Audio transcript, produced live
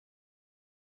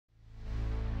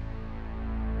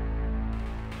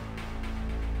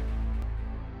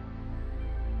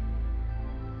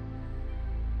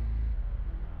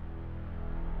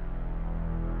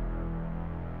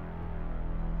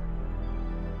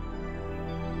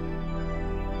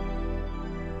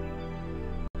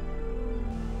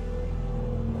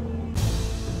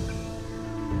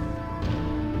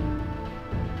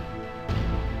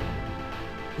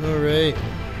Alright.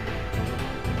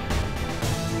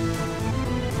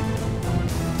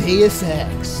 Deus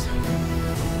Ex.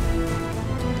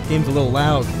 Game's a little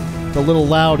loud. It's a little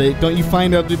loud. Don't you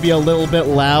find it to be a little bit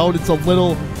loud? It's a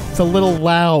little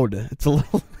loud. It's a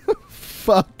little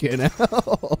fucking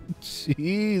hell.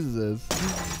 Jesus.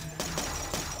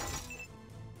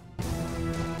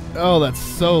 Oh, that's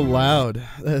so loud.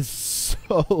 That's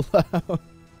so loud.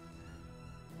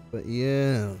 But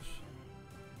yeah.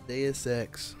 Deus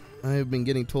Ex. I have been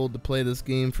getting told to play this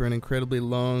game for an incredibly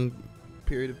long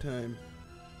period of time.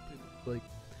 Like,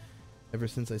 ever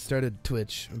since I started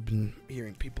Twitch, I've been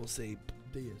hearing people say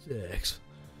Deus Ex.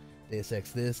 Deus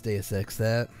Ex this, Deus Ex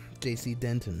that. JC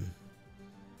Denton.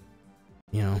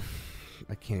 You know,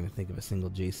 I can't even think of a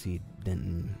single JC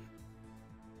Denton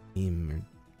meme or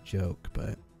joke,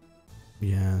 but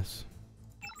yes.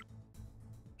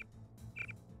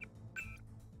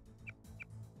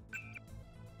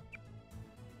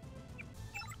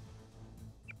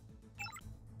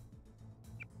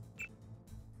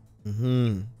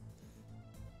 Mm-hmm.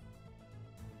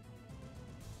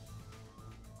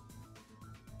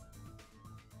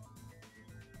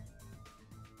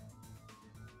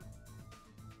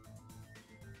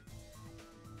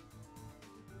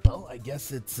 Well, I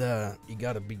guess it's, you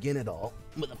gotta begin it all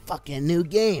with a fucking new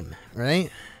game, right?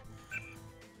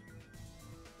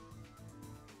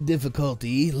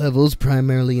 Difficulty levels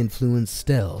primarily influence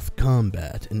stealth,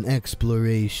 combat, and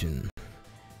exploration.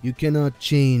 You cannot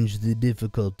change the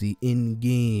difficulty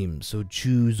in-game, so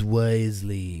choose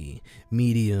wisely.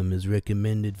 Medium is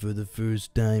recommended for the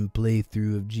first-time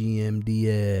playthrough of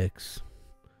GMDX.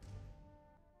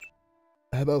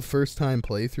 How about first-time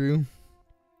playthrough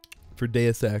for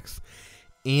Deus Ex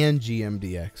and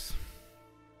GMDX?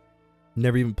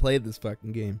 Never even played this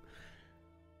fucking game.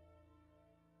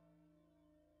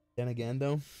 Then again,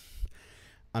 though,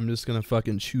 I'm just gonna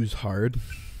fucking choose hard.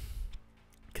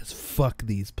 Because fuck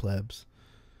these plebs.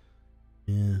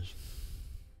 Yes.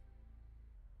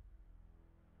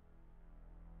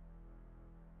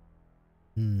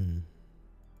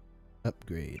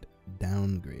 Upgrade.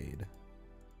 Downgrade.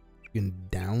 You can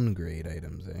downgrade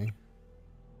items, eh?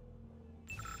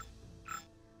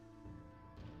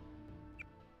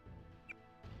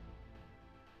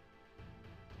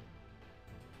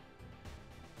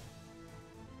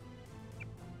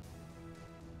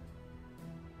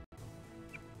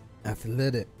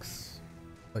 Athletics,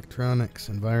 electronics,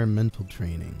 environmental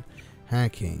training,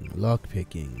 hacking,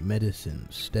 lockpicking, medicine,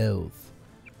 stealth,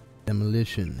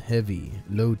 demolition, heavy,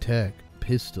 low-tech,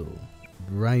 pistol,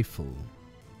 rifle.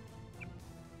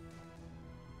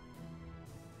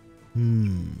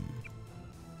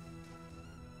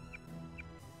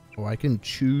 Oh, I can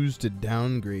choose to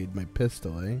downgrade my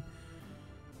pistol, eh?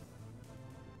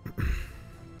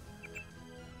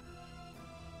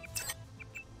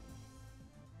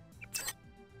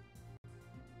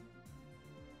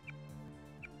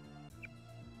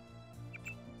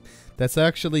 That's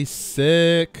actually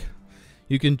sick.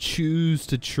 You can choose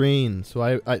to train. So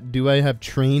I have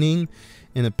training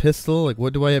in a pistol? Like,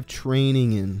 what do I have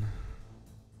training in?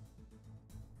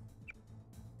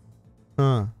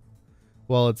 Huh.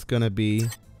 Well, it's gonna be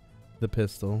the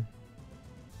pistol.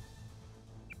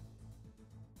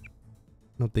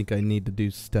 I don't think I need to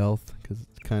do stealth, because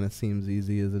it kind of seems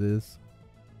easy as it is.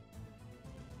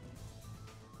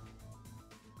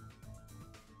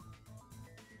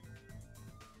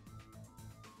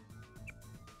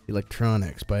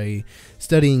 Electronics. By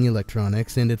studying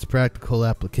electronics and its practical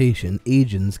application,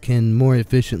 agents can more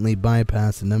efficiently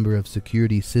bypass a number of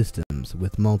security systems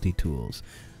with multi-tools.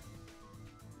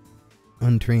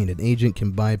 Untrained, an agent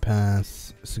can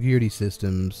bypass security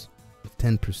systems with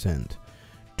 10%.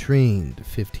 Trained,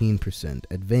 15%.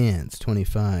 Advanced,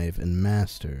 25%. And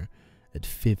master at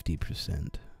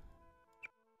 50%.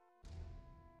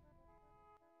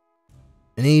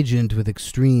 An agent with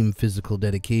extreme physical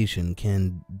dedication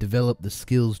can develop the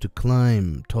skills to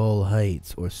climb tall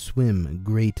heights or swim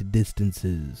great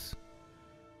distances.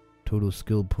 Total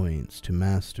skill points to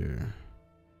master.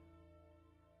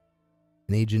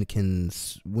 An agent can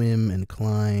swim and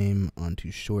climb onto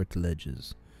short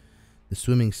ledges. The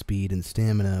swimming speed and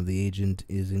stamina of the agent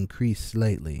is increased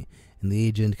slightly, and the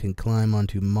agent can climb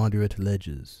onto moderate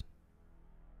ledges.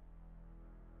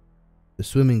 The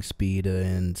swimming speed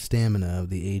and stamina of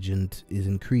the agent is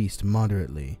increased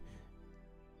moderately,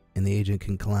 and the agent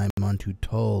can climb onto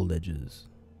tall ledges.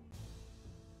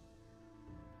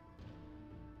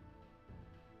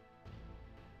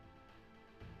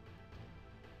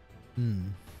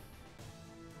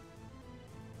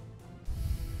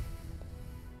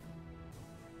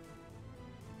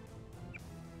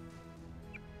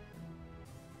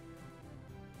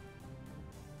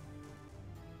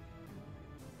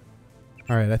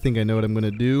 Alright, I think I know what I'm going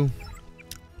to do.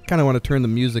 Kind of want to turn the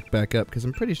music back up because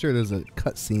I'm pretty sure there's a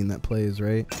cutscene that plays,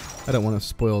 right? I don't want to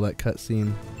spoil that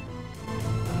cutscene.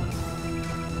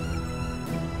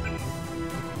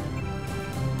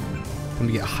 I'm going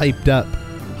to get hyped up.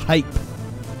 Hype.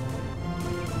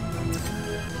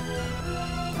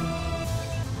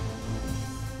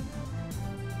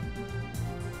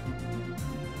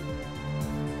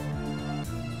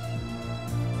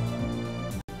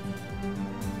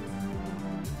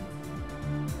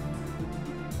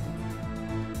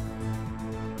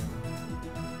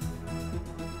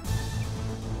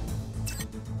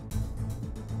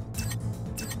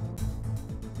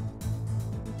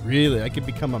 Really, I could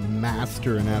become a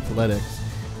master in athletics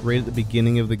right at the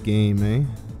beginning of the game, eh?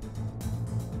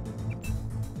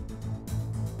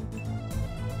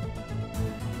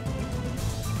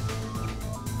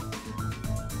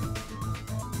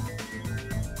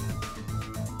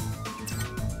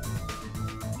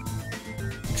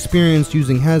 Experienced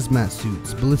using hazmat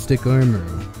suits, ballistic armor,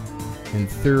 and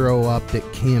thorough optic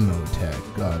camo tech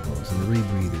goggles and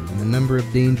rebreathers in a number of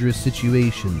dangerous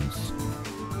situations.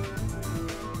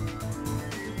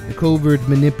 The covert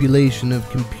manipulation of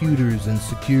computers and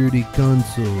security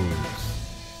consoles.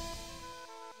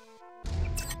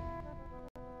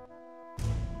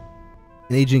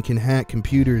 An agent can hack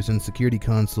computers and security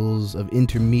consoles of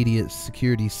intermediate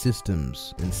security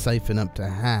systems and siphon up to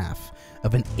half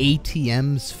of an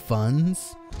ATM's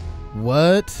funds?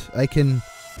 What? You can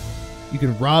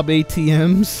rob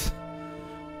ATMs?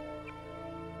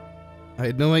 I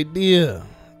had no idea.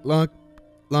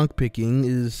 Lockpicking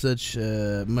is as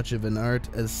much of an art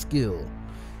as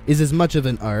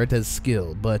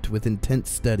skill, but with intense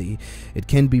study, it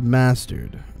can be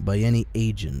mastered by any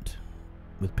agent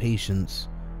with patience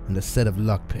and a set of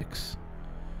lockpicks.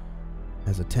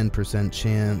 Has a 10%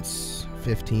 chance,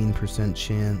 15%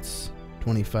 chance,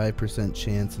 25%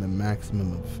 chance, and a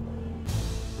maximum of...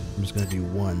 I'm just gonna do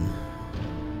 1.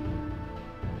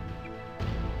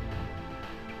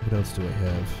 What else do I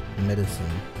have?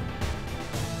 Medicine.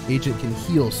 Agent can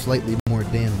heal slightly more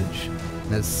damage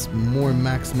and has more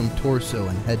maximum torso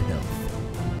and head health.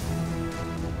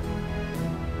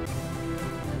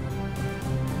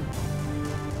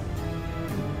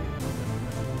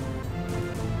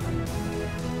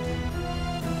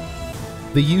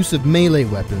 The use of melee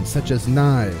weapons such as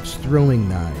knives, throwing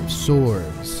knives,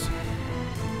 swords.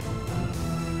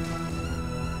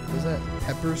 Is that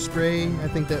pepper spray? I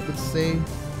think that would say.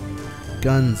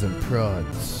 Guns and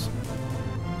prods.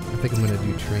 I think I'm gonna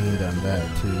do trained on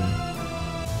that too.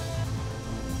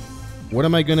 What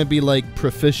am I gonna be like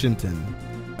proficient in?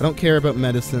 I don't care about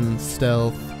medicine,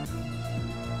 stealth,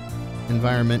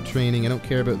 environment training. I don't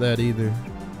care about that either.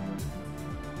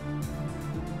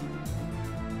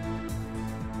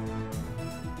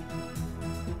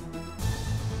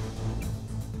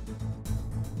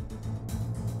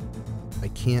 I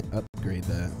can't upgrade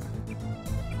that.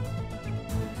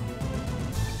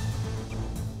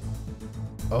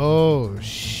 Oh,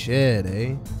 shit,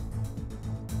 eh?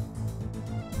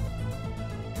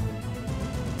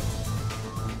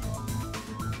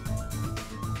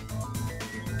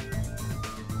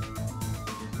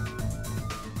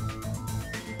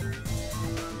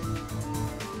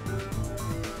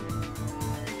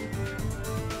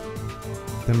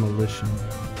 Demolition.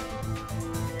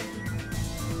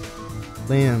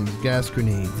 Lambs, gas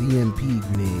grenades, EMP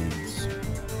grenades.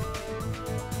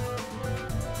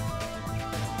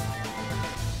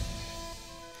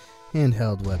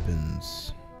 Handheld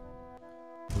weapons.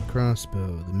 The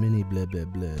crossbow, the mini blah blah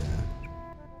blah.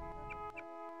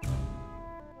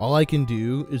 All I can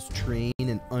do is train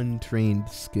an untrained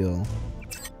skill.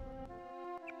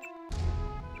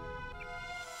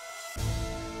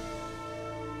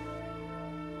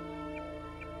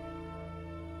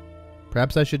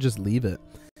 Perhaps I should just leave it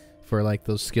for like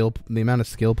those the amount of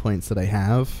skill points that I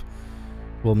have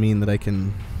will mean that I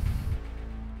can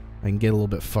get a little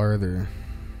bit farther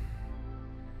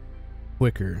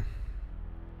quicker.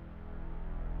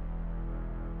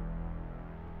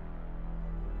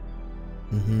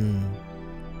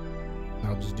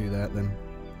 I'll just do that then.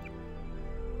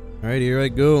 Alright, here I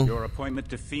go. Your appointment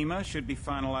to FEMA should be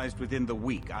finalized within the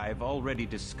week. I've already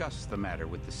discussed the matter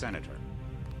with the senator.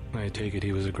 I take it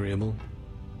he was agreeable?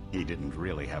 He didn't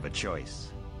really have a choice.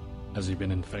 Has he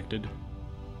been infected?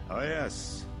 Oh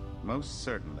yes, most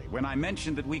certainly. When I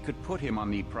mentioned that we could put him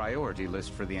on the priority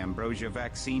list for the ambrosia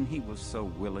vaccine, he was so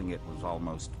willing it was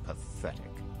almost pathetic.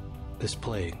 This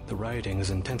plague, the rioting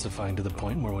is intensifying to the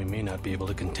point where we may not be able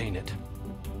to contain it.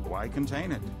 Why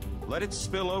contain it? Let it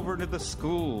spill over into the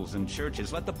schools and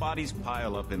churches. Let the bodies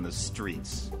pile up in the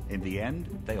streets. In the end,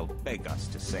 they'll beg us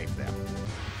to save them.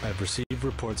 I've received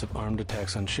reports of armed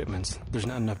attacks on shipments. There's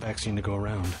not enough vaccine to go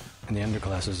around, and the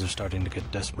underclasses are starting to get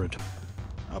desperate.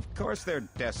 Of course they're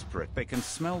desperate. They can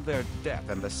smell their death,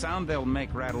 and the sound they'll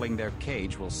make rattling their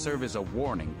cage will serve as a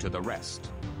warning to the rest.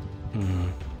 I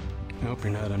hope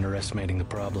you're not underestimating the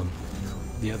problem.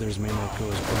 The others may not go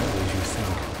as quietly as you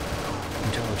think.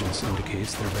 Intelligence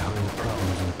indicates they're behind the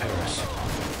problems in Paris. A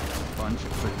bunch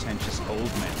of pretentious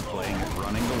old men playing at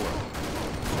running the world.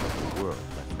 The world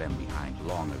left them behind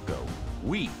long ago.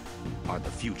 We are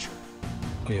the future.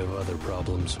 We have other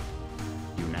problems.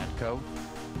 UNATCO?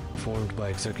 Formed by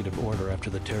executive order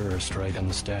after the terrorist strike on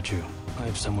the statue. I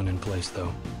have someone in place,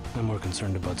 though. I'm more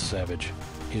concerned about Savage.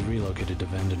 He's relocated to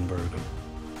Vandenberg.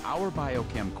 Our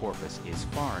biochem corpus is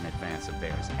far in advance of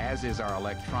theirs, as is our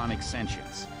electronic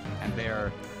sentience. And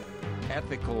their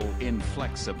ethical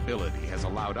inflexibility has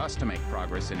allowed us to make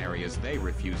progress in areas they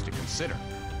refuse to consider.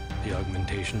 The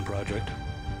augmentation project?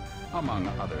 Among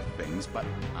other things, but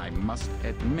I must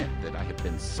admit that I have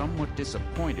been somewhat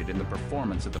disappointed in the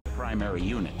performance of the primary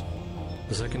unit.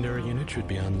 The secondary unit should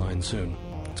be online soon.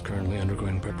 It's currently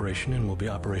undergoing preparation and will be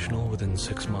operational within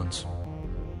 6 months.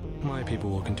 My people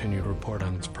will continue to report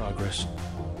on its progress.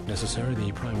 If necessary,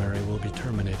 the primary will be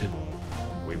terminated.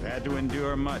 We've had to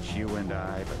endure much, you and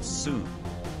I, but soon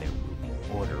there will be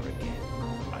order again.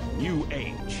 A new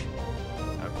age.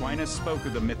 Aquinas spoke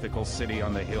of the mythical city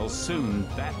on the hill. Soon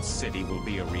that city will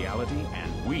be a reality,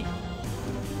 and we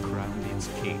crown its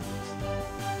kings.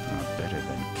 Not better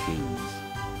than kings.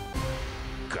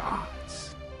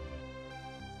 Gods.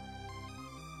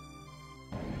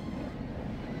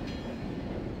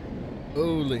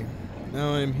 Holy,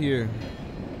 now I'm here.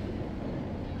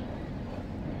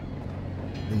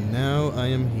 And now I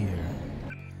am here.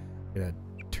 Gotta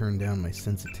turn down my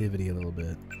sensitivity a little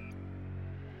bit.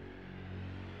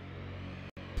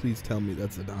 Please tell me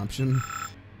that's an option.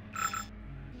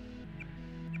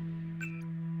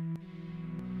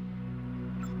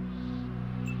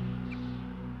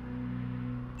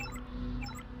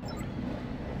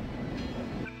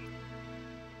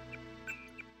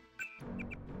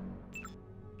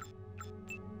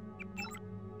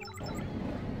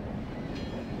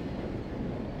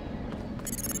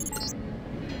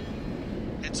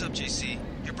 Heads up, JC.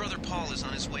 Your brother Paul is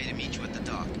on his way to meet you at the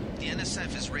dock. The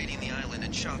NSF is raiding the island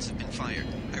and shots have been fired.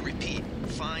 I repeat,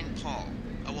 find Paul.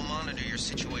 I will monitor your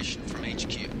situation from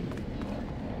HQ.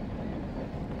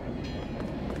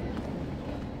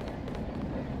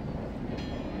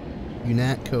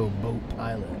 UNATCO boat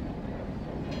pilot.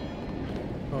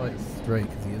 Oh, it's right,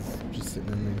 because he is just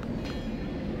sitting in there.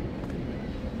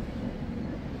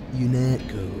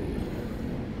 UNATCO.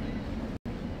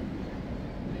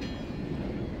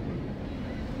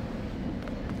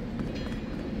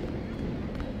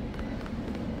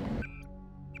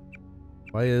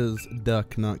 Why is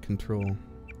duck not control?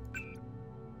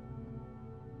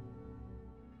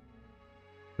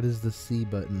 What is the C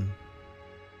button?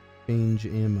 Change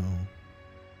ammo.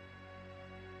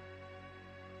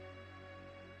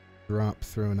 Drop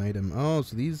thrown item. Oh,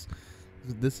 so this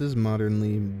is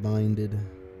modernly binded.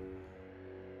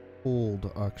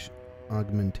 Hold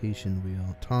augmentation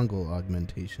wheel. Toggle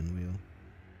augmentation wheel.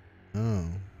 Oh.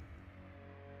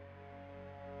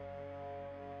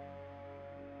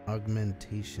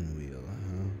 Augmentation wheel,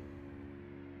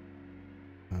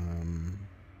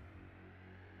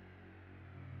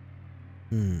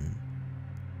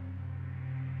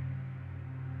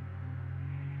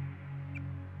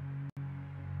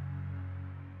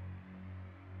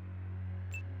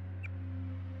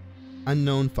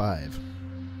 Unknown 5.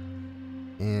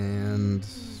 And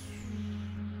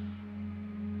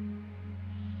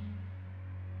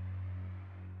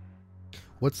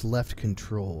what's left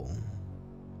control?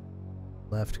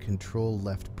 Left control,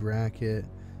 left bracket,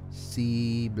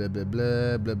 C, blah, blah,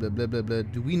 blah, blah, blah, blah, blah, blah.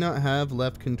 Do we not have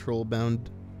left control bound?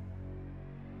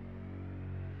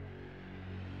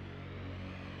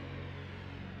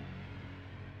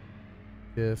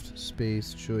 Shift,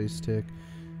 space, joystick,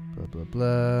 blah, blah,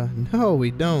 blah. No,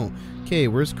 we don't. Okay,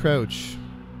 where's crouch?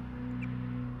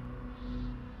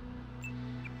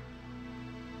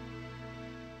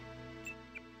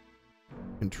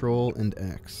 Control and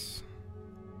X.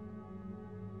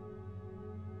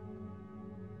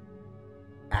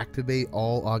 Activate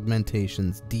all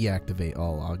augmentations. Deactivate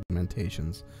all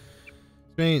augmentations.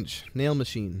 Strange. Nail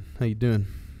machine. How you doing?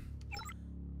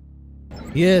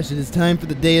 Yes, it is time for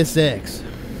the Deus Ex.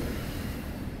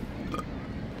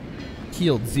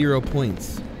 Healed 0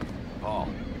 points. Paul,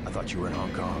 I thought you were in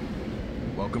Hong Kong.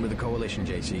 Welcome to the Coalition,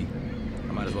 JC.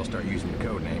 I might as well start using the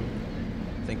code name.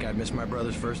 Think I'd miss my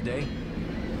brother's first day?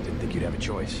 Didn't think you'd have a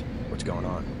choice. What's going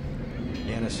on?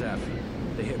 The NSF.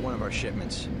 They hit one of our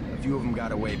shipments. A few of them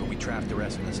got away, but we trapped the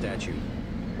rest in the statue.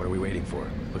 What are we waiting for?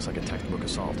 Looks like a textbook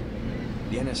assault.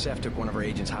 The NSF took one of our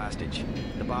agents hostage.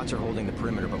 The bots are holding the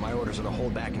perimeter, but my orders are to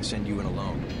hold back and send you in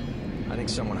alone. I think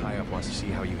someone high up wants to see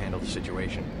how you handle the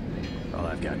situation. All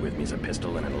I've got with me is a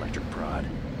pistol and an electric prod.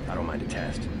 I don't mind a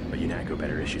test, but UNATCO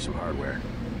better issue some hardware.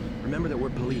 Remember that we're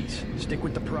police. Stick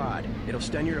with the prod. It'll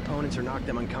stun your opponents or knock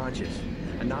them unconscious.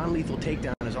 A non-lethal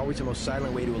takedown is always the most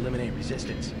silent way to eliminate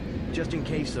resistance. Just in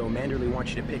case, though, Manderley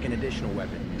wants you to pick an additional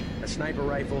weapon. A sniper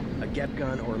rifle, a GEP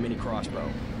gun, or a mini crossbow.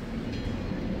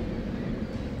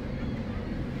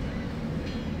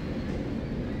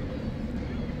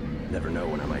 Never know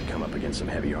when I might come up against some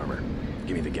heavy armor.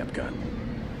 Give me the GEP gun.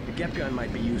 The GEP gun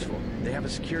might be useful. They have a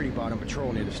security bot on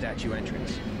patrol near the statue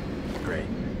entrance. Great.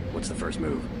 What's the first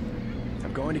move?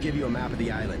 I'm going to give you a map of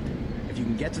the island. If you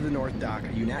can get to the North Dock, a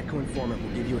UNATCO informant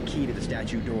will give you a key to the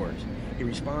statue doors. He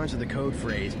responds to the code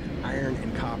phrase, iron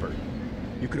and copper.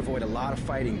 You could avoid a lot of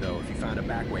fighting, though, if you found a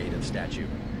back way to the statue.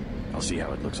 I'll see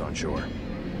how it looks on shore.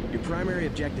 Your primary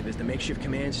objective is the makeshift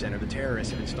command center the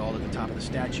terrorists have installed at the top of the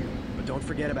statue. But don't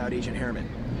forget about Agent Herman.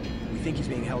 We think he's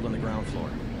being held on the ground floor.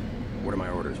 What are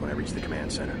my orders when I reach the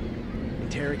command center?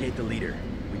 Interrogate the leader.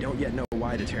 We don't yet know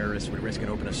why the terrorists would risk an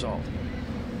open assault.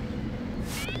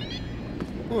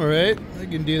 Alright, I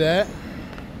can do that.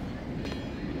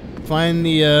 Find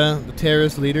the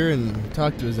terrorist leader and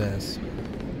talk to his ass.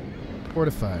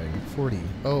 Fortified, 40.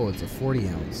 Oh, it's a 40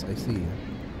 ounce, I see.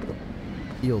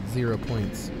 Healed, 0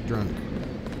 points. Drunk.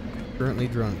 Currently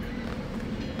drunk.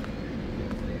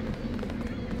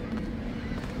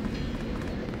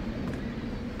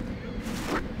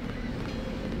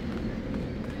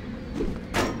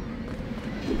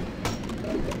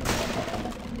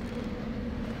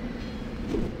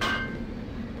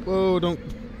 Whoa, don't...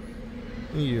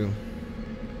 You.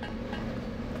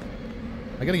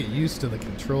 I gotta get used to the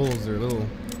controls. They're a little...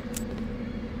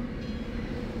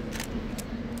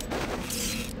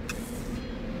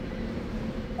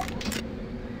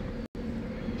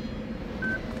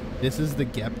 This is the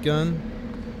GEP gun?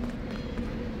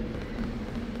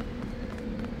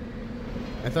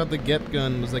 I thought the GEP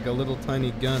gun was like a little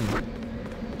tiny gun.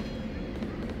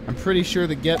 I'm pretty sure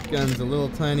the GEP gun's a little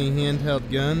tiny handheld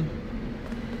gun.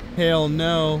 Hell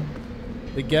no.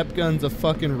 The GEP gun's a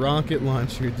fucking rocket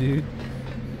launcher, dude.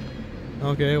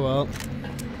 Okay, well.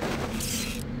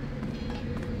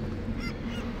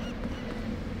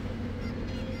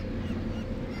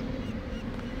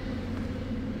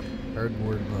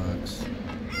 Cardboard box.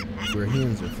 Where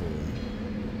hands are full.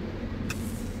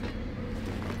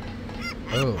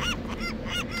 Oh.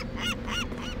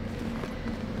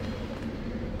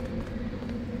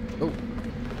 Oh.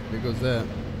 There goes that.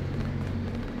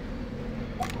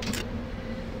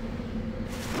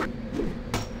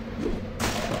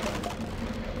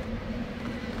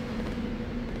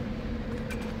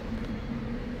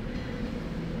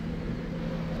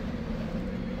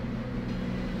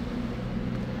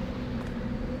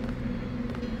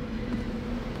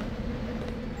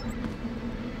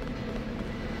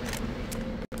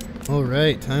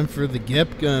 Alright, time for the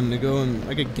GEP gun to go and...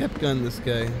 I could GEP gun this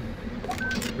guy.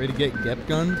 Ready to get GEP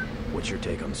gunned? What's your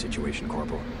take on the situation,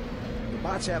 Corporal? The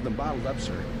bots have them bottled up,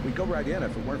 sir. We'd go right in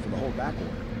if it weren't for the whole back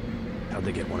order. How'd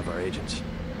they get one of our agents?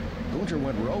 Gunter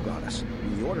went rogue on us.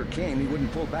 When the order came, he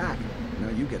wouldn't pull back. Now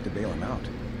you get to bail him out.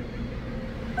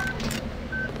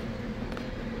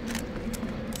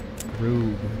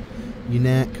 Rogue.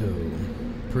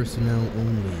 UNATCO. Personnel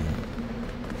only.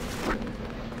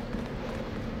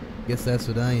 Guess that's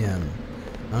what I am.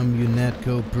 I'm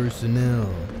UNATCO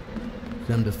personnel.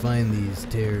 Come to find these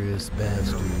terrorist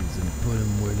bastards and put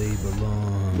them where they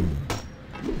belong.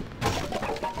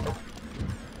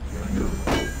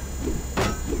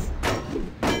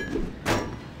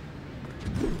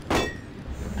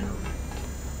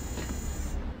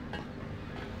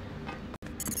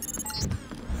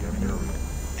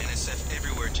 NSF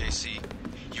everywhere, JC.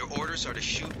 Your orders are to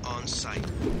shoot on sight.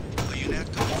 A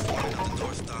UNATCO informant on the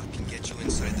North Dock can get you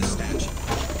inside the statue.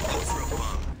 Look for a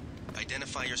bomb.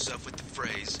 Identify yourself with the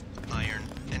phrase, iron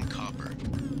and copper.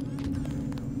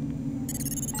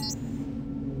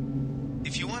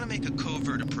 If you want to make a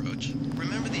covert approach,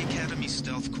 remember the Academy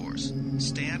stealth course.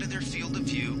 Stay out of their field of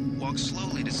view, walk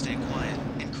slowly to stay quiet,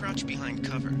 and crouch behind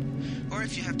cover. Or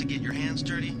if you have to get your hands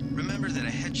dirty, remember that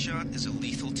a headshot is a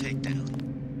lethal takedown.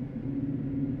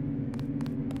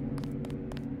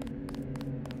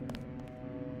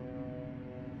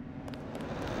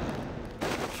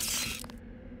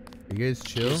 You guys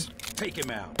chill? Take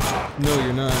him out. No,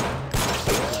 you're not.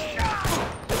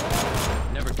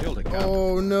 Never killed a cop.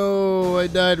 Oh no, I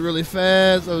died really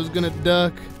fast. I was gonna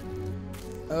duck.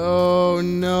 Oh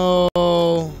no.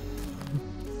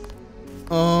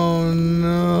 Oh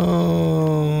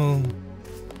no.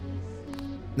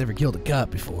 Never killed a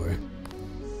cop before.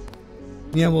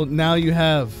 Yeah, well now you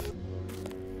have.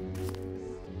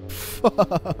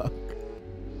 Fuck.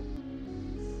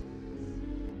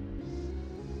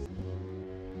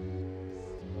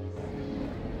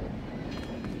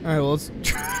 Alright, well let's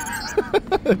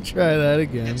try that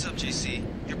again. Heads up, JC.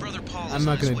 Your brother Paul is I'm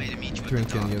not on his gonna way to meet you drink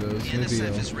at the dock. any of those. The Maybe NSF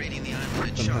I'll is raiding the island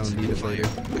and somehow shots have need been it later.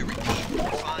 fired. I repeat,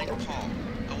 find Paul.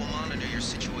 I will monitor your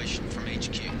situation from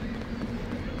HQ.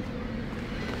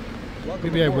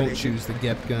 Maybe I won't choose the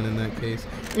GEP gun in that case.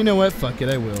 You know what? Fuck it,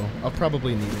 I will. I'll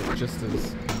probably need it, just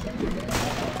as the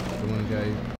one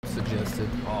guy suggested.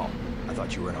 Paul, I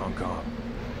thought you were in Hong Kong.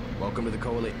 Welcome to the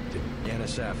Coalition.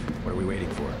 NSF, what are we waiting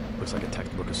for? Looks like a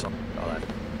textbook assault. All that.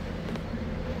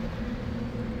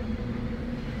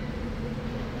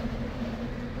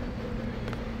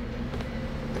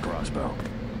 The crossbow.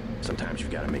 Sometimes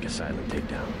you've got to make a silent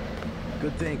takedown.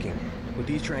 Good thinking. With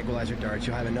these tranquilizer darts,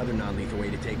 you'll have another non-lethal way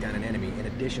to take down an enemy in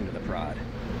addition to the prod.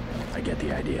 I get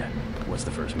the idea. What's the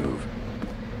first move?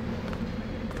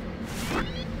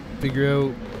 Figure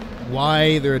out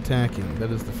why they're attacking.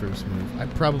 That is the first move. I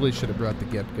probably should have brought the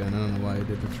GEP gun. I don't know why I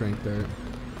did the trank dart.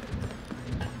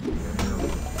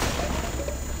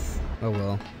 Oh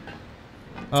well.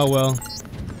 Oh well.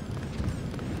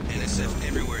 NSF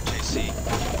everywhere, JC.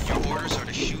 Your orders are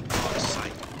to shoot on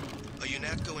sight. A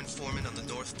UNATCO informant on the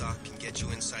North Dock can get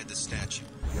you inside the statue.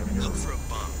 Look for a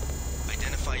bomb.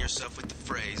 Identify yourself with the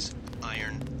phrase,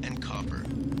 iron and copper.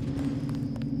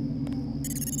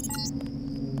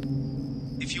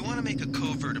 If you want to make a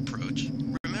covert approach,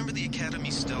 remember the Academy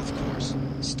stealth course.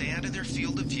 Stay out of their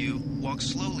field of view, walk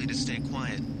slowly to stay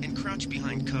quiet, and crouch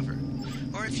behind cover.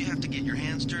 Or if you have to get your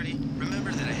hands dirty,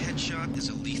 remember that a headshot is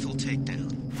a lethal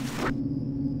takedown.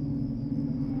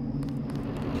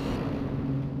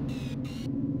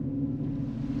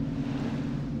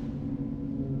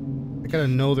 I gotta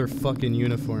know their fucking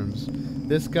uniforms.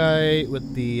 This guy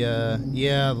with the,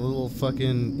 the little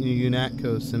fucking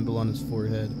UNATCO symbol on his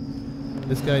forehead.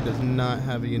 This guy does not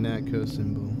have a UNATCO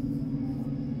symbol.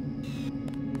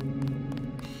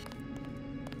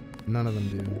 None of them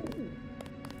do.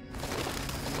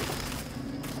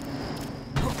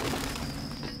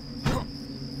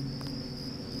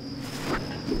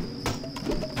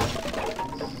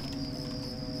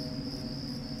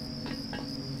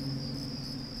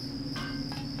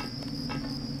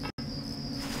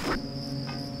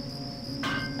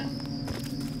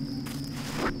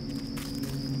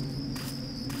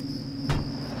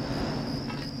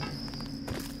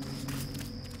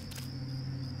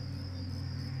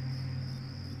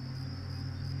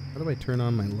 How do I turn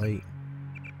on my light?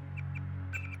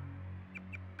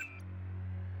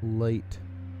 Light.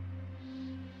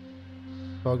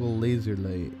 Toggle laser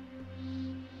light.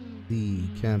 D.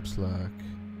 Caps lock.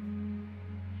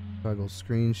 Toggle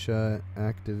screenshot.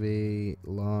 Activate.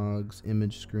 Logs.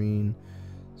 Image screen.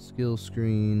 Skill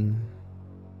screen.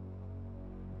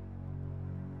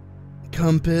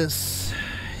 Compass.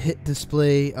 Hit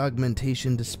display.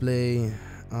 Augmentation display.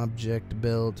 Object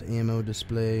belt. Ammo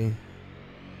display.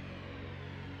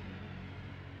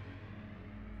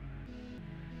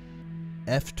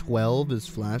 F12 is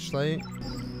flashlight.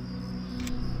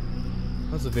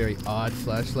 That's a very odd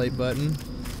flashlight button.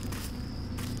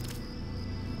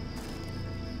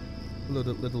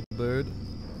 Little bird.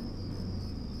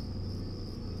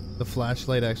 The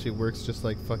flashlight actually works just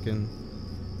like fucking,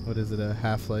 what is it, a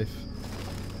Half-Life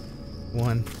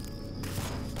 1.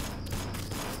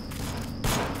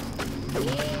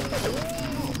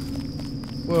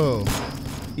 Whoa.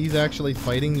 He's actually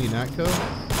fighting UNATCO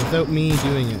without me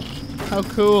doing it. How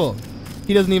cool!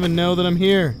 He doesn't even know that I'm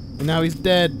here, and now he's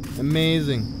dead.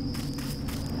 Amazing.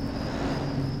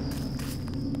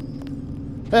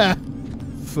 Ha!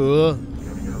 Fool.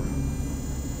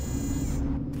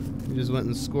 He just went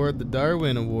and scored the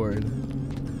Darwin Award.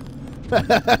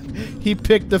 He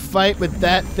picked a fight with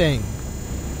that thing.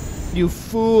 You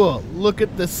fool! Look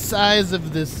at the size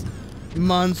of this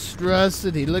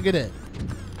monstrosity. Look at it.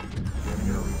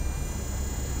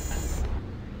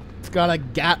 Got a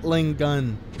Gatling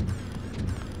gun.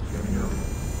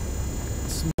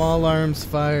 Small arms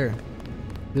fire.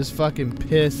 Just fucking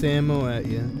piss ammo at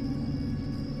you.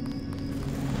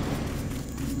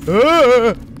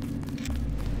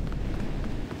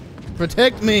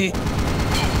 Protect me.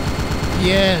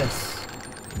 Yes.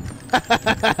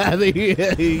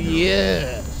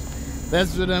 Yes.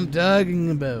 That's what I'm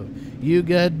talking about. You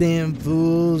goddamn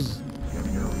fools.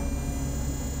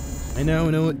 I now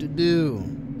know what to do.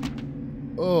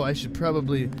 Oh, I should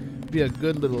probably be a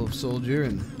good little soldier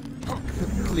and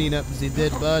clean up the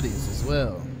dead bodies as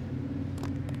well.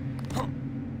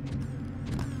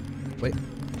 Wait,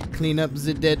 clean up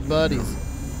the dead bodies.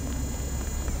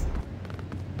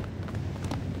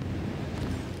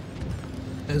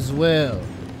 As well.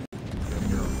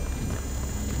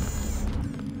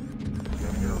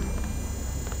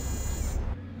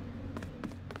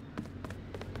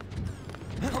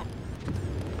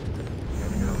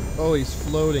 Oh, he's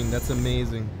floating. That's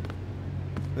amazing.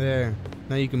 There.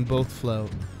 Now you can both float.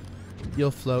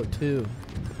 You'll float too.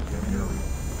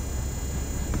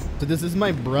 So this is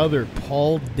my brother,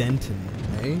 Paul Denton,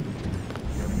 eh?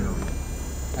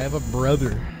 I have a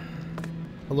brother.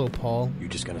 Hello, Paul. You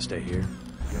just gonna stay here?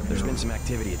 There's been some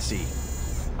activity at sea.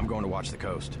 I'm going to watch the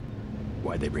coast.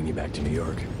 Why'd they bring you back to New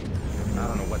York? I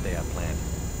don't know what they have planned.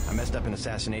 I messed up an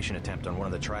assassination attempt on one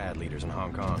of the triad leaders in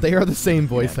Hong Kong. They are the same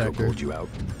voice Natco actor. pulled you out.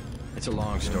 It's a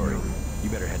long story. You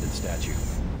better head to the statue.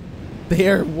 They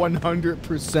are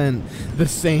 100% the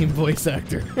same voice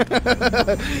actor.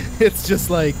 It's just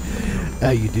like,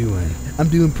 how you doing? I'm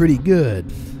doing pretty good.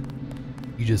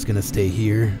 You just gonna stay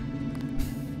here?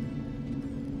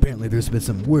 Apparently there's been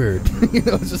some word. You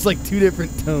know, it's just like two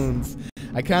different tones.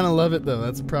 I kind of love it though.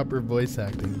 That's proper voice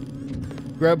acting.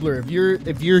 Grebler, if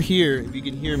you're here, if you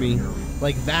can hear me,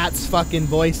 like that's fucking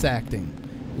voice acting,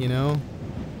 you know?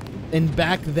 And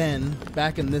back then,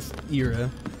 back in this era,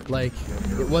 like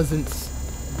it wasn't,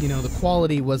 you know, the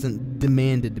quality wasn't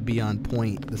demanded to be on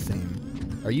point the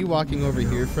same. Are you walking over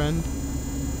here, friend?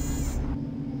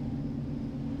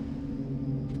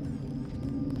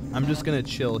 I'm just gonna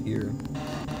chill here.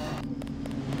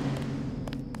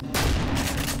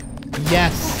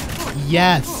 Yes!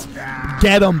 Yes!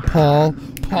 Get him, Paul!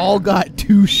 Paul got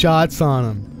 2 shots on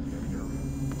him.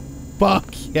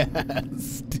 Fuck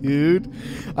yes, dude.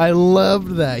 I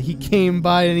loved that. He came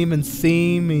by and didn't even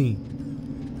see me.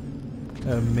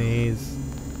 Amaze.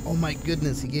 Oh my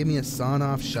goodness, he gave me a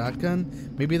sawn-off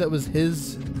shotgun? Maybe that was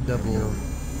his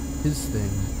his thing.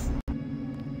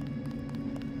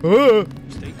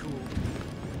 Stay cool.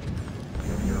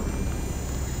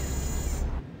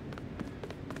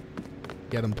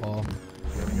 Get him, Paul.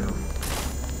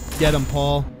 Get him,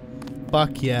 Paul.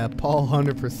 Fuck yeah, Paul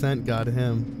 100% got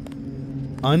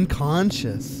him.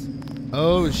 Unconscious.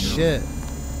 Oh shit.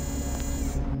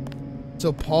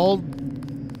 So Paul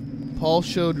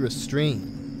showed restraint.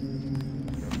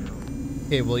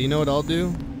 Okay, well, you know what I'll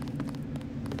do?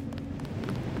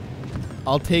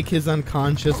 I'll take his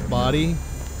unconscious body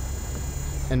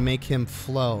and make him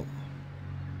float.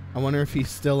 I wonder if he's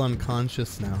still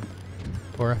unconscious now,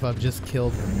 or if I've just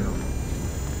killed him.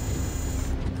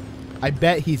 I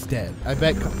bet he's dead. I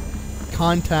bet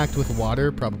contact with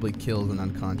water probably kills an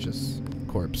unconscious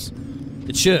corpse.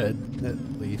 It should, at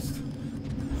least.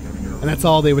 And that's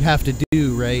all they would have to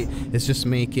do, right? Is just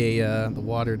make the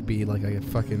water to be like a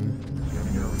fucking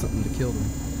something to kill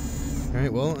them.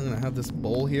 Alright, well, I'm gonna have this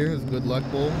bowl here, this good luck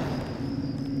bowl.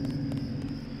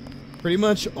 Pretty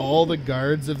much all the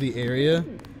guards of the area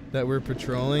that were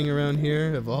patrolling around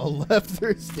here have all left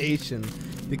their station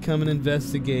to come and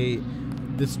investigate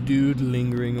this dude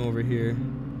lingering over here.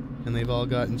 And they've all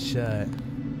gotten shot.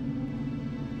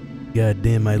 God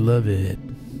damn, I love it.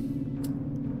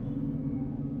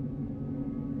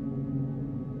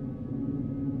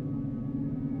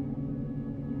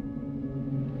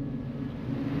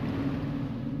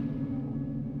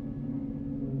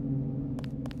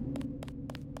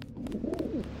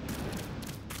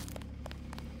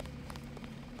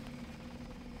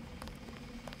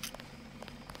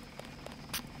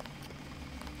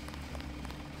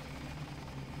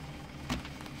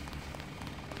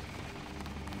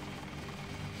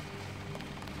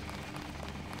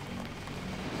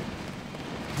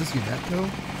 Is this your Netco?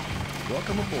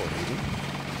 Welcome aboard, Agent.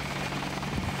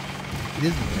 It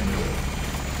is your Netco.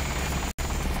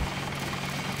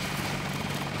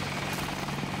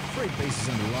 Freight base is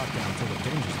under lockdown until the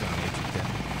danger's gone, Agent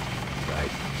Denton.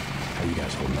 Right. How you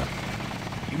guys holding up?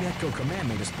 UNATCO command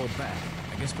made us pull back.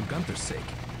 I guess for Gunther's sake.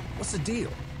 What's the deal?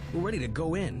 We're ready to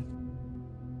go in.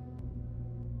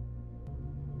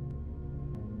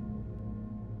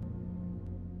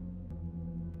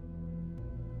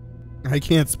 I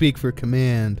can't speak for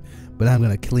command, but I'm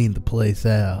gonna clean the place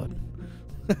out.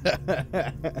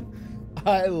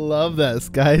 I love that. This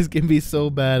guys can be so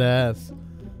badass.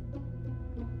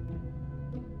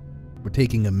 We're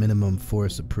taking a minimum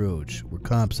force approach. We're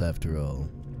cops after all.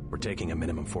 We're taking a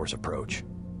minimum force approach.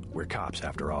 We're cops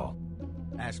after all.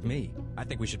 Ask me. I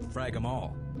think we should frag them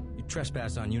all. You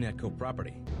trespass on UNETCO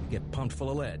property, you get pumped full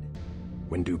of lead.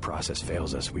 When due process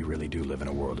fails us, we really do live in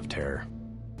a world of terror.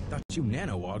 Thought you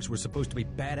nanowogs were supposed to be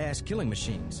badass killing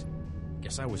machines.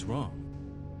 Guess I was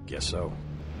wrong. Guess so.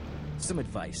 Some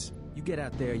advice. You get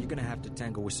out there, you're gonna have to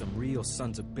tangle with some real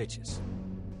sons of bitches.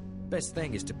 Best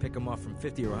thing is to pick them off from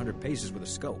 50 or 100 paces with a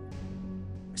scope.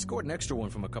 I scored an extra one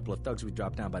from a couple of thugs we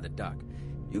dropped down by the dock.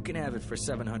 You can have it for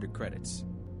 700 credits.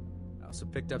 I also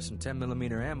picked up some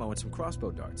 10mm ammo and some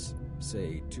crossbow darts.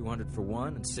 Say 200 for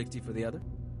one and 60 for the other.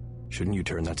 Shouldn't you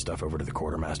turn that stuff over to the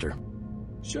quartermaster?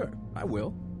 Sure, I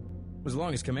will. As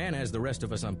long as Command has the rest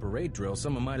of us on parade drill,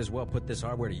 someone might as well put this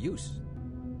hardware to use.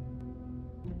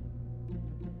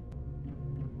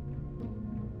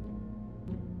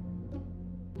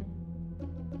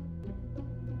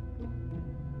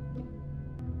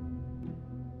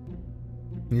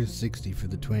 Here's 60 for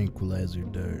the tranquilizer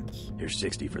darts. Here's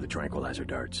 60 for the tranquilizer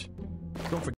darts.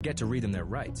 Don't forget to read them their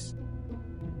rights.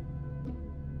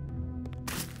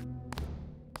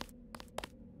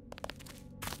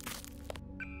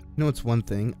 You know what's one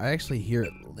thing? I actually hear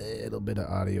a little bit of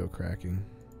audio cracking.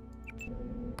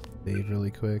 Save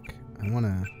really quick. I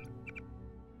wanna...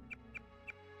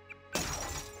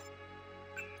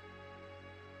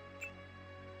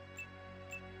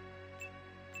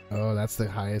 Oh, that's the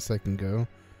highest I can go.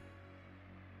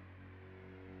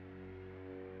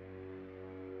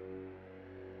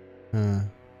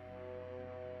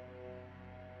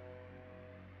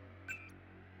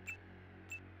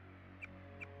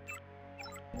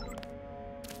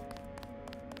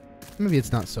 Maybe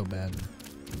it's not so bad.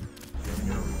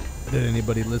 That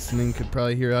anybody listening could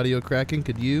probably hear audio cracking.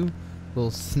 Could you?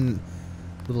 Little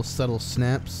subtle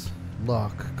snaps.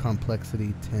 Lock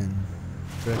complexity 10.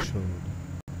 Threshold.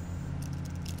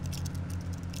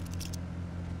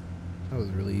 That was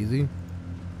really easy.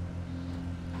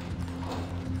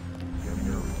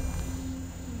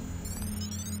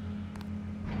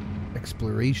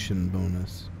 Exploration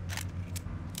bonus.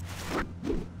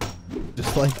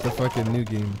 Just like the fucking new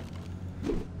game.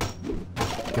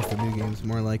 Guess the new game's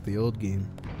more like the old game.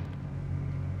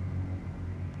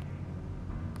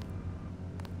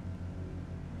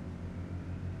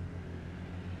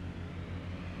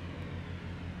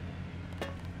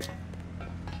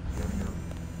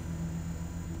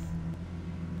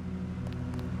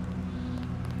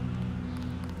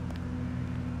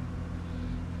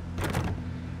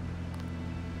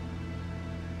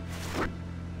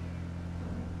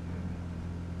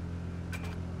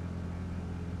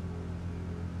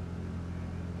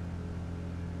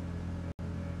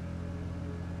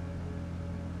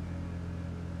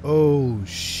 Oh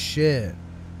shit.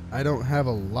 I don't have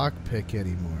a lockpick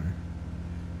anymore.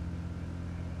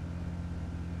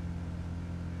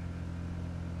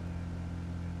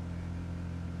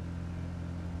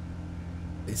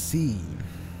 I see.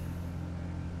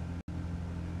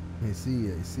 I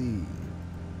see.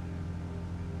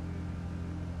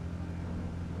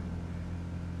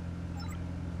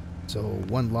 So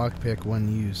one lockpick, one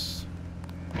use.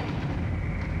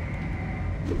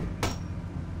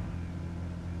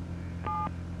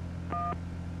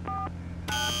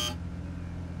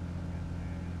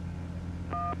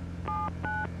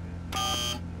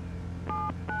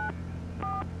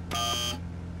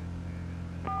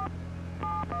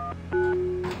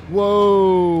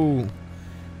 Whoa!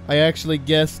 I actually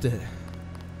guessed it.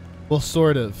 Well,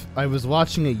 sort of. I was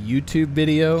watching a YouTube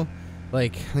video,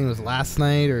 like, I think it was last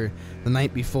night or the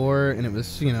night before, and it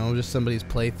was, you know, just somebody's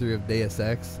playthrough of Deus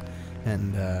Ex,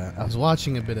 and I was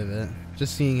watching a bit of it,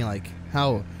 just seeing, like,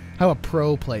 how a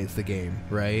pro plays the game,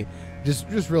 right?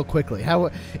 Just real quickly.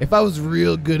 If I was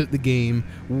real good at the game,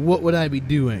 what would I be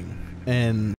doing?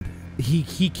 And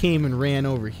he came and ran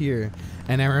over here,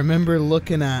 and I remember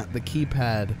looking at the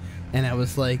keypad, and I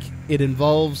was like, it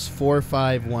involves 4,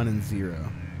 5, 1, and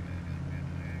 0.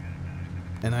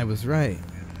 And I was right,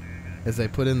 as I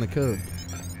put in the code.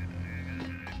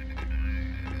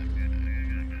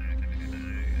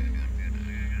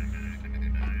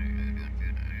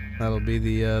 That'll be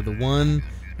the one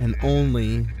and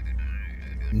only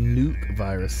nuke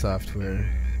virus software.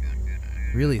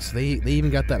 Really? So they even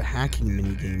got that hacking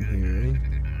minigame here, right?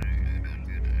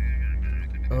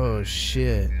 Oh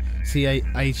shit. See,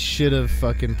 I should have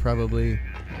fucking probably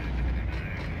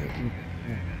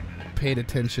paid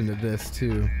attention to this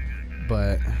too,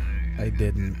 but I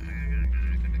didn't.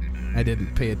 I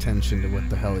didn't pay attention to what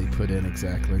the hell he put in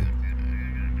exactly.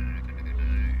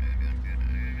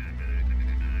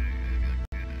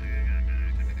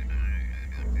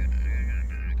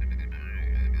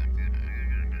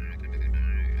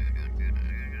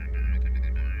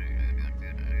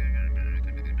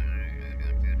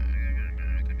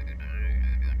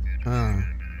 Huh.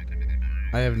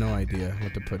 I have no idea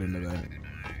what to put into that.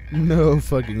 No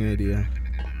fucking idea.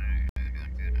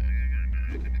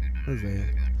 What is that?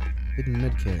 Hidden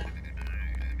medkit.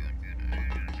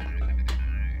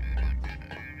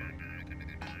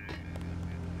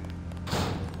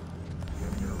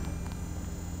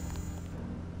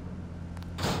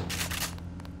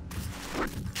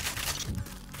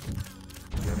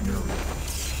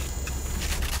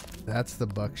 That's the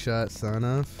buckshot son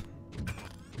of.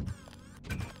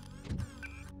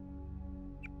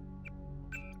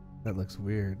 That looks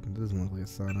weird. It doesn't look like a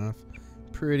son off.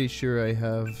 Pretty sure I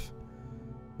have,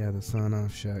 yeah, the son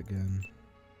off shotgun.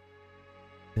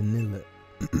 Vanilla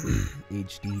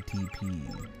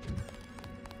HDTP.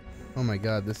 Oh my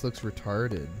god, this looks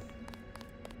retarded.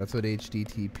 That's what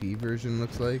HDTP version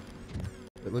looks like.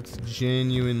 It looks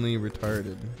genuinely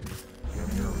retarded.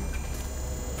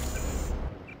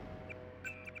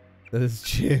 That is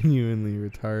genuinely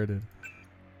retarded.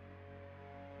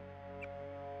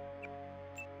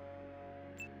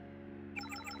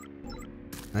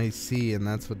 I see, and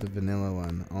that's what the vanilla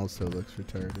one also looks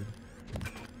retarded.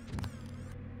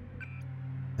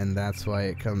 And that's why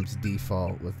it comes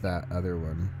default with that other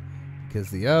one. Because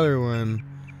the other one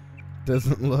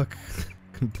doesn't look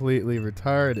completely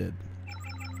retarded.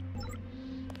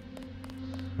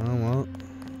 Oh well,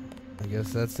 I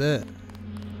guess that's it.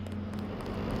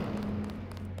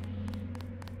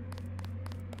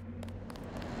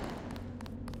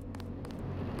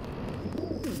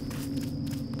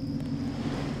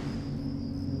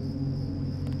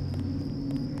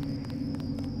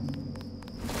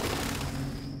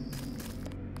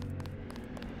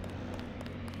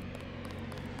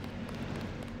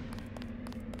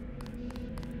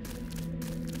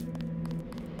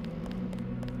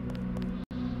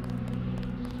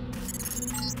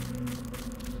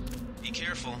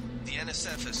 Careful, the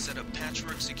NSF has set up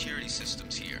patchwork security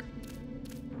systems here.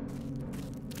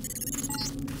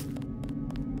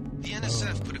 The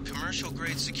NSF put a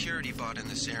commercial-grade security bot in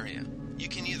this area. You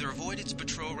can either avoid its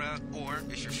patrol route, or,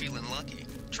 if you're feeling lucky,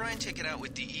 try and take it out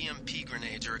with the EMP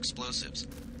grenades or explosives.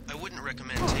 I wouldn't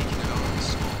recommend taking it on with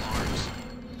small arms.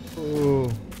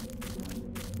 Oh,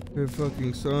 they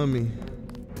fucking saw me.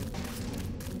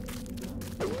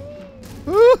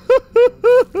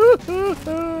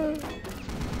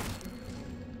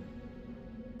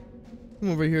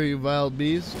 Come over here, you vile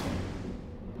beast.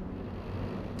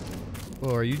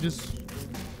 Oh, are you just...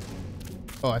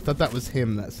 Oh, I thought that was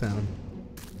him, that sound.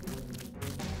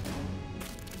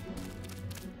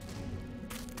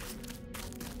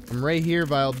 I'm right here,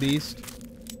 vile beast.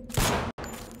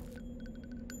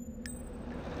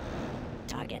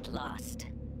 Target lost.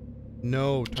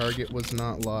 No, target was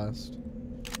not lost.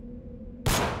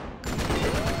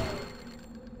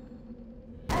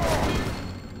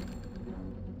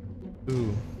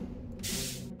 Ooh.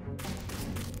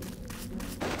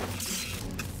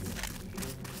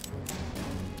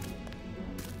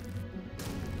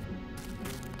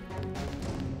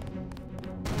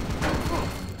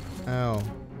 Ow.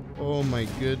 Oh my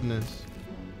goodness.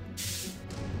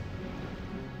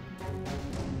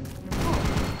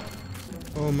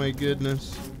 Oh my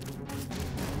goodness.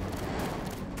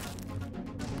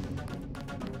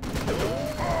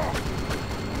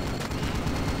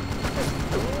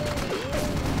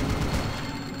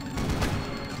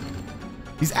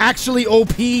 He's actually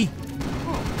OP.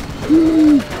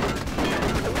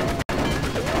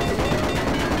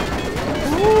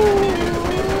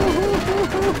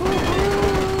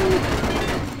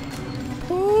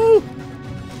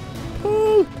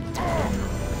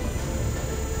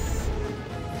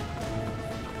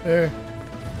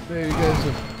 There you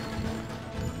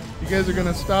guys are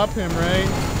gonna stop him, right?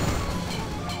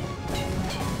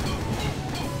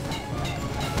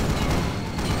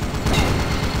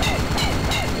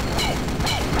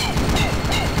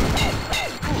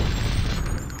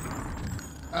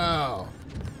 Oh.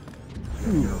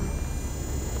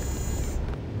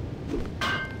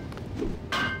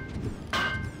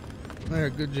 There,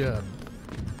 good job.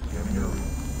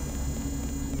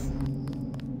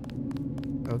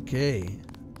 Okay.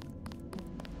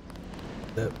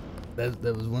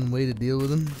 That was one way to deal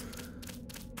with him.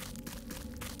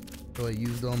 So I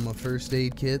used all my first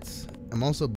aid kits. I'm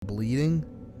also bleeding.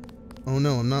 Oh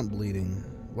no, I'm not bleeding.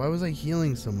 Why was I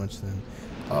healing so much then?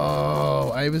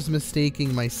 Oh, I was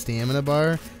mistaking my stamina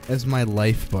bar as my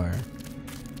life bar.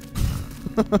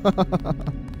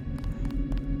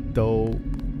 Dope.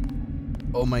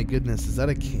 Oh my goodness, is that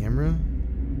a camera?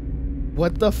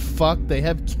 What the fuck? They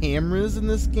have cameras in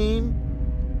this game?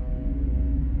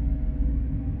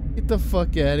 Get the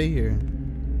fuck out of here.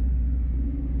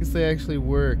 Guess they actually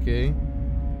work, eh?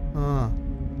 Huh.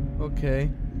 Okay.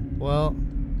 Well,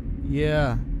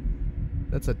 yeah.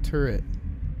 That's a turret.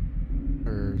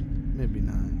 Or maybe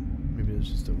not. Maybe it's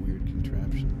just a weird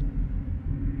contraption.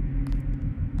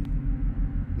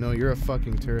 No, you're a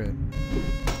fucking turret.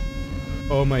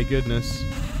 Oh my goodness.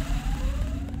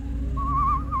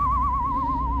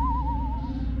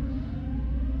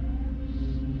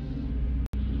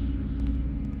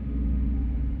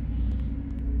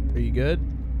 Are you good?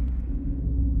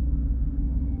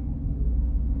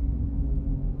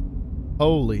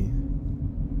 Holy.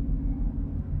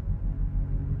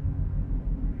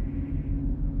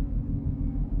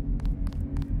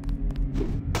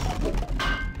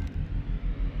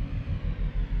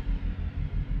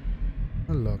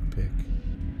 A lockpick.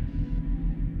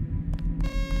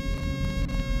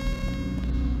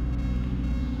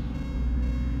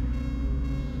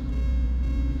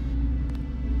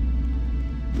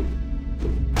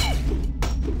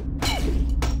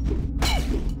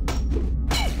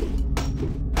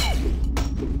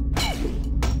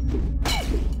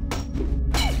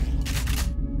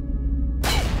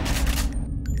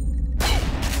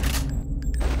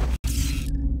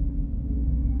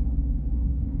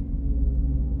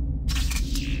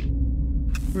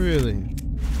 Really?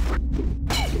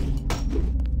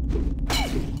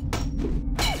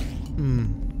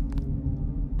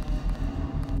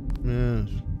 Yes.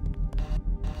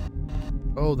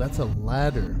 Oh, that's a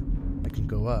ladder. I can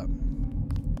go up.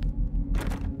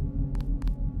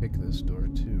 Pick this door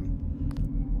too.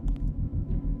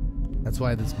 That's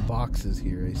why this box is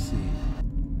here, I see.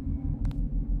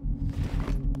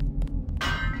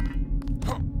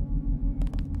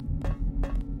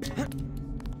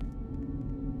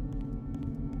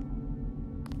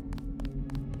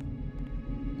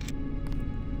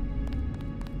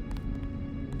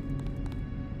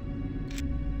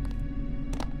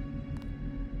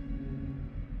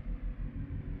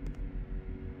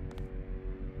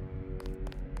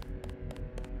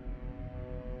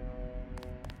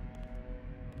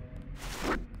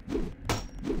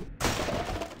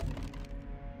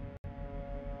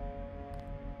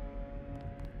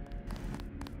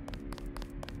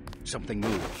 Something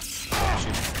moved.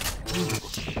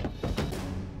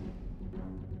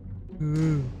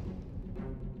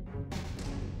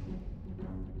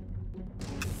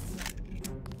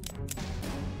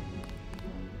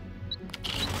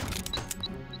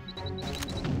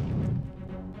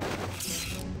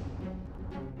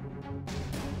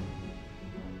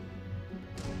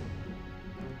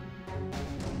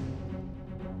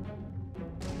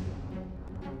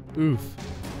 Oof.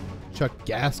 Chuck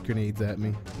gas grenades at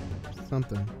me.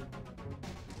 Something.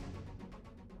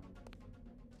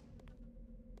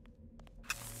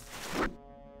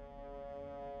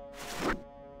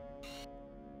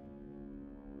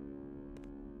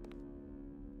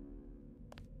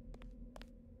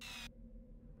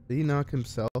 Did he knock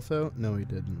himself out? No, he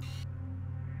didn't.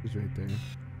 He's right there.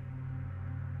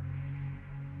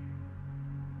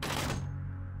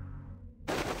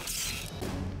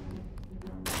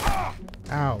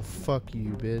 Ow, fuck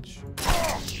you, bitch.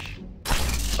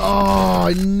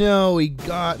 Oh, no, he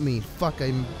got me. Fuck,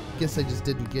 I guess I just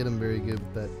didn't get him very good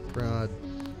with that prod.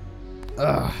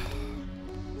 Ugh.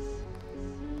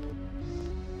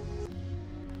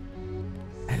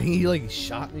 I think he, like,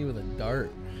 shot me with a dart,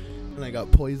 and I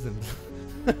got poisoned.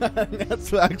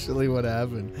 That's actually what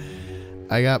happened.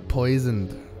 I got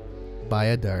poisoned by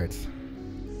a dart.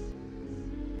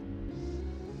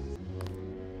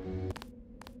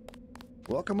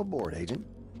 Welcome aboard, Agent.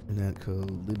 And that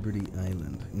called Liberty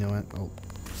Island. You know what? I'll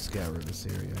scour this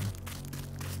area.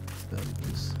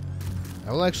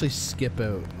 I will actually skip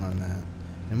out on that.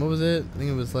 And what was it? I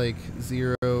think it was like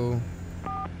 0,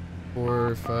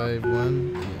 4, 5,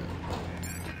 1. Yeah.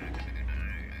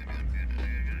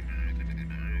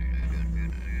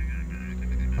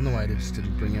 I don't know why I just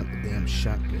didn't bring out the damn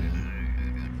shotgun.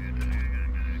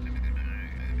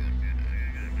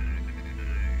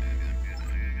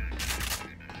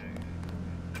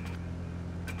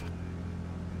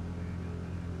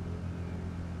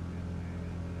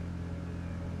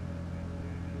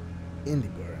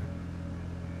 Indigora.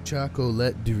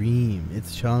 Chocolate dream.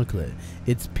 It's chocolate.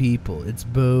 It's people. It's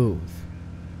both.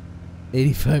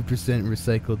 85%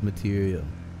 recycled material.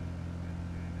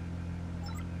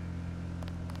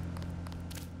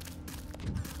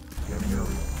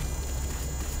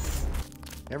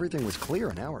 Everything was clear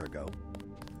an hour ago.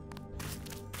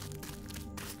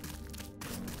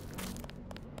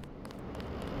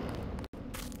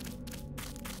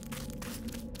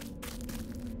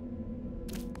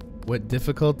 What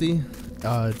difficulty?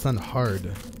 It's on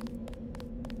hard.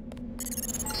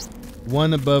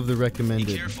 1 above the Be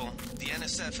recommended. careful. The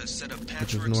NSF has set up Which is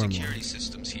patchwork normal. security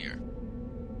systems here.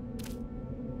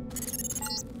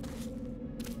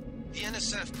 The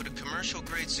NSF put a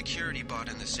commercial-grade security bot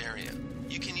in this area.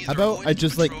 You can either How about avoid I the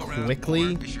just like patrol route,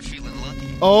 quickly? or if you're feeling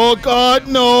lucky, Oh God,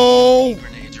 no!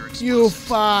 grenades or You explosives.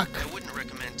 fuck! I wouldn't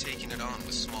recommend taking it on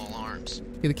with small arms.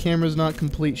 Okay, the camera's not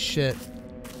complete shit.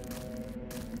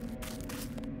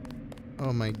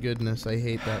 Oh my goodness, I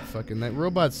hate that fucking... That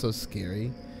robot's so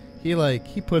scary. He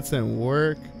puts in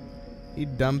work. He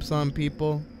dumps on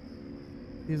people.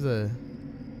 He's an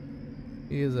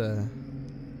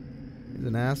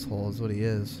asshole is what he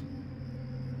is.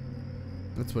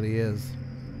 That's what he is.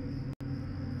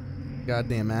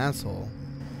 Goddamn asshole.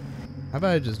 How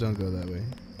about I just don't go that way?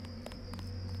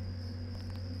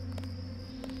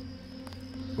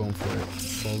 Going for it.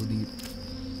 Balls deep.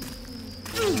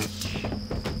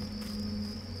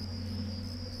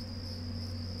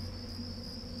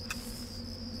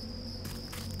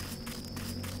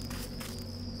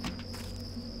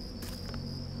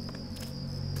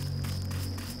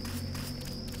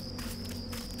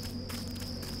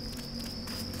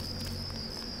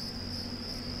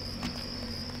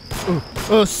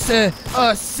 Oh shit!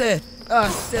 Oh shit!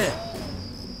 Oh shit!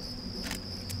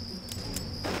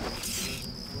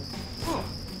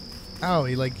 Ow,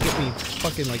 he like hit me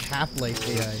fucking like Half-Life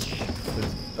AI.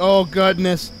 Oh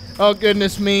goodness. Oh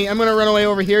goodness me. I'm gonna run away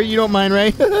over here. You don't mind,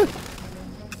 right?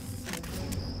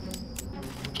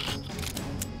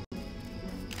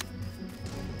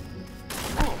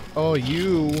 Oh,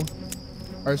 you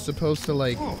are supposed to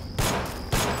like...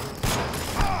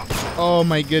 Oh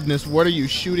my goodness, what are you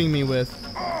shooting me with?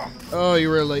 Oh, you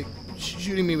were like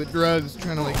shooting me with drugs,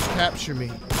 trying to like capture me.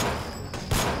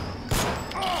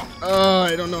 Oh,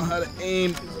 I don't know how to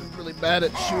aim. I'm really bad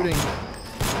at shooting.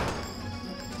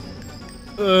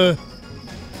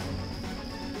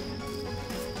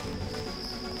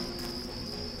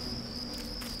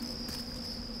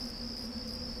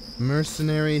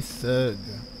 Mercenary thug.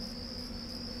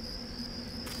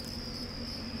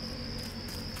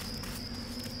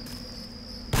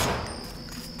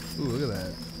 Ooh, look at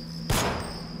that.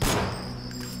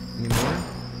 Any more?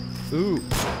 Ooh.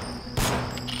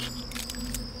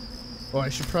 Oh, I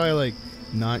should probably, like,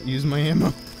 not use my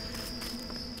ammo.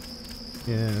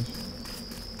 Yeah.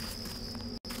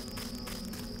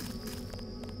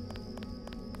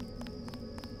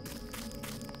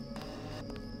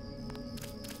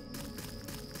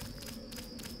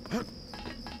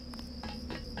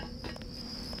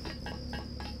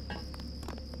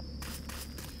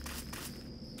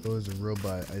 Oh, there's a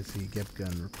robot. I see. Get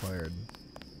gun required.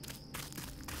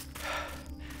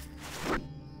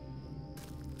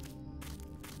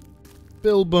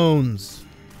 Bill Bones.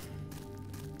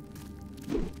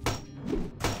 You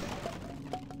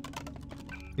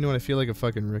know what? I feel like a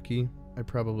fucking rookie. I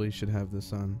probably should have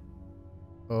this on.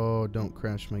 Oh, don't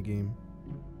crash my game.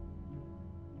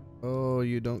 Oh,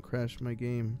 you don't crash my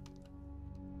game.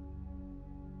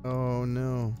 Oh,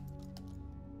 no.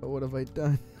 Oh, what have I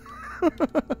done?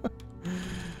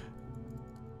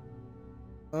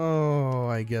 Oh,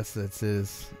 I guess that's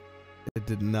his. It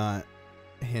did not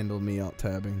handle me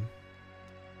alt-tabbing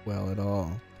well at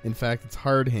all. In fact, it's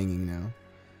hard hanging now.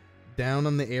 Down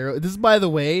on the arrow. This is, by the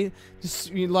way,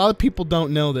 just a lot of people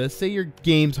don't know this. Say your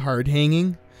game's hard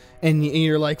hanging, and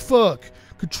you're like, "Fuck,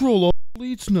 control alt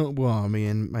delete's not." Well, I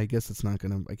mean, I guess it's not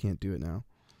gonna. I can't do it now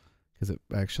because it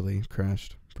actually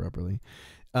crashed properly.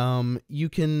 You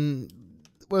can.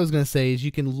 What I was gonna say is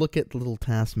you can look at the little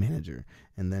task manager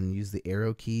and then use the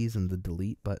arrow keys and the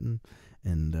delete button,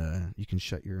 and you can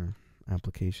shut your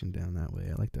application down that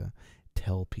way. I like to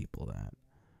tell people that.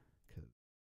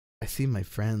 I see my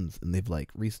friends and they've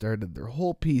like restarted their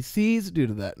whole PCs due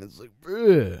to that, and it's like,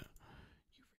 bruh,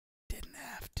 you didn't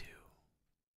have to.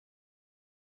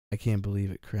 I can't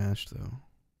believe it crashed though.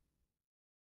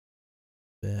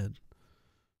 Bad.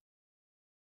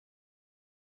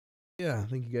 Yeah,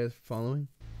 thank you guys for following.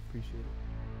 Appreciate it.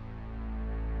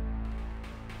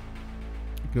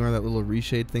 Ignore that little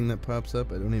reshade thing that pops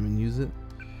up. I don't even use it.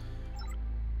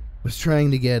 Was trying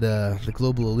to get the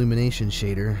global illumination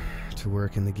shader to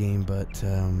work in the game, but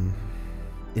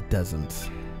it doesn't.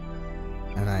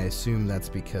 And I assume that's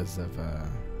because of the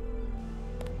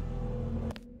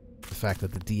fact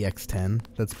that the DX10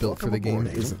 that's built for the game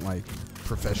isn't like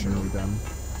professionally done.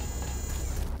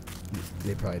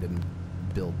 They probably didn't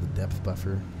build the depth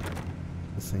buffer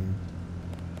the same.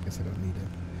 I guess I don't need it.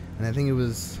 And I think it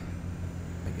was,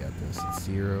 I got this, it's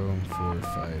 0, 4,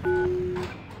 5.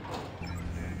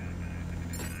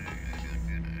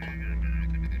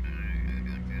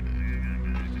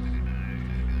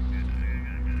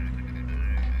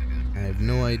 I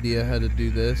no idea how to do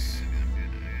this.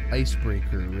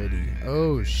 Icebreaker ready.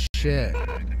 Oh shit.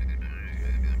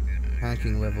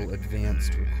 Hacking level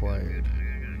advanced required.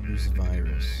 Use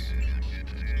virus.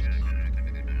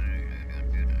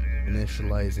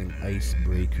 Initializing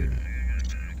icebreaker.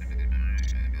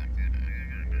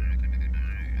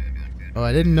 Oh,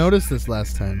 I didn't notice this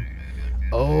last time.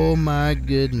 Oh my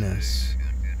goodness.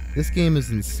 This game is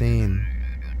insane.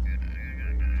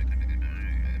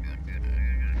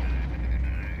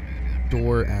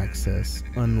 Door access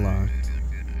unlocked.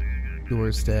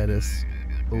 Door status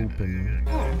open.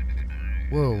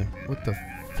 Whoa, what the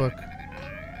fuck?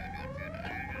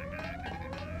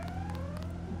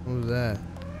 What was that?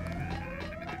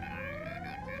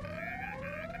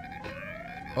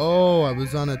 Oh, I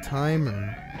was on a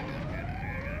timer.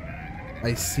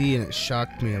 I see, and it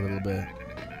shocked me a little bit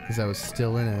because I was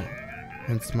still in it.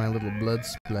 Hence my little blood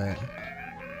splat.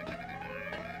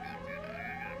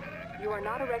 You are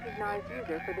not a recognized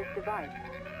user for this device.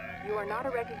 You are not a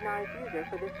recognized user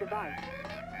for this device.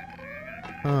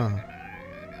 Huh.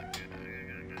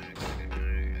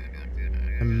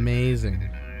 Amazing.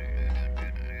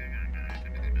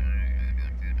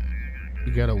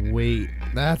 You gotta wait.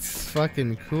 That's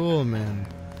fucking cool, man.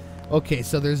 Okay,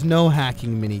 so there's no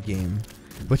hacking minigame,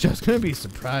 which I was gonna be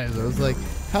surprised. I was like,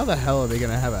 how the hell are they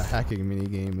gonna have a hacking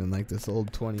minigame in like this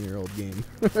old 20-year-old game?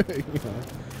 You know?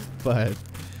 But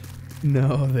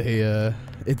no, they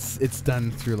it's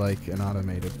done through like an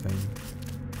automated thing,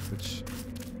 which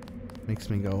makes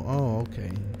me go, oh,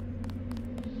 okay.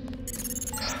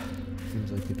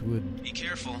 Seems like it would. Be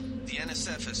careful. The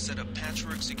NSF has set up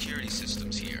patchwork security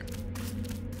systems here.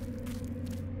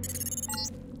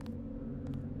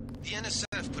 The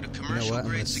NSF put a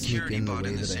commercial-grade security bot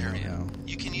in this area.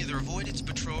 You can either avoid its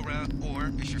patrol route,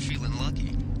 or, if you're feeling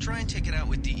lucky, try and take it out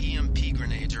with the EMP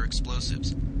grenades or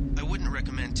explosives. I wouldn't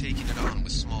recommend taking it on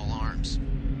with small arms.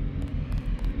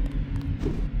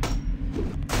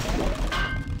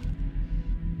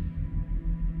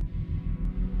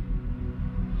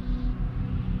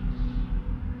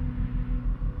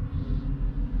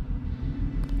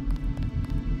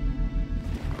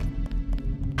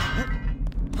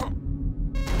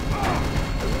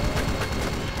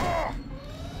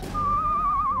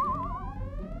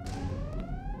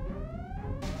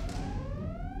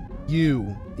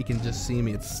 You can just see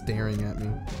me, it's staring at me.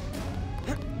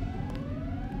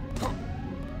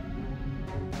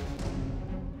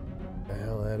 The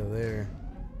hell out of there.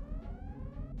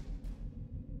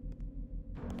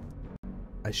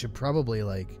 I should probably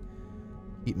like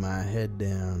keep my head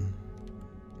down,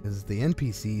 because the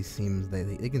NPC seems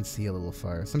they can see a little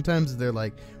far. Sometimes they're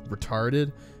like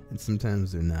retarded and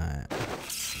sometimes they're not.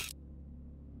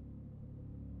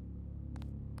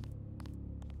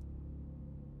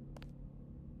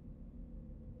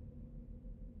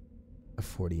 A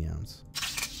 40 ounce.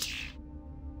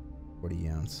 40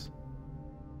 ounce.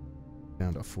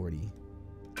 Found a 40.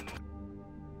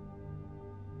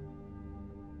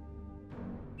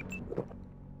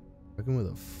 Fucking with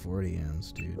a 40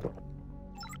 ounce, dude.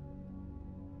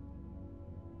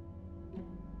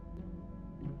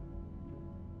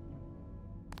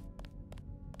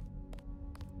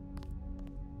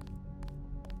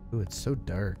 Ooh, it's so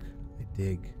dark. I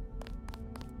dig.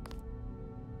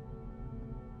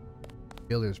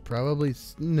 There's probably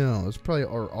no. There's probably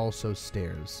are also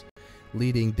stairs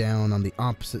leading down on the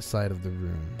opposite side of the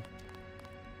room,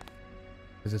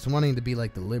 because it's wanting to be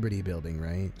like the Liberty Building,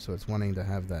 right? So it's wanting to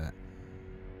have that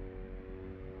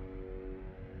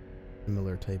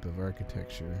similar type of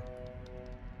architecture.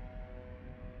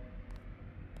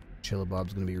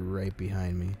 Chillabob's gonna be right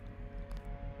behind me.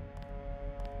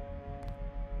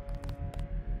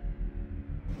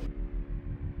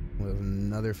 With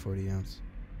another 40 ounce.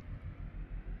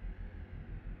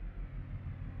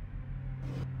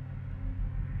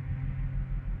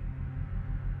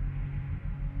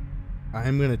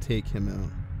 I'm gonna take him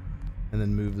out and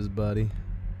then move his body.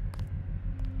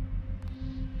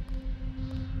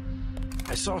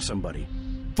 I saw somebody.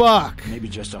 Fuck! Maybe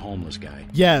just a homeless guy.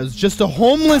 Yeah, it was just a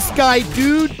homeless guy,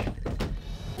 dude!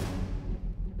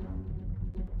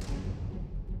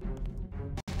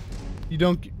 You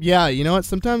don't... Yeah, you know what?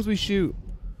 Sometimes we shoot.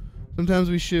 Sometimes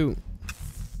we shoot.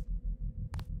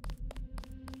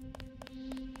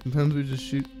 Sometimes we just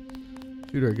shoot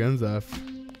our guns off.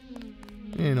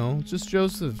 You know, it's just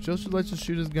Joseph. Joseph likes to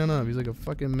shoot his gun off. He's like a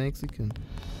fucking Mexican.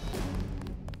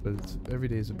 But it's every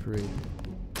day's a parade.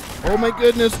 Oh my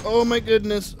goodness! Oh my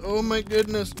goodness! Oh my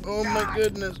goodness! Oh my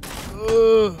goodness!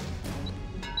 Ugh.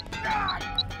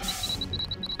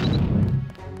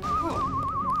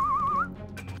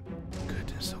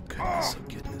 Goodness! Oh goodness! Oh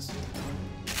goodness!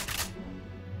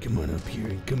 up here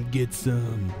and come get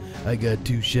some. I got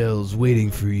 2 shells waiting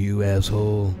for you,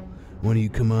 asshole. Why don't you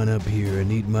come on up here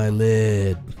and eat my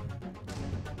lead?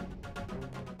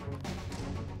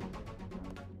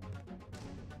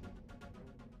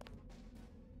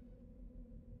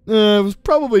 It was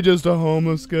probably just a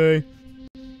homeless guy.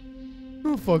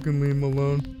 Don't fucking leave him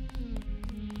alone.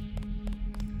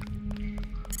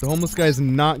 The homeless guy's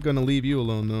not gonna leave you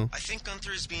alone, though. I think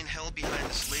Gunther is being held behind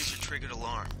this laser-triggered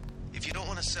alarm. If you don't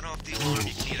want to set off the alarm,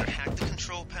 you can either hack the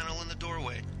control panel in the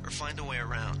doorway or find a way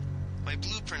around. My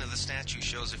blueprint of the statue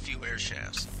shows a few air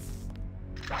shafts.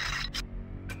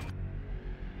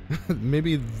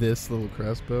 Maybe this little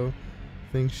crossbow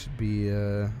thing should be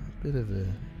a bit of a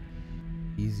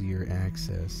easier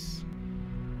access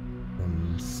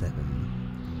than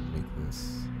 7. Make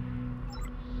this.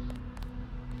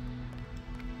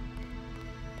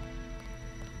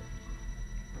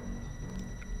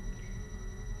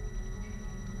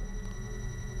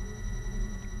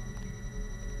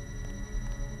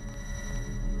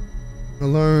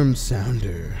 Alarm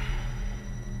sounder.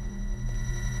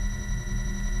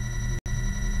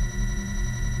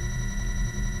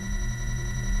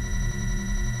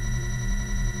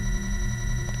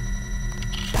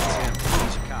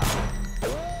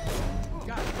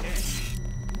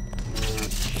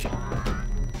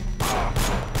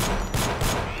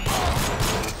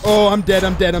 Oh, I'm dead,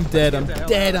 I'm dead, I'm dead, I'm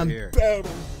dead, I'm dead.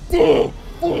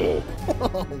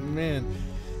 Oh man.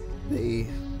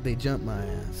 They jumped my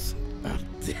ass. I'm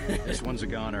dead. This one's a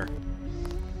goner.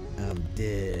 I'm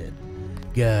dead.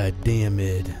 God damn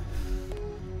it.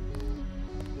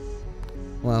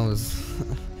 Well, it was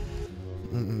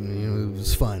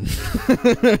fun.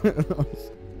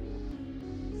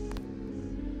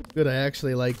 Good, I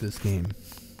actually like this game.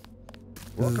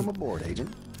 Welcome aboard,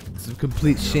 Agent. It's a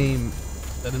complete shame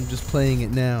that I'm just playing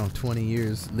it now, 20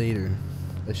 years later.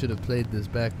 I should have played this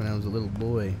back when I was a little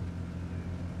boy.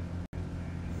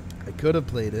 I could have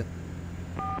played it.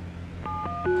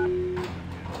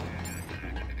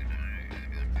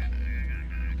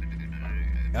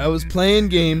 I was playing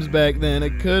games back then. I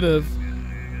could have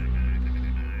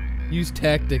used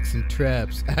tactics and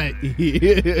traps. I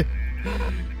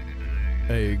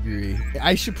agree.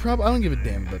 I should probably. I don't give a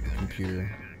damn about the computer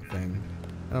thing.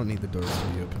 I don't need the doors to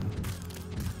be open.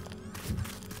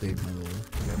 Save my little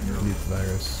nuke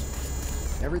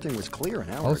virus. Everything was clear an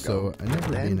hour also, ago. I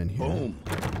never Then, been in here. boom.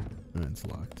 Oh, it's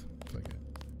locked. Fuck it.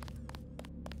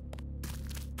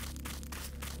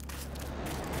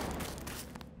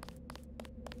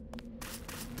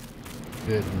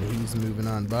 Good, and he's moving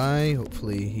on by.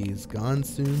 Hopefully he's gone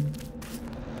soon.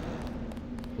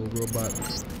 Little robot.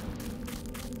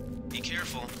 Be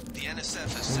careful. The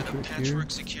NSF has set up patchwork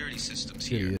security systems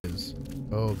here. Here he is.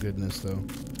 Oh goodness, though.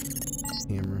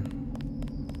 Camera.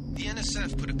 The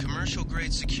NSF put a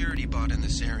commercial-grade security bot in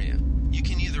this area. You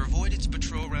can either avoid its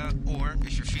patrol route, or,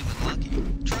 if you're feeling lucky,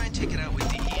 try and take it out with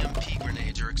the EMP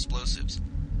grenades or explosives.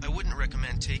 I wouldn't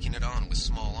recommend taking it on with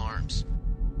small arms.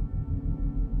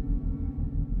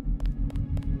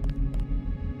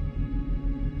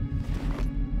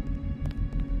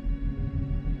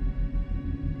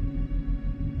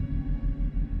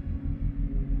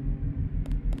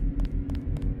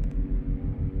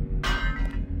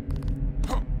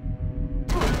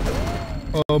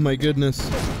 Oh my goodness.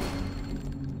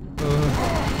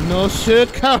 No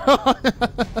shit, Carol.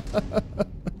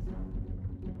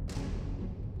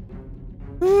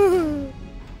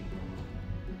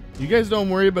 You guys don't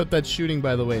worry about that shooting,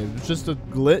 by the way. It's just a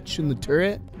glitch in the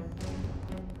turret.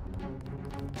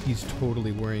 He's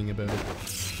totally worrying about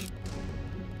it.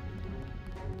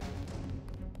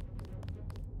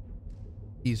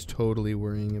 He's totally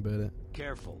worrying about it.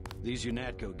 Careful. These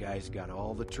UNATCO guys got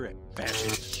all the trick.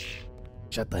 Fascists.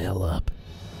 Shut the hell up.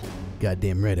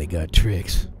 Goddamn right I got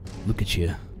tricks. Look at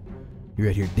you. You're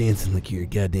out here dancing like you're a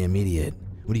goddamn idiot.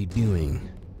 What are you doing?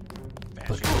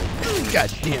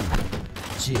 Goddamn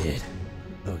shit.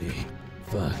 Okay.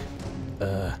 Fuck.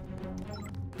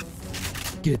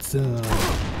 Get some.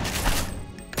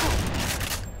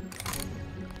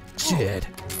 Shit.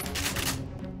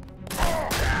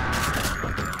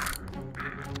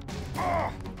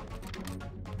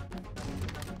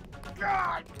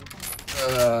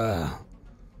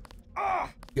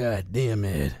 God damn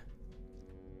it.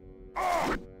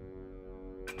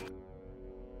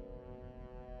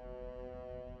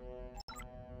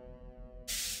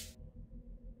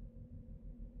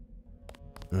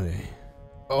 Okay.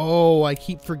 Oh, I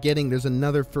keep forgetting there's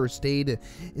another first aid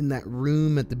in that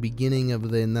room at the beginning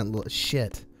of in that little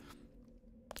shit.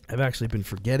 I've actually been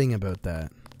forgetting about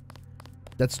that.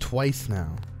 That's twice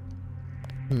now.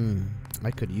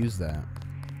 I could use that.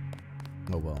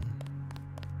 Oh well.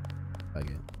 Fuck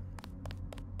it.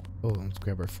 Oh, let's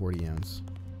grab our 40 ounce.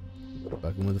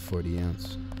 Fucking with a 40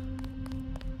 ounce.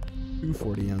 2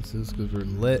 40 ounces because we're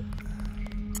lit.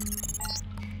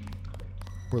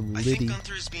 We're I litty. think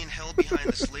Gunther is being held behind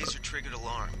this laser-triggered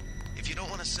alarm. If you don't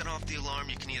want to set off the alarm,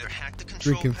 you can either hack the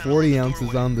control Drinking panel 40 on the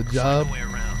ounces doorway on the or job. find a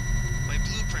way around. My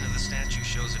blueprint of the statue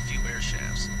shows a few air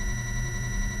shafts.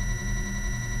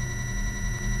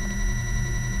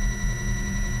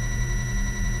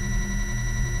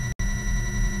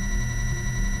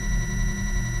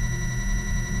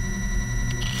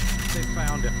 They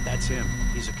found him. That's him.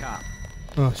 He's a cop.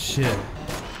 Oh shit.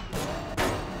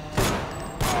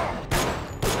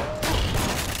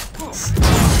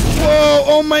 Whoa!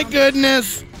 Oh my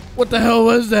goodness! What the hell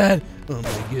was that? Oh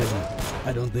my goodness.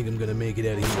 I don't think I'm gonna make it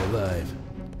out of here alive.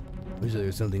 Wish there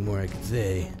was something more I could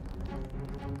say.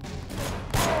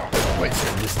 Wait,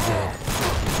 sir, this is it.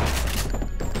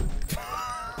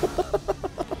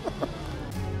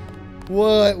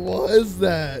 What was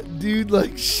that? Dude,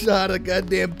 like, shot a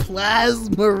goddamn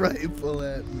plasma rifle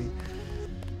at me.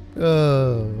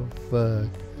 Oh, fuck.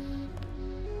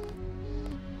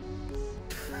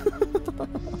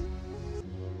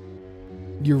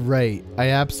 You're right. I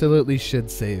absolutely should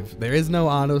save. There is no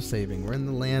auto-saving. We're in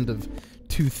the land of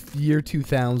year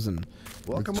 2000.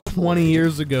 Welcome 20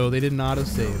 years ago, they didn't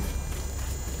auto-save.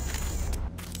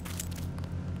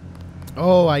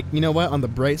 Oh, you know what? On the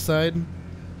bright side,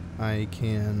 I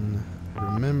can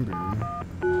remember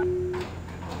to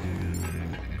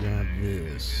grab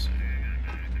this.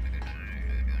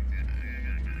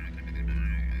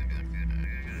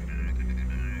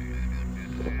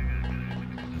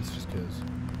 This just goes.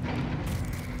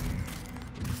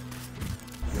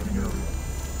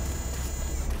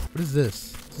 What is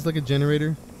this? Is this like a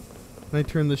generator? Can I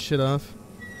turn this shit off?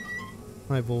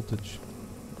 High voltage.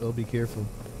 Oh, be careful.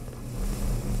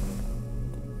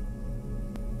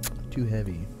 Too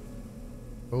heavy.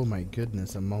 Oh my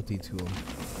goodness, a multi-tool.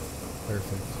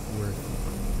 Perfect.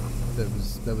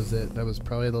 Worth. That was it. That was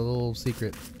probably the little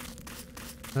secret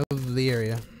of the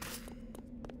area.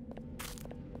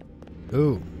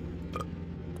 Ooh.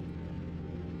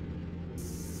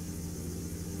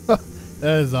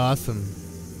 That is awesome.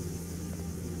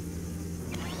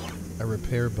 A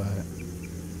repair bot.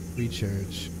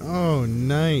 Recharge. Oh,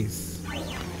 nice.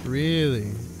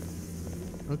 Really?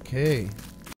 Okay.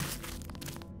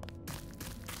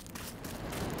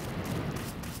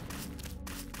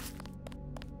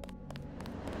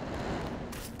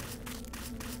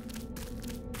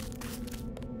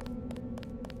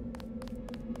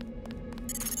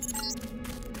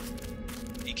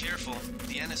 Be careful.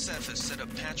 The NSF has set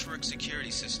up patchwork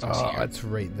security systems Oh, here. that's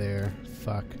right there.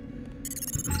 Fuck.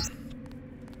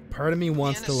 Part of me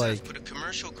wants to, like... put a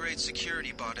commercial-grade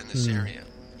security bot in this area.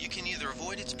 You can either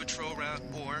avoid its patrol route,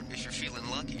 or, if you're feeling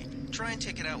lucky, try and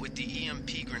take it out with the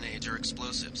EMP grenades or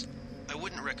explosives. I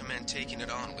wouldn't recommend taking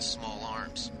it on with small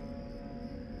arms.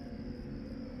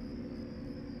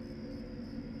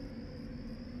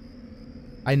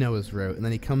 I know his route, and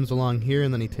then he comes along here,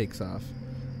 and then he takes off.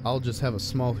 I'll just have a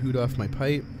small hoot off my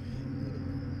pipe.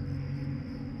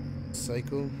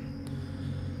 Cycle.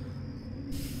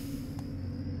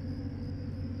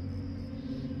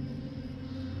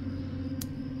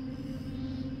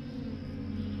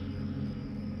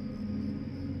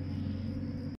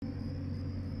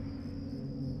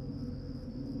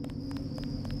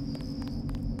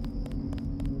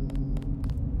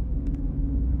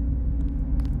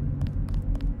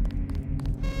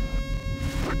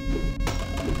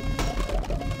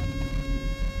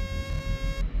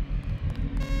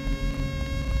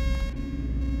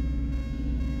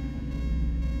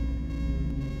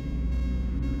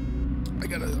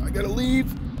 I gotta leave.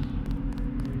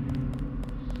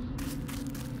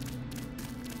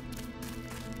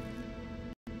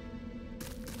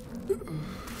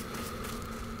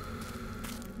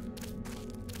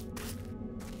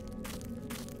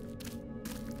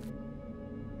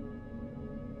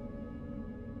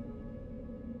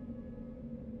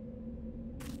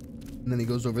 And then he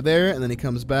goes over there, and then he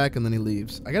comes back, and then he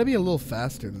leaves. I gotta be a little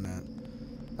faster than that.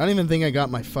 I don't even think I got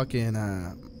my fucking,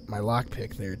 my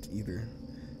lockpick there either.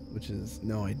 Which is,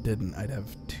 no, I didn't. I'd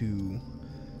have two.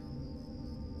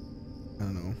 I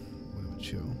don't know what it would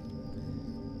show.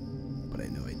 But I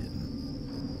know I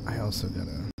didn't. I also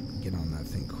gotta get on that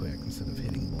thing quick instead of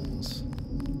hitting bowls.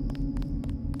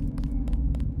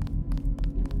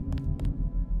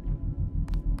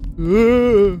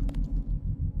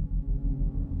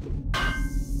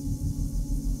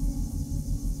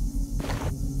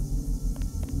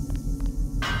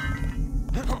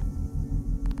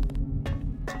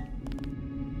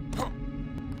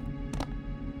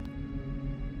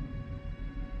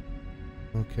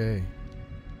 Okay.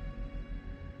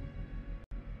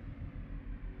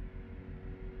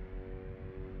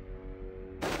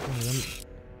 Alright,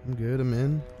 I'm good, I'm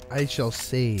in. I shall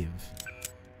save.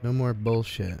 No more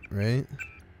bullshit, right?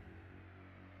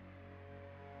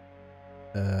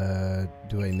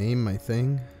 Do I name my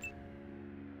thing?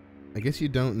 I guess you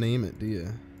don't name it, do you?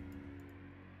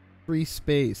 Free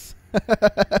space.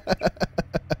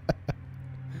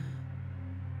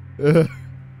 I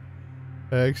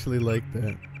actually like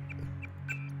that.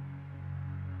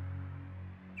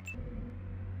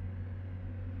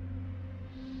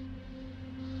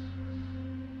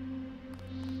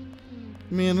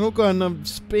 Man, I don't got enough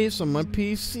space on my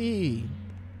PC.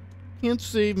 Can't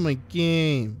save my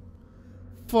game.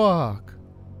 Fuck.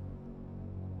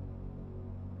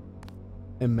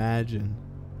 Imagine.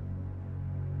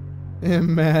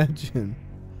 Imagine.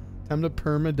 Time to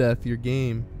permadeath your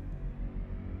game.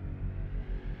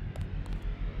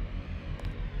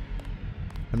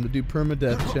 Time to do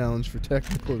permadeath challenge for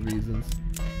technical reasons.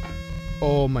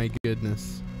 Oh my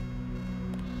goodness.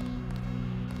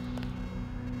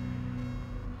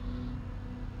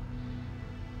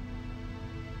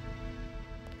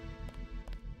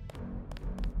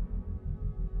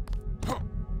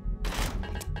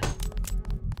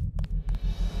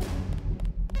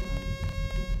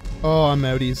 Oh, I'm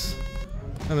outies.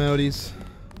 I'm outies.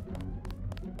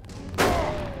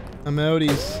 I'm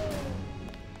outies.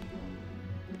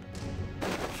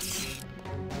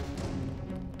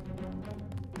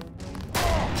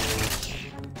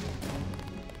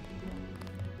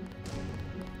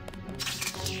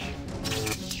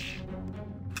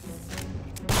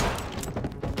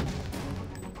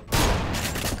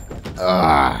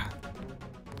 Ah!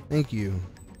 Thank you.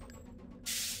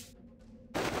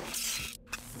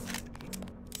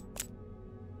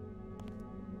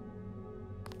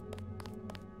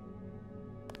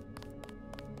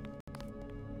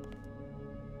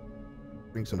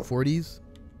 Bring some 40s.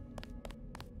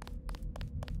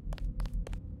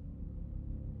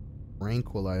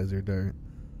 Tranquilizer dart.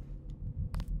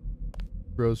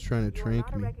 Bro's trying to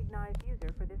trank me.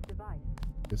 User for this device.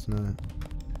 Guess not.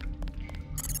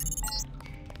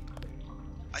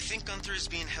 I think Gunther is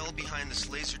being held behind this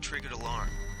laser-triggered alarm.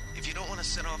 If you don't want to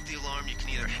set off the alarm, you can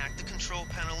either hack the control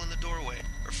panel in the doorway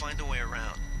or find a way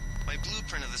around. My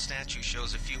blueprint of the statue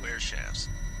shows a few air shafts.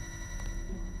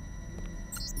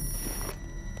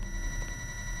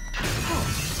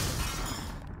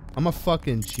 I'm a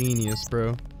fucking genius,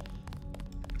 bro.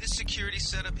 This security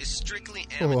setup is strictly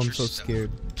amateur Oh, I'm so stuff.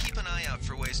 scared. Keep an eye out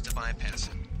for ways to bypass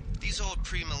it. These old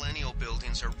pre-millennial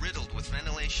buildings are riddled with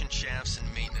ventilation shafts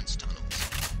and maintenance tunnels.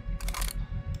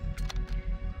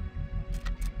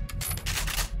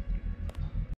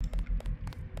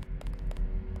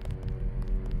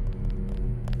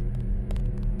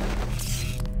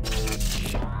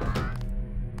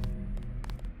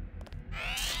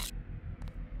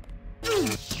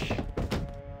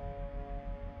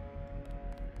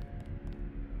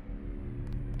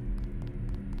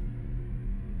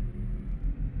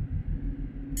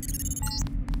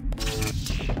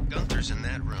 Gunther's in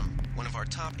that room, one of our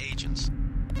top agents.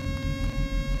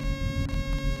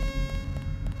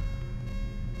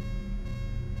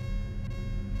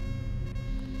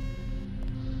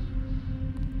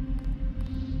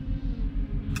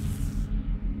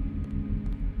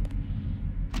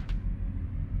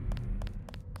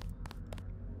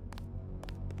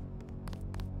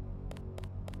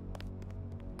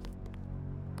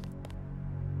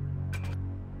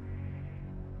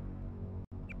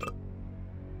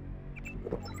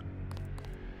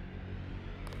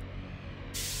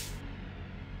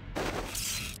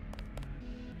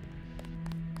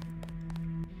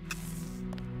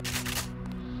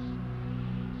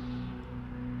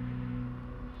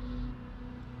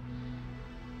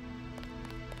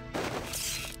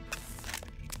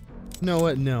 No,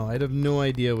 what? No, I'd have no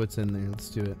idea what's in there. Let's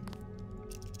do it.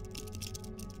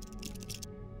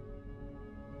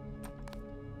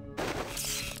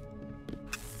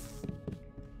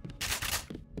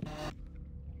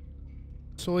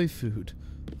 Soy food.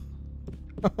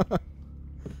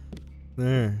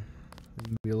 There.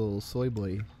 Be a little soy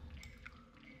boy.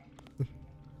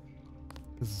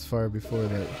 This is far before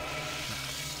that.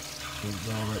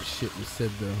 All that shit you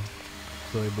said though.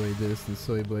 Soy boy this and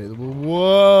soy boy. Whoa!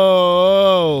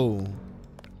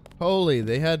 Holy,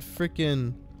 they had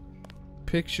frickin'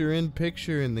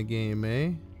 picture-in-picture in the game,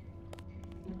 eh?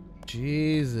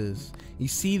 Jesus. You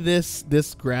see this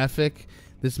graphic,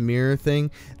 this mirror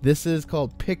thing? This is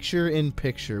called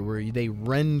picture-in-picture, where they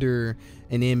render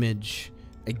an image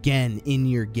again in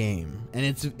your game, and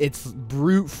it's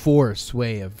brute force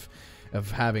way of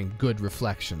of having good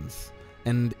reflections.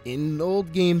 And in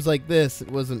old games like this, it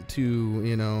wasn't too,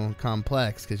 you know,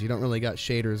 complex because you don't really got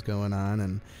shaders going on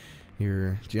and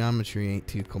your geometry ain't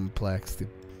too complex.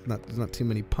 There's not too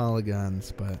many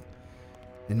polygons, but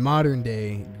in modern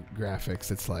day graphics,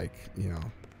 it's like, you know,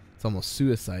 it's almost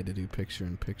suicide to do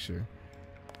picture-in-picture.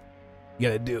 You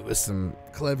gotta do it with some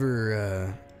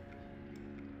clever,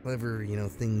 you know,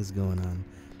 things going on.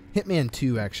 Hitman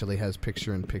 2 actually has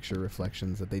picture-in-picture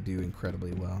reflections that they do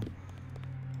incredibly well.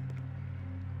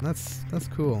 That's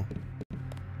cool.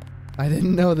 I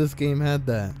didn't know this game had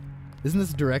that. Isn't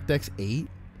this DirectX 8?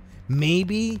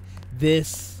 Maybe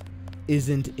this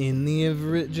isn't in the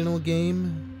original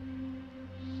game?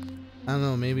 I don't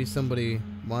know, maybe somebody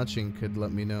watching could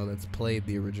let me know that's played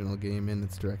the original game in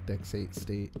its DirectX 8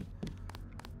 state.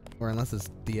 Or unless it's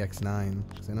DX9,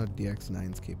 because I know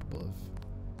DX9 is capable of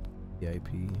DIP,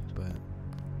 but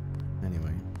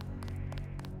anyway.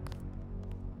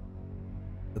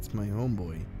 That's my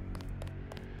homeboy.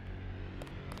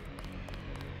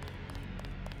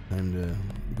 Time to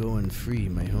go and free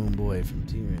my homeboy from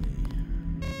tyranny.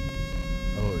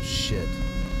 Oh shit.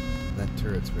 That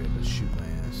turret's ready to shoot my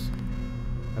ass.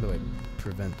 How do I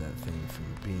prevent that thing from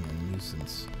being a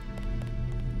nuisance?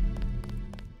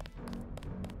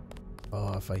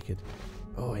 Oh, if I could...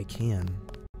 Oh, I can.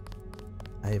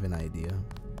 I have an idea.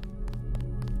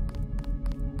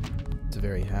 It's a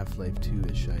very Half-Life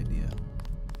 2-ish idea.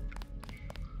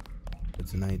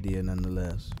 It's an idea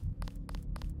nonetheless.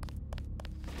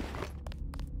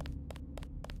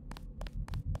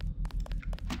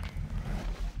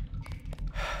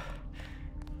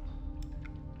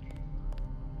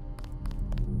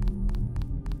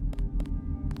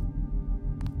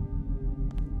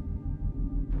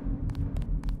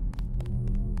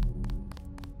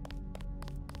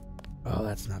 Oh,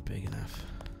 that's not big enough.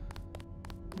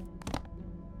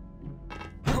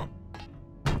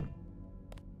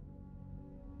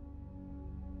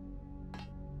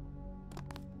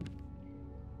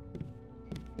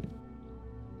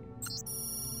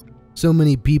 So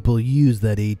many people use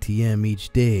that ATM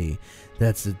each day.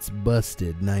 It's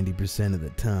busted 90% of the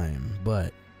time.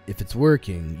 But if it's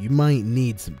working, you might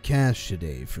need some cash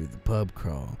today for the pub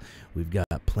crawl we've got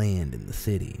planned in the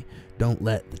city. Don't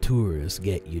let the tourists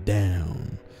get you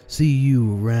down. See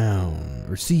you around,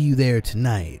 or see you there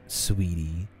tonight,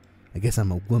 sweetie. I guess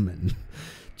I'm a woman.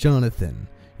 Jonathan,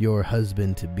 your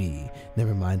husband-to-be.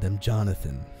 Never mind, I'm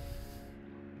Jonathan.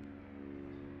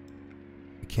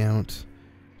 Account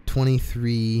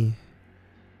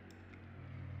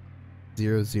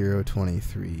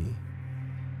 230023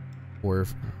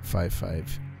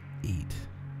 4558.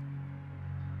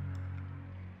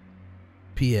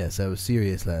 P.S. I was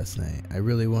serious last night. I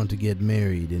really want to get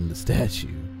married in the statue.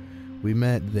 We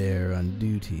met there on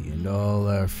duty, and all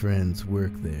our friends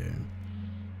work there.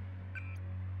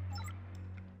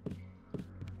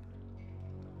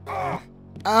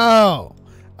 Ow!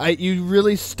 You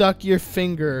really stuck your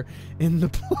finger in the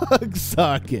plug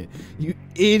socket. You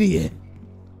idiot.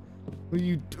 What are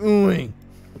you doing?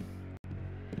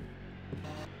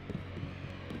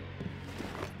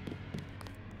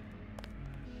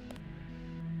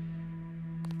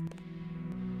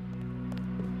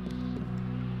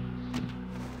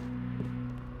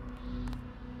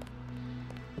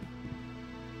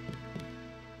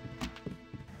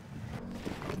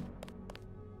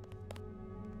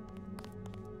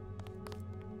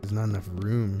 There's not enough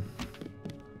room.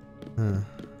 Huh.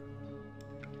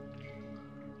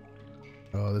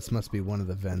 Oh, this must be one of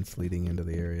the vents leading into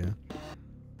the area.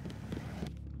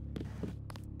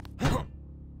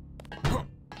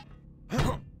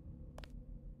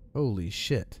 Holy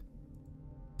shit.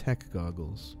 Tech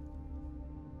goggles.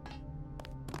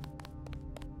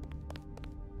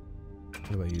 How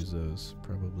do I use those?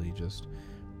 Probably just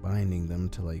binding them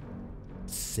to like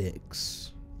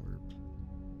 6 or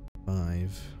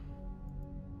 5.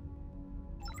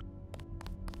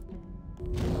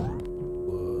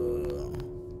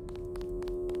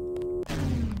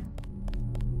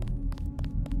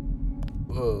 Whoa.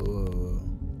 Whoa.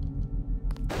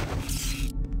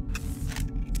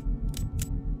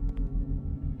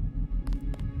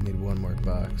 Need one more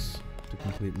box to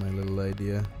complete my little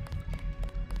idea.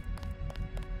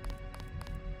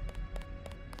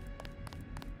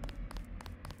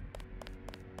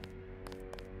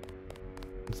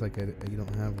 Looks like you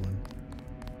don't have one.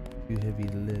 Too heavy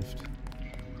to lift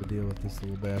to deal with this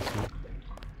little bastard.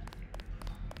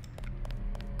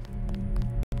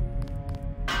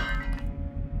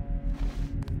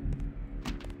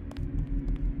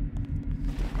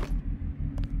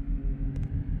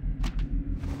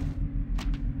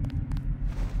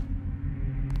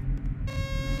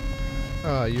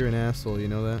 Oh, you're an asshole, you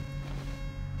know that?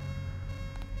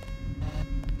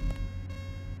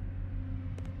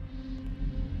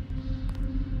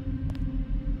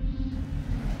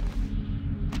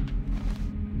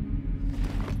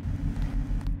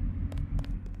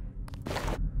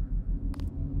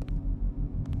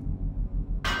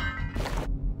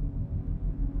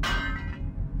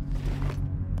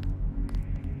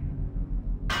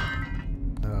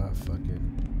 Fuck it.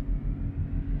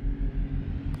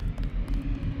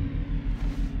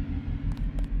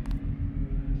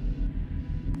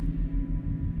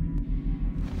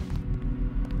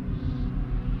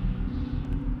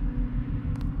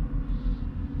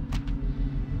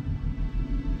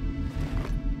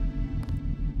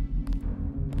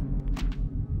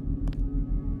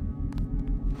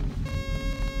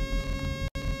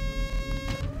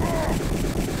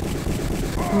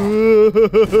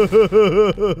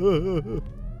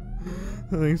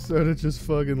 They started just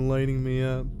fucking lighting me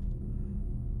up.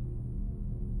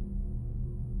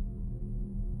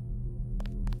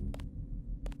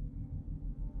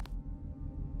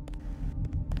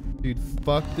 Dude,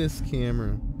 fuck this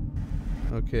camera.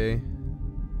 Okay.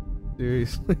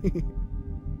 Seriously.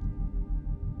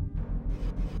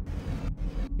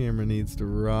 Camera needs to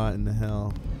rot in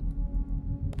hell.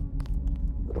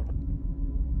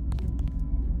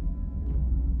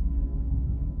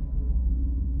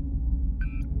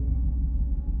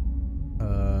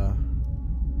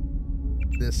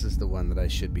 This is the one that I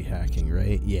should be hacking,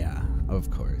 right? Yeah, of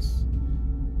course.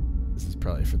 This is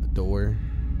probably for the door.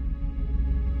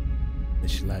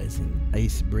 Initializing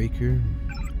icebreaker.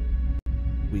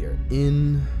 We are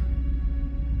in.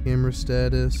 Camera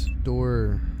status.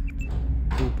 Door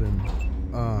open.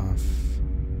 Off.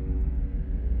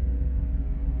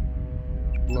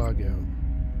 Log out.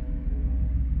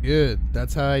 Good.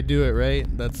 That's how I do it, right?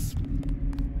 That's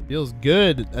feels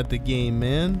good at the game,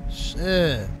 man.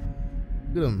 Shit.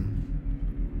 Look at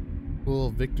him.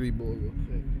 Full victory bowl real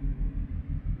quick.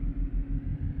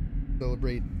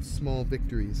 Celebrate small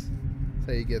victories. That's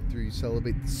how you get through. You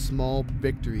celebrate small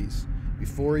victories.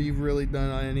 Before you've really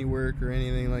done any work or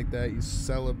anything like that, you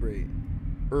celebrate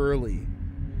early.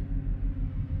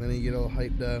 Then you get all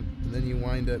hyped up, and then you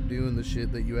wind up doing the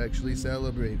shit that you actually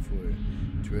celebrate for.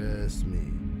 Trust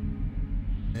me.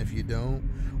 If you don't,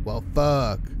 well,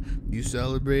 fuck. You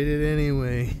celebrate it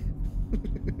anyway.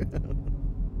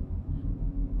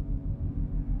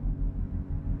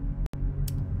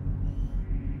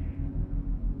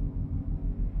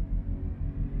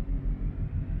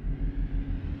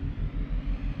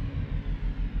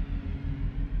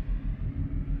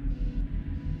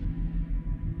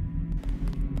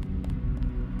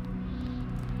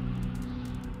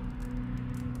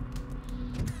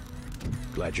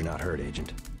 Glad you're not hurt,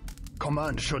 Agent.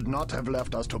 Command should not have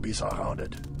left us to be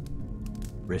surrounded.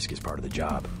 Risk is part of the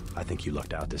job. I think you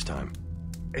lucked out this time.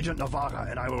 Agent Navarra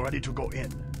and I were ready to go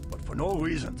in, but for no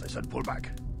reason they said pull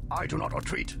back. I do not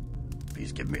retreat.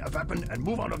 Please give me a weapon and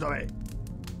move out of the way.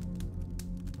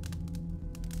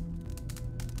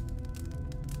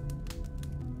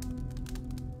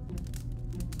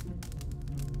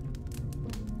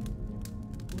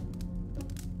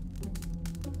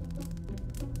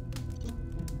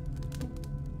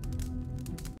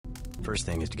 First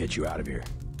thing is to get you out of here.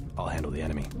 I'll handle the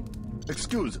enemy.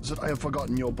 Excuse that I have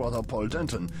forgotten your brother Paul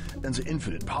Denton and the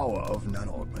infinite power of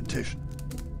nano-augmentation.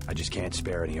 I just can't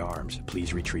spare any arms.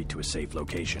 Please retreat to a safe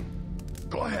location.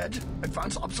 Go ahead.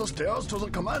 Advance up the stairs to the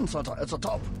command center at the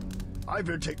top. I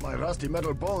will take my rusty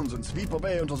metal bones and sweep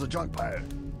away into the junk pile.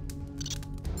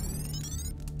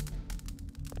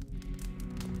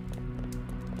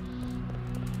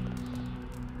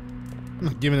 I'm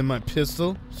not giving him my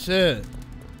pistol. Shit.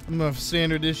 I'm a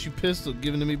standard issue pistol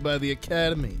given to me by the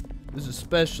Academy. This is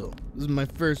special. This is my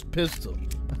first pistol.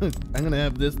 I'm gonna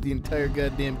have this the entire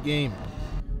goddamn game.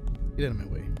 Get out of my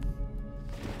way.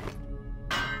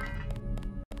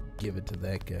 Give it to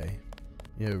that guy.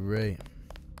 Yeah, right.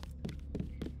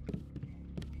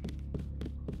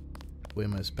 Wait,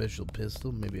 my special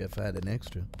pistol? Maybe if I had an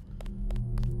extra.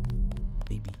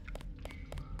 Maybe.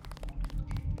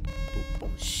 Oh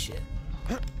shit.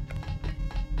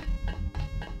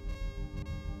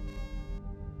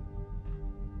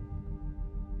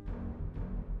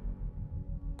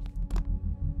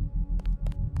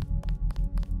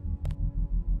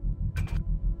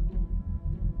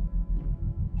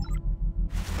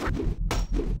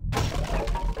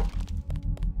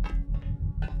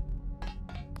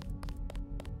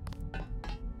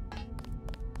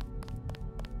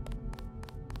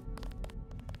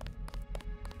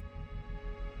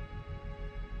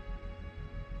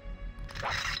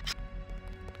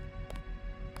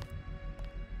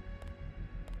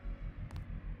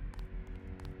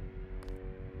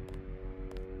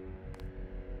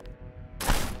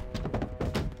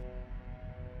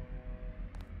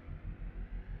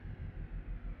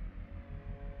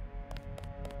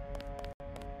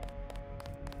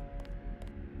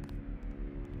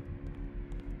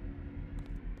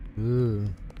 Ooh.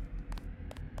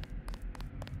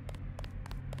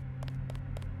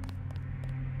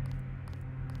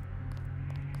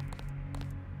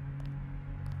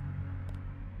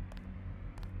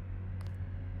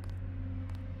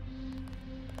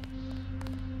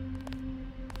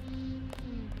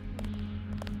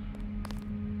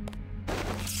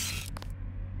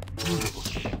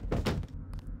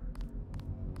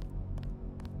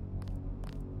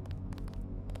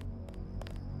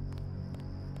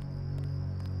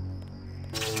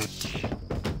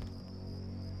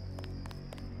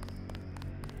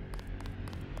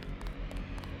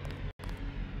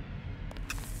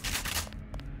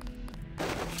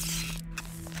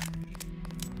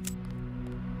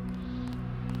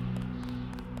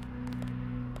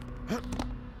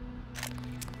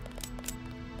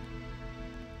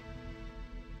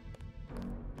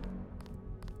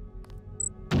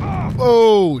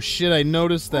 Oh shit, I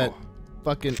noticed that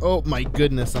fucking, oh my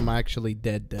goodness, I'm actually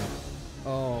dead.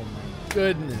 Oh my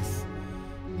goodness.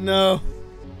 No.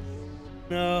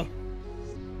 No.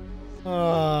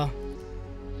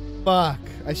 Fuck.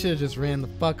 I should have just ran the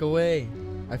fuck away.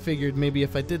 I figured maybe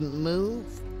if I didn't move.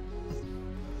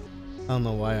 I don't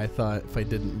know why I thought if I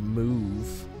didn't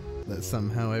move that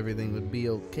somehow everything would be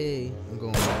okay. I'm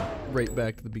going right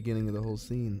back to the beginning of the whole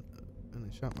scene.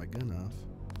 And I shot my gun off.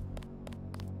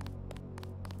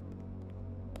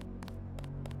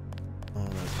 Oh,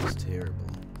 that's just terrible.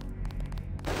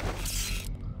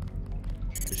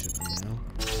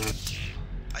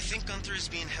 I think Gunther is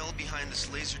being held behind this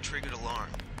laser-triggered alarm.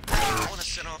 If you want to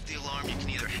set off the alarm, you can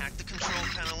either hack the control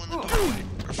panel in the doorway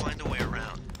or find a way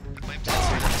around. My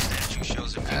blueprint of the statue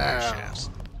shows a few more shafts.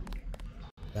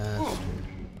 Bastard.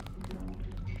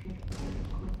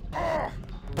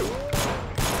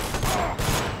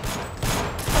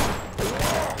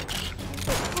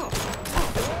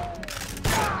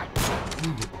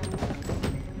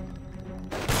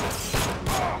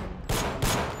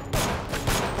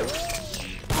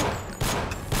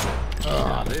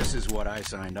 This is what I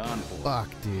signed on for. Fuck,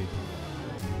 dude.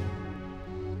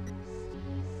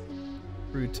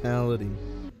 Brutality.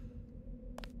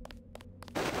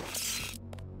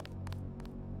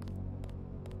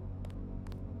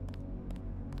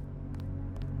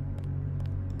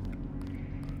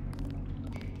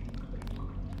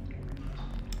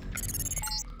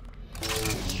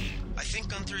 I think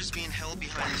Gunther is being held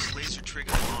behind this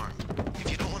laser-triggered alarm. If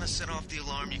you don't want to set off the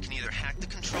alarm, you can either hack the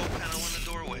control panel in the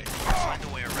doorway or find a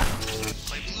way around.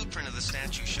 My blueprint of the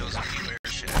statue shows a few air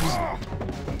shafts.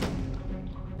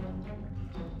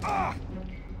 God!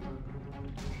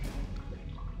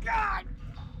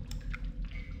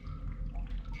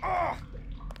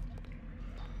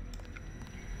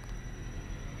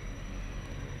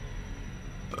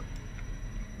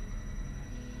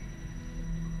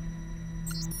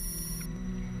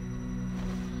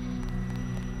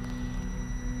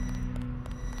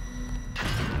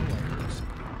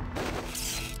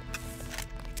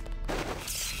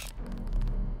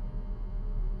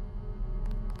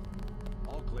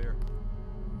 All clear.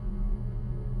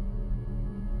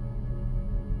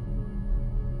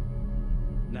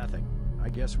 Nothing. I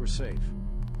guess we're safe.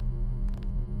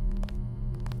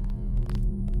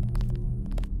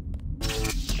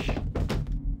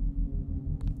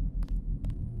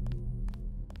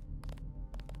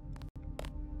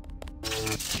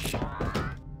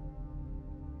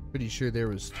 Pretty sure there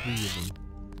was 3 of them.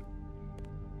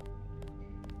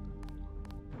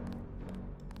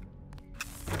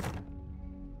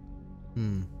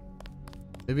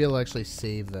 Maybe I'll actually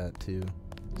save that too,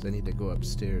 because I need to go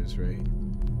upstairs, right?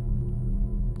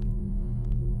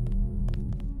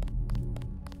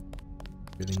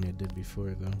 Everything I did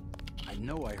before, though. I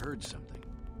know I heard something.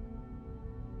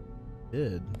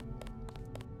 Did?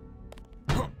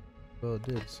 Well, it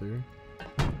did, sir.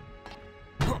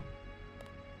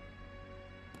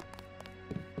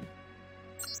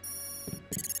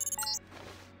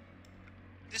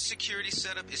 This security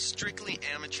setup is strictly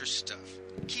amateur stuff.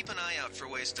 Keep an eye out for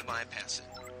ways to bypass it.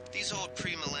 These old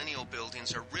pre-millennial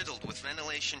buildings are riddled with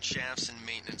ventilation shafts and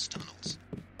maintenance tunnels.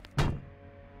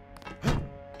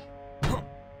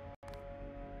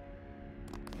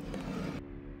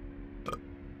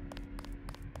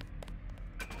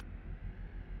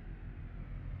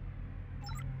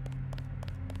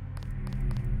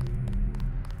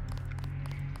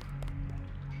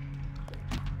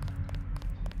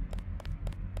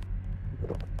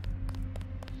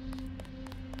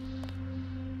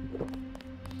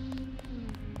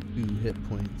 Hit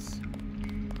points.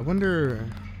 I wonder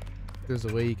if there's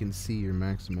a way you can see your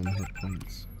maximum hit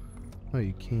points. Oh,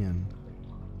 you can.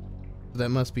 That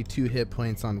must be 2 hit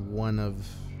points on one of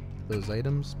those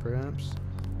items, perhaps?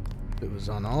 If it was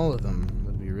on all of them,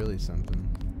 that'd be really something.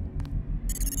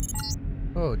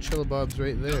 Oh, Chillabob's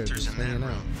right there, Gunther's just in that hanging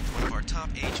room, out. one of our top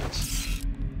agents.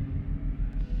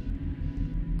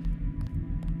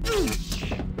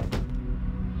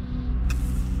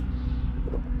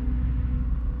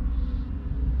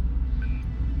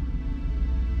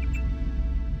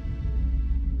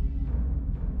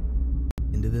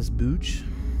 Into this booch.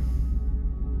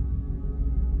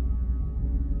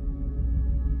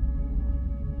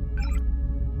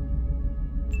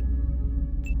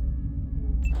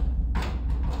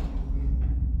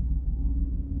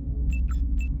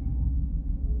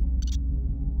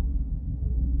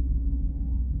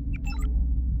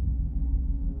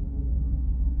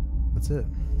 That's it.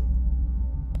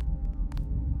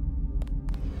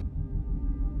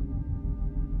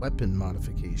 Weapon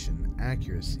modification,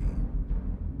 accuracy.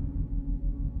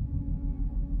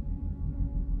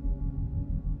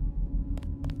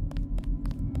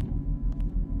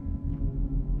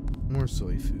 More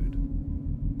soy food.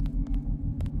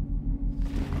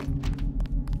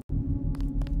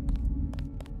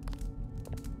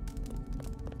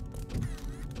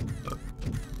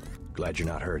 Glad you're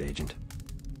not hurt, Agent.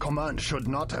 Command should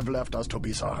not have left us to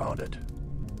be surrounded.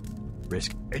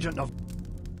 Risk. Agent of...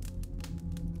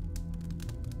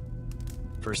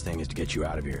 First thing is to get you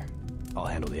out of here. I'll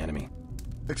handle the enemy.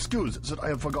 Excuse that I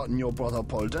have forgotten your brother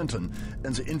Paul Denton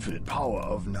and the infinite power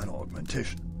of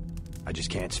nano-augmentation. I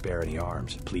just can't spare any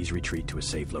arms. Please retreat to a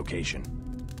safe location.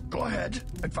 Go ahead.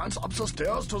 Advance up the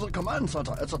stairs to the command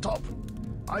center at the top.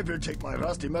 I will take my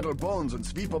rusty metal bones and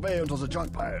sweep away into the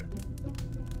junk pile.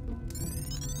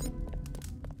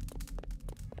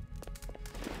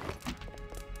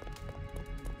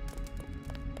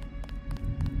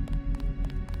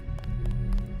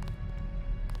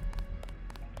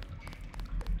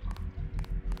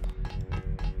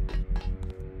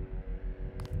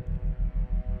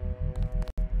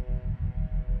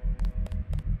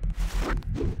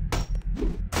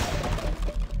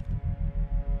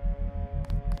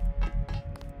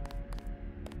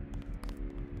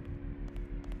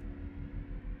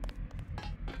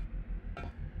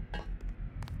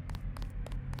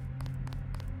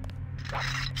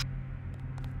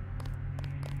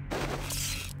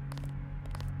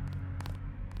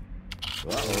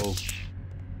 Uh-oh.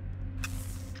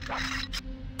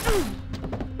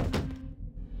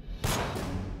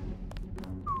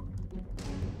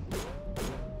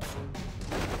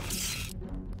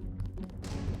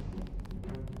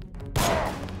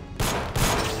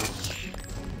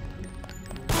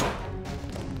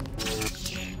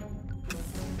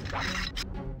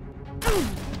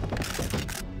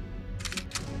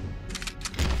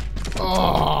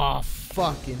 Oh,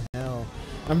 fucking hell.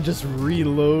 I'm just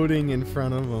reloading in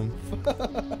front of him.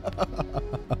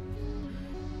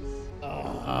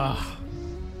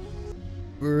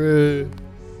 Bruh.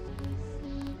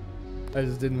 I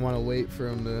just didn't want to wait for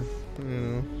him to,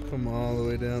 come all the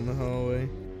way down the hallway.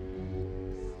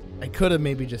 I could have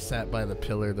maybe just sat by the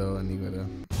pillar though, and he would have.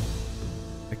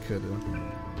 I could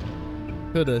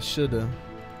have. Coulda, shoulda.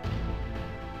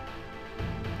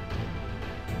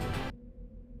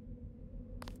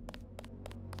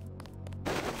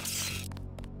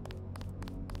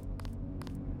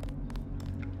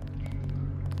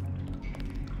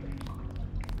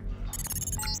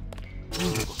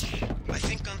 I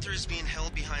think Gunther is being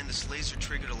held behind this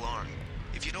laser-triggered alarm.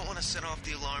 If you don't want to set off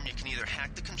the alarm, you can either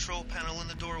hack the control panel in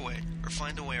the doorway or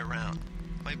find a way around.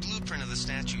 My blueprint of the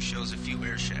statue shows a few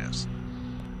air shafts.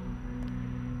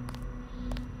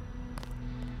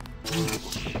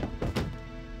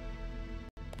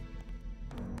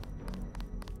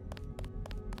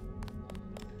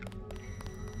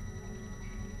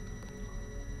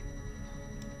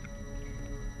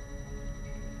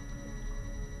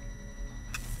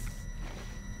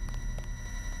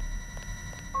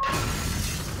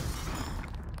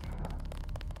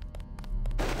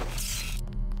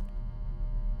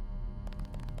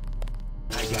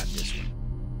 I got this one.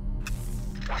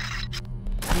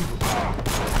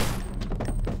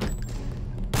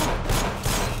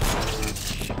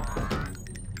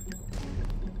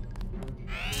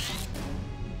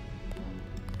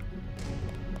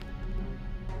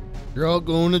 You're all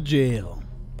going to jail.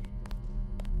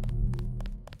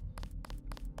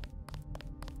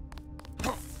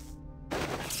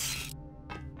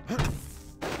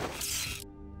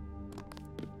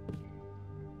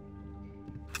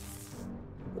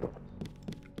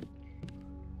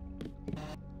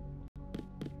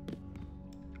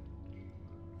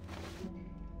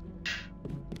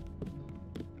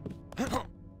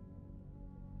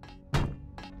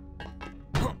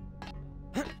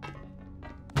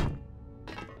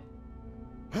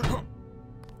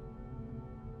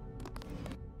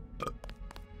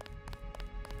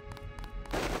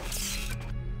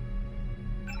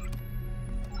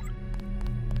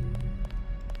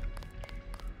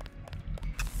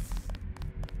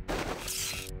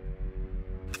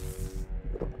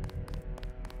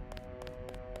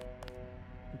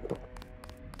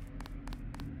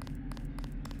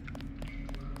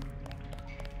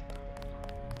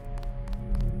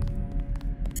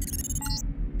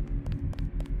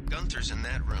 monitors in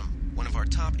that room. One of our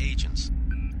top agents.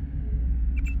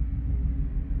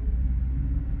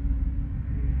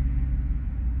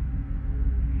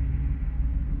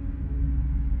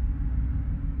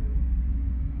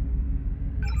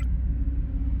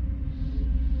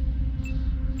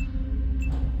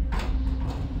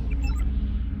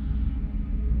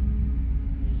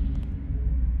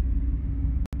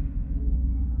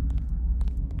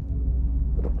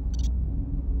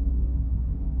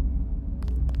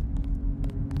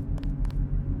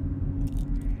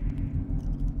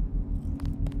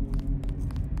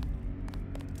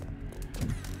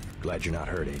 Glad you're not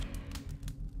hurting.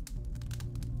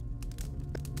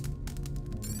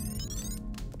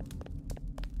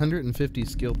 $150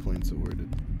 skill points awarded.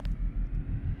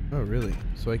 Oh, really?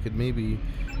 So I could maybe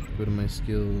go to my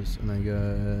skills, and I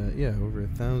got, yeah, over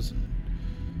 1,000.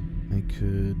 I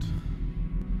could...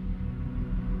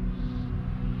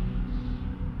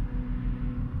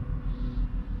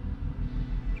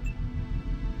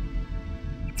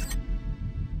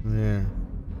 There.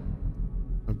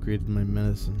 Upgraded my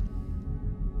medicine.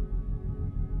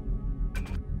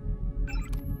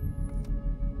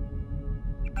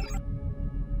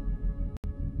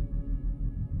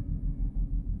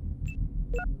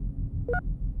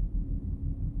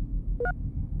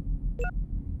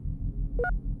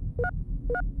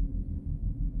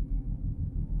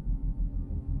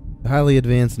 Highly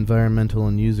advanced environmental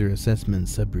and user assessment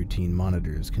subroutine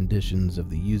monitors conditions of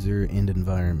the user and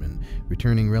environment,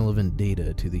 returning relevant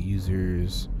data to the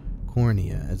user's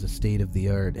cornea as a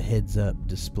state-of-the-art heads-up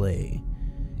display.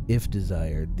 If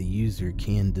desired, the user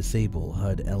can disable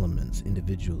HUD elements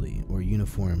individually or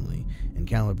uniformly and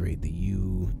calibrate the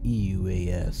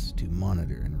EUAS to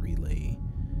monitor and relay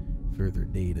further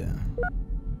data.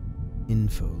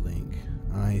 Info link.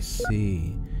 I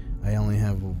see. I only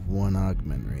have one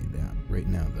augment right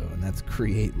now though, and that's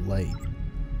create light.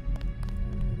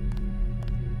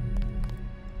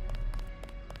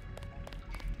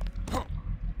 I'll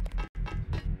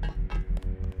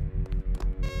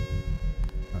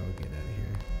get out of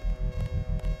here.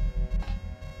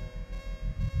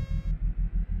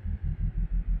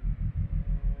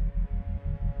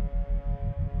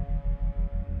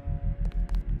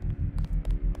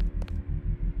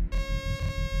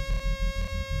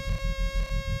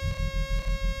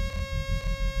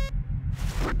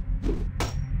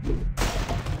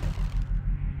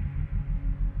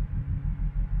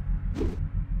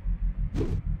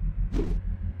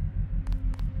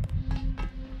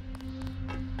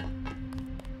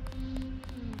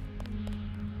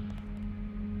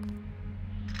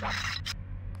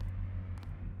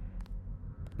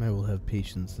 I will have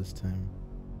patience this time.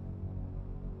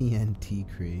 ENT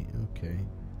crate, okay.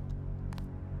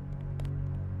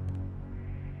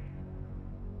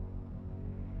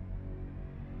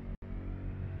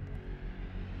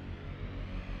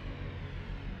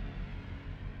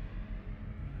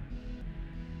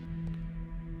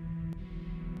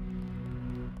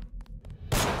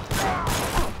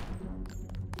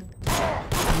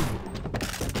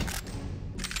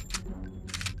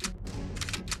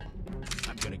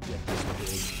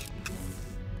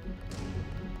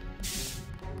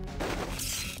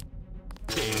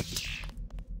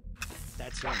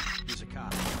 That's him. He's a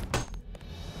cop. That's him.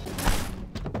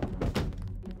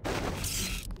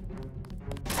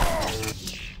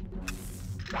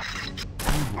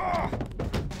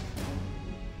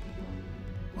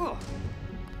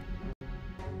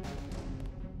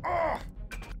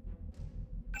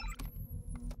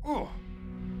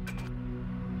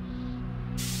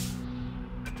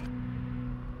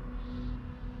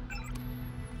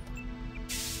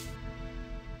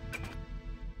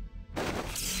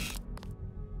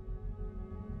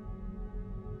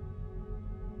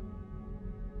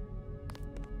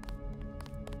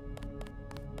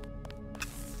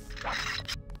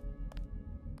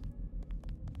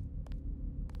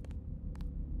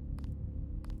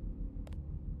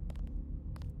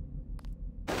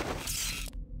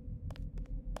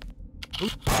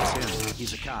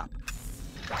 He's a cop.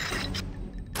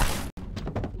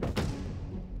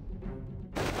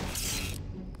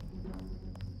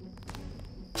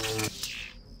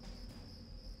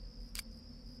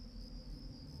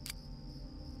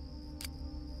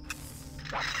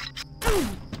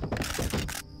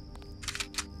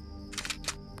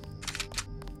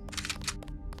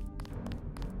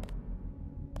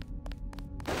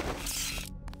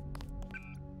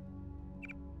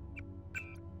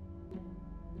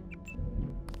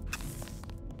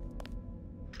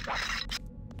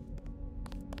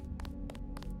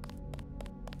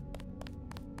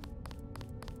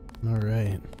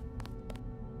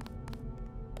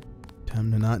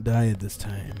 Time to not die at this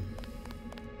time.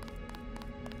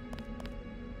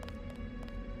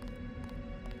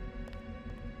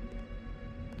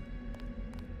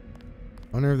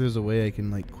 I wonder if there's a way I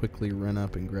can like quickly run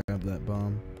up and grab that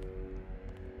bomb.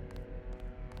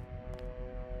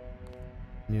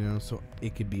 You know, so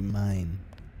it could be mine.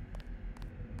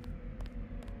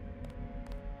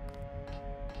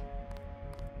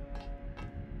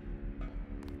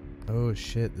 Oh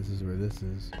shit, this is where this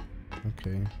is.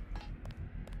 Okay.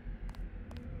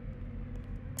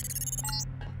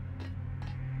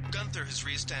 Gunther has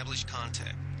reestablished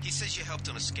contact. He says you helped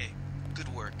him escape.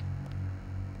 Good work.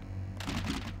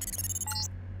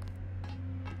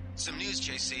 Some news,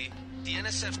 JC. The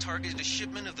NSF targeted a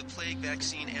shipment of the plague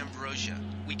vaccine Ambrosia.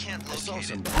 We can't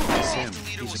locate it. See if the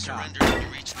leader will surrender when you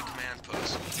reach the command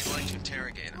post. We'd like to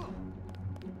interrogate him.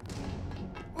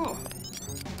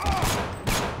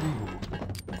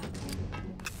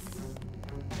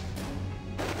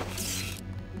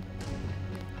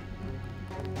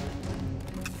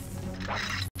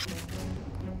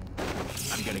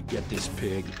 I'm gonna get this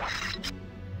pig.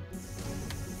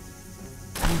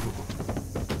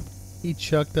 He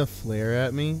chucked a flare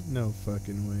at me? No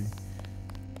fucking way.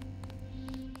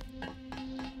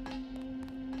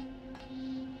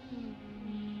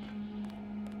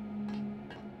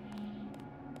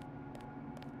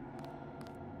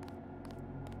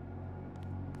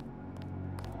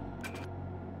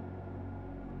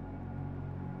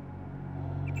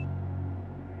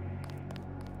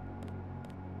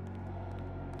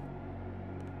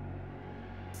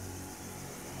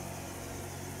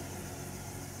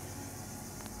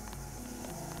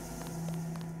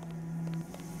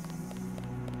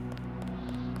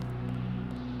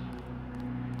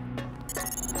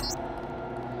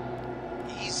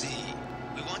 Easy.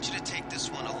 We want you to take this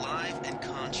one alive and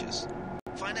conscious.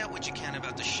 Find out what you can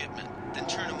about the shipment, then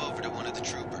turn him over to one of the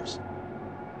troopers.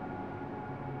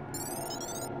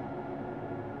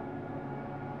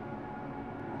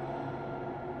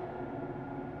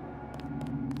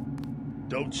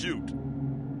 Don't shoot.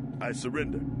 I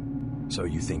surrender. So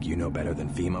you think you know better than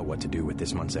FEMA what to do with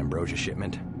this month's Ambrosia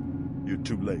shipment? You're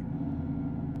too late.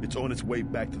 It's on its way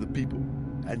back to the people,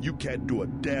 and you can't do a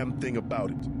damn thing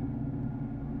about it.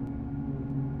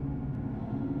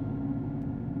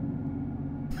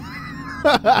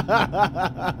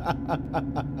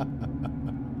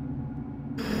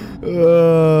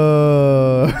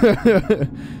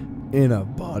 In a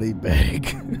body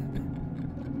bag.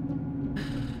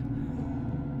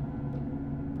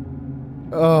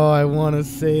 Oh, I want to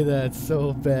say that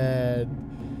so bad.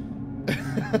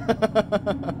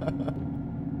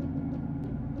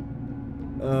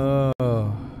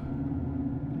 Oh.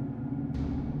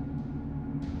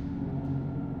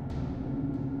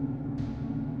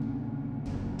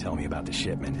 Tell me about the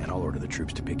shipment, and I'll order the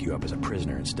troops to pick you up as a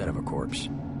prisoner instead of a corpse.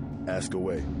 Ask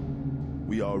away.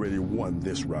 We already won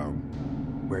this round.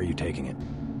 Where are you taking it?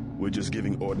 We're just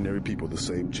giving ordinary people the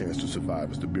same chance to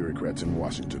survive as the bureaucrats in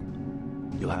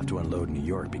Washington. You'll have to unload in New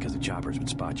York because the choppers would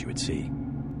spot you at sea.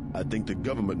 I think the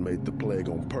government made the plague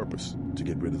on purpose to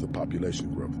get rid of the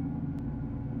population growth.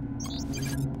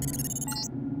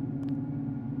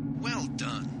 Well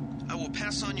done. I will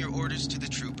pass on your orders to the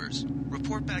troopers.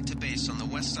 Report back to base on the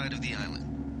west side of the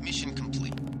island. Mission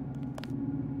complete.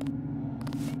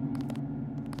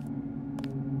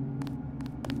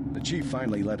 The chief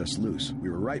finally let us loose. We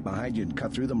were right behind you and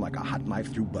cut through them like a hot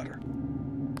knife through butter.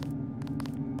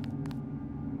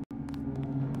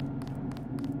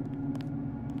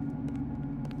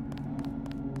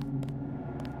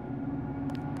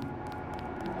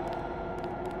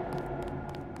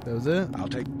 That was it? I'll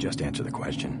take... Just answer the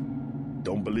question.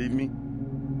 Don't believe me?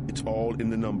 It's all in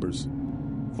the numbers.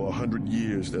 For 100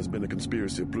 years, there's been a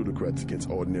conspiracy of plutocrats against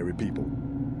ordinary people.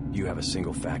 You have a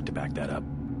single fact to back that up.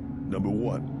 Number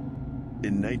one,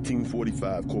 in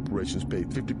 1945, corporations paid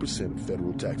 50% of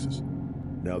federal taxes.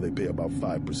 Now they pay about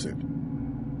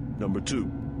 5%. Number two,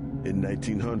 in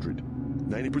 1900,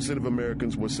 90% of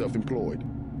Americans were self-employed.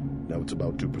 Now it's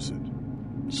about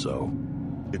 2%. So?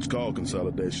 It's called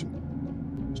consolidation.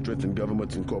 Strengthen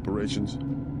governments and corporations,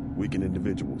 weaken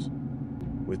individuals.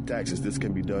 With taxes, this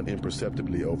can be done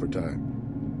imperceptibly over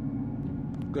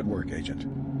time. Good work, Agent.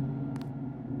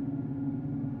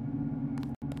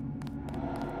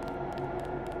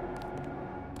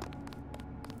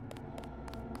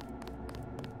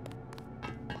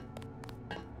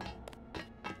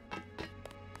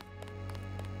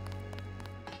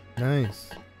 Nice.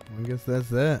 I guess that's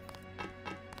that.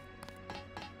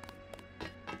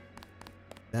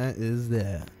 That is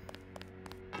that.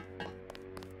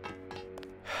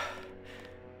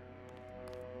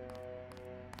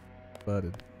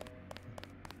 Spotted.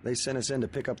 They sent us in to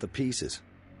pick up the pieces.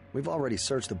 We've already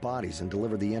searched the bodies and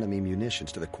delivered the enemy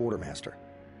munitions to the quartermaster.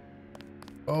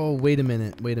 Oh, wait a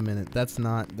minute. That's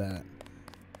not that.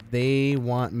 They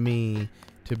want me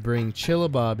to bring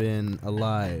Chillabob in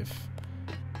alive.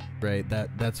 Right,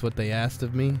 that's what they asked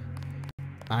of me.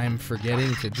 I'm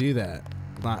forgetting to do that.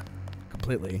 Not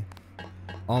completely.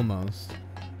 Almost.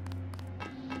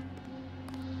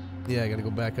 Yeah, I gotta go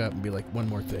back up and be like, one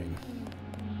more thing.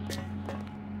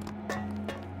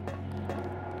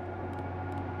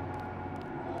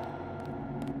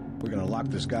 We're gonna lock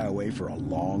this guy away for a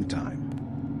long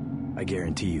time. I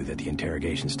guarantee you that the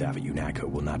interrogation staff at UNACO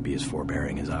will not be as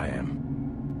forbearing as I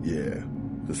am. Yeah,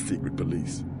 the secret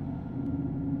police.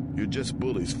 You're just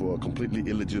bullies for a completely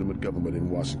illegitimate government in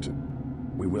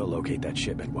Washington. We will locate that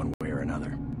shipment one way or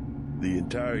another. The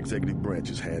entire executive branch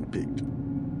is handpicked.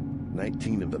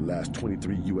 19 of the last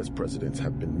 23 U.S. presidents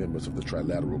have been members of the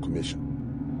Trilateral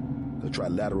Commission. The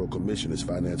Trilateral Commission is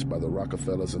financed by the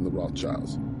Rockefellers and the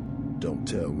Rothschilds. Don't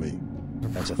tell me.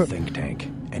 That's a think tank.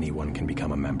 Anyone can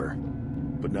become a member.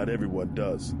 But not everyone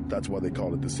does. That's why they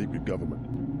call it the secret government.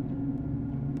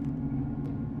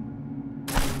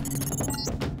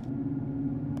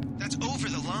 That's over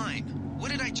the line.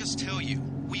 What did I just tell you?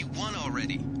 We won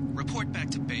already. Report back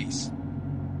to base.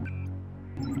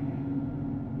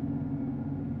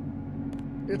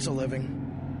 It's a living.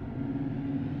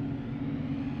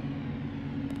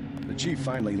 The chief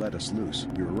finally let us loose.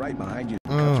 We were right behind you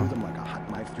and cut through them like a hot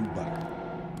knife through butter.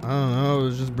 I don't know, I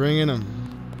was just bringing them.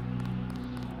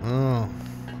 Oh.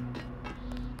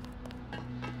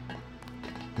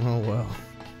 Oh well.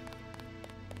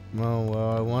 Oh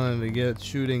well, I wanted to get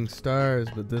shooting stars,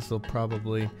 but this will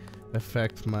probably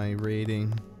affect my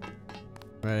rating.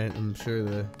 Right? I'm sure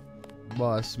the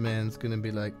boss man's gonna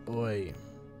be like, oi.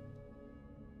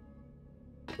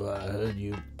 Well, I heard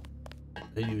you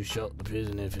shot the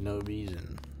prisoner for no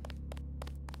reason.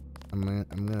 I'm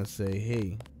gonna say,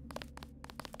 hey.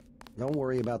 Don't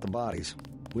worry about the bodies.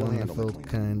 We'll handle Wonderful it.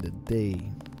 kind of day.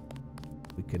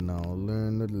 We can all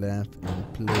learn to laugh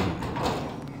and play.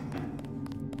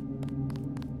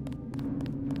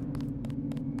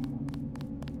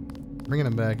 Bringing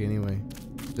them back anyway.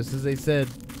 Just as they said.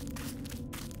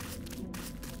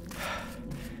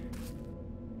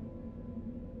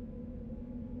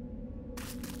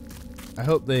 I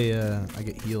hope I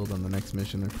get healed on the next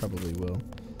mission. I probably will.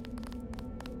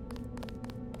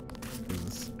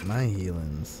 'Cause my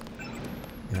healings.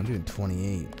 Yeah, I'm doing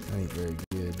 28. That ain't very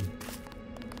good.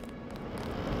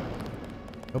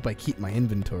 Hope I keep my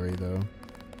inventory though.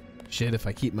 Shit, if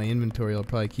I keep my inventory, I'll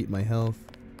probably keep my health.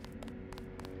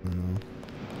 I don't know.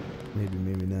 Maybe,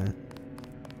 maybe not.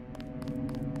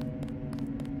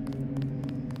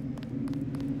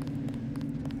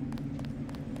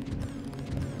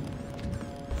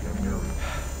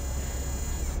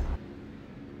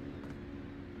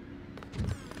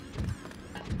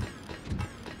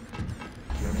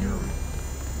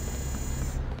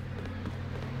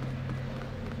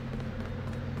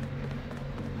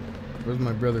 Where's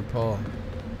my brother Paul?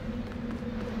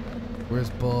 Where's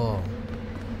Paul?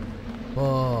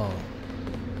 Paul.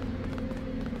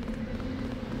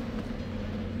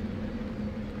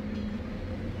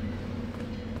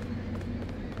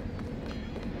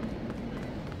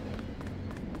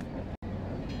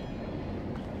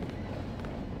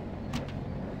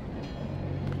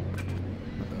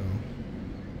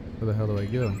 Where the hell do I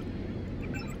go?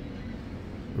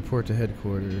 Report to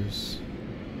headquarters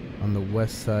on the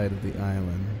west side of the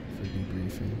island for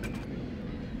debriefing.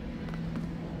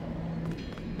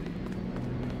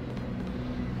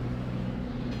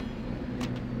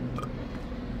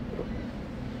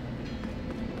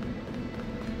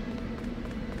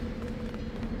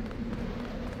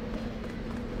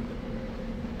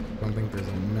 I don't think there's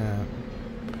a map.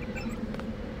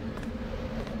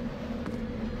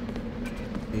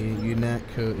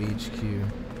 UNATCO HQ.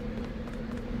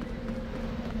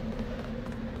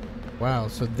 Wow,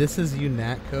 so this is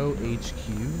UNATCO HQ?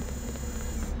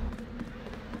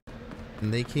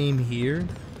 And they came here?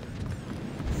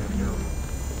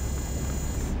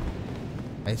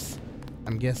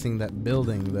 I'm guessing that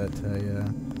building that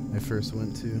I first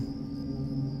went to.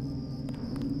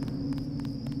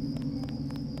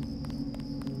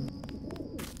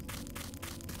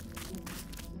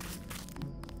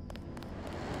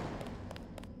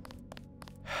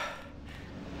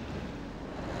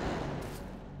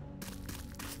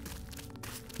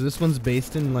 So this one's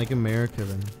based in, like, America,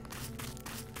 then.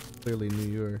 Clearly New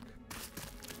York.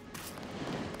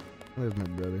 There's my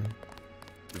brother.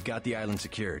 We've got the island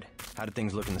secured. How did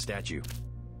things look in the statue?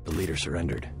 The leader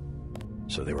surrendered.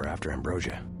 So they were after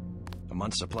Ambrosia. A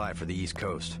month's supply for the East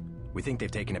Coast. We think they've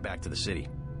taken it back to the city.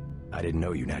 I didn't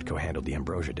know UNATCO handled the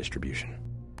Ambrosia distribution.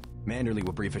 Manderley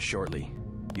will brief us shortly.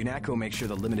 UNATCO makes sure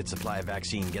the limited supply of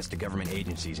vaccine gets to government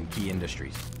agencies and key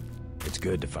industries. It's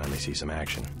good to finally see some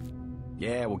action.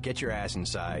 Yeah, well, get your ass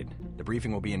inside. The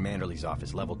briefing will be in Manderley's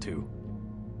office, level 2.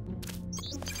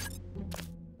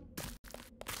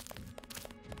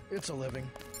 It's a living.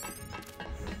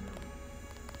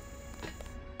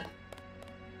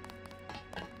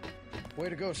 Way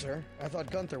to go, sir. I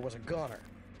thought Gunther was a goner.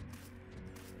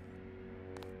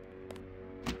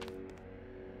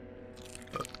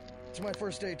 It's my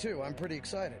first day, too. I'm pretty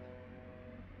excited.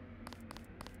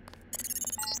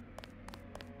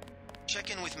 Check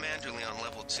in with Manderley on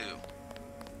level 2.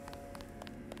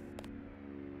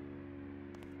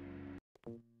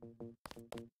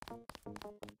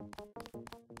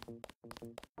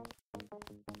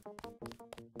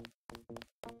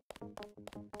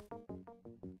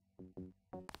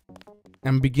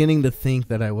 I'm beginning to think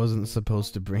that I wasn't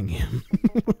supposed to bring him.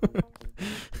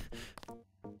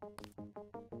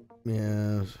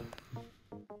 Yeah.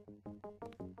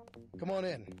 Come on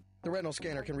in. The retinal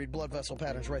scanner can read blood vessel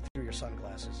patterns right through your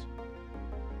sunglasses.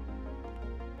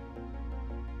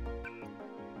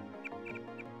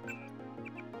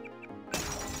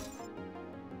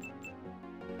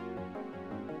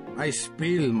 I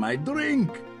spill my drink.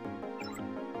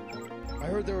 I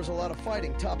heard there was a lot of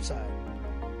fighting topside.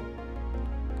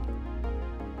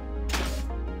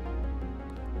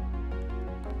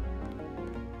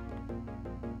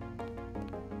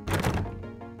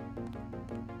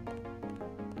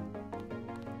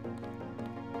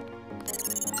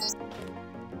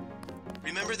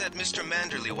 Remember that Mr.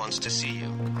 Manderley wants to see you.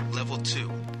 Level 2.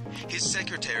 His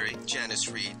secretary, Janice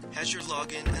Reed, has your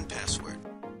login and password.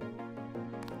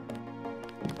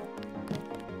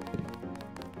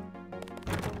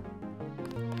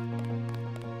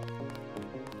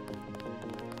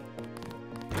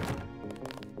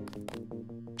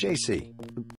 JC.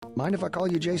 Mind if I call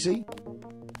you JC?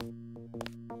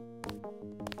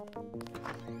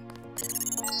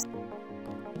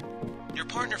 Your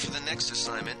partner for the next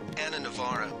assignment, Anna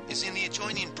Navarra, is in the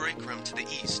adjoining break room to the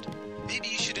east. Maybe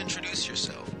you should introduce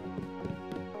yourself.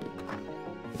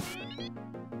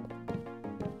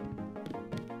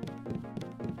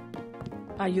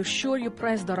 Are you sure you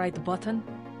pressed the right button?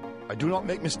 I do not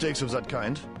make mistakes of that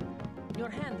kind. Your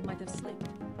hand might have slipped.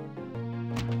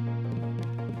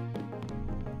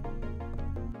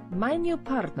 My new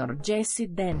partner,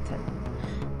 JC Denton.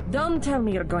 Don't tell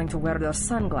me you're going to wear those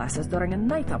sunglasses during a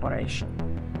night operation.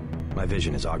 My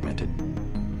vision is augmented.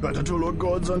 Better to look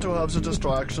good than to have the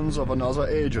distractions of another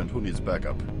agent who needs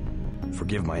backup.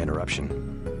 Forgive my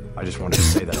interruption. I just wanted to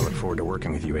say that I look forward to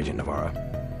working with you, Agent Navarra.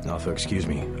 Also, excuse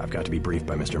me, I've got to be briefed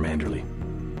by Mr. Manderley.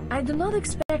 I do not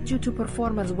expect you to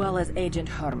perform as well as Agent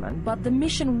Herman, but the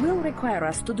mission will require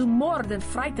us to do more than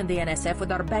frighten the NSF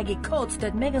with our baggy coats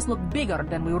that make us look bigger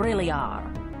than we really are.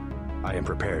 I am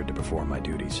prepared to perform my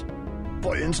duties.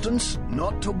 For instance,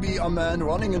 not to be a man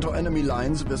running into enemy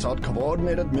lines without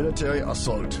coordinated military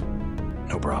assault.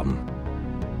 No problem.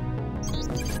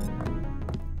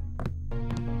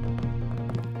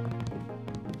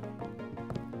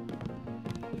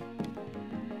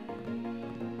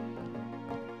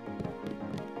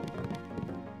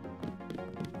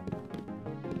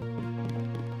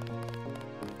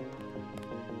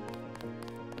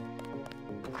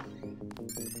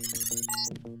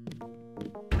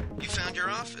 You found your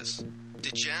office.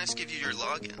 Did Janice give you your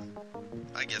login?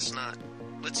 I guess not.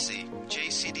 Let's see.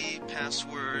 JCD,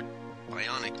 password,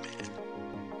 Bionic Man.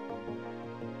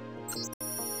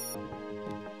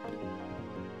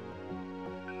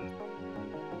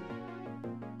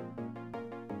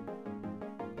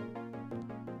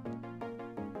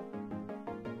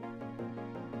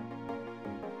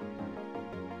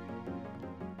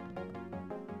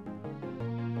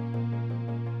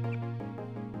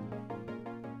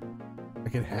 I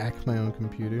could hack my own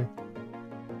computer.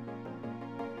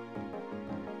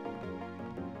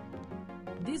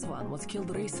 This one was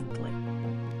killed recently.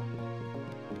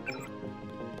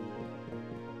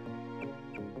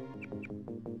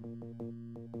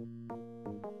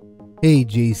 Hey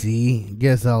JC,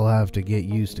 guess I'll have to get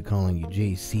used to calling you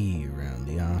JC around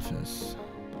the office.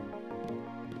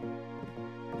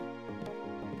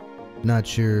 Not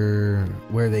sure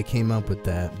where they came up with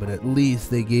that, but at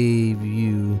least they gave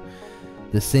you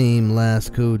the same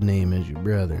last code name as your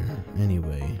brother.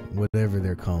 Anyway, whatever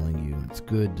they're calling you, it's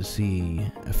good to see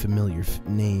a familiar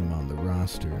name on the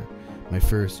roster. My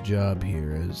first job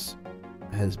here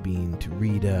has been to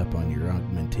read up on your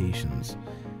augmentations.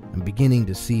 I'm beginning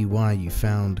to see why you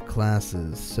found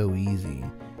classes so easy.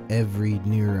 every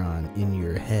neuron in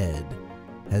your head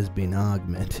has been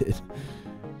augmented.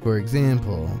 For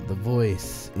example, the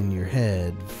voice in your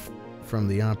head from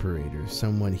the operator,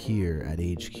 someone here at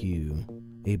HQ,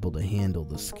 able to handle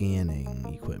the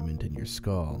scanning equipment in your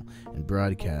skull and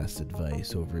broadcast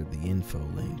advice over the info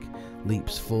link,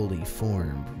 leaps fully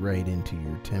formed right into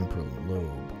your temporal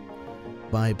lobe,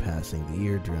 bypassing the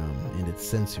eardrum and its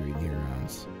sensory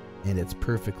neurons, and it's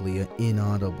perfectly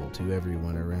inaudible to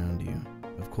everyone around you,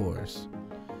 of course.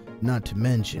 Not to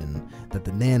mention that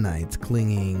the nanites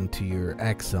clinging to your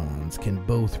axons can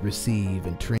both receive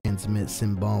and transmit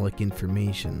symbolic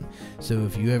information, so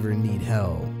if you ever need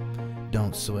help,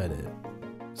 don't sweat it.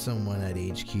 Someone at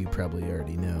HQ probably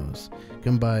already knows.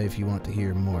 Come by if you want to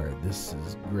hear more. This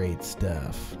is great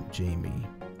stuff, Jamie.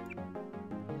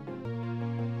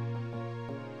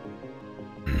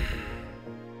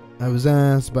 I was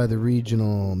asked by the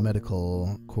regional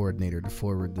medical coordinator to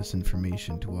forward this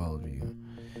information to all of you.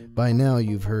 By now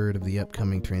you've heard of the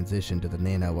upcoming transition to the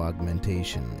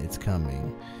nano-augmentation. It's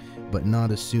coming, but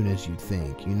not as soon as you'd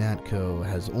think. UNATCO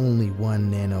has only one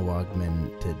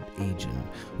nano-augmented agent,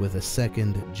 with a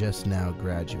second just now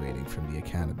graduating from the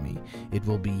academy. It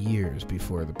will be years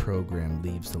before the program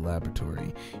leaves the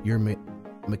laboratory. Your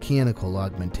mechanical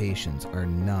augmentations are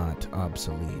not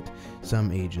obsolete.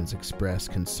 Some agents express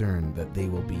concern that they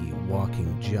will be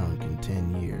walking junk in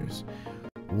 10 years.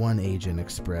 One agent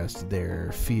expressed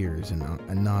their fears in an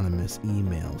anonymous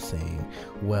email saying,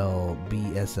 well,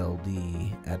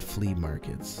 BSLD at flea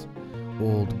markets,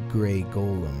 old gray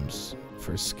golems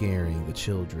for scaring the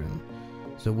children.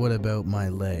 So what about my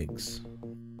legs?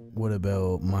 What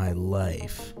about my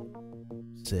life?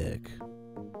 Sick.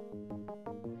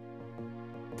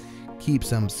 Keep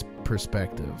some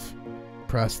perspective.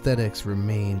 Prosthetics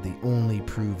remain the only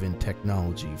proven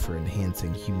technology for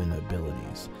enhancing human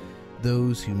abilities.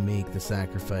 Those who make the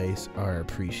sacrifice are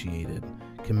appreciated,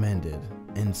 commended,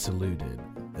 and saluted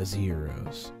as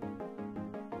heroes.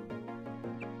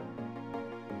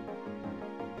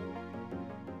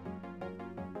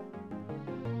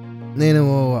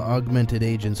 Nano-augmented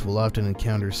agents will often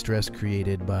encounter stress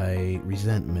created by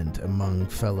resentment among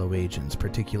fellow agents,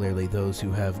 particularly those who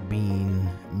have been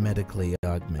mechanically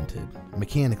augmented,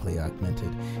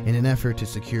 in an effort to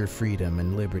secure freedom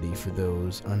and liberty for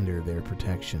those under their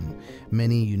protection.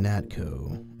 Many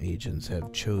UNATCO agents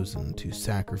have chosen to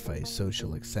sacrifice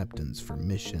social acceptance for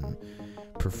mission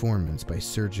performance by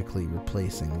surgically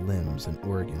replacing limbs and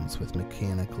organs with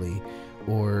mechanically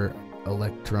or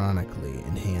electronically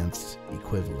enhanced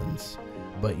equivalents.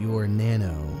 But your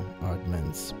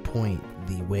nano-augments point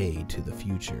the way to the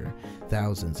future.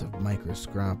 Thousands of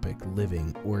microscopic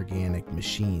living organic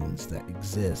machines that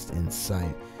exist in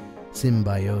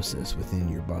symbiosis within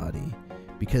your body.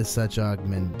 Because such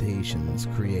augmentations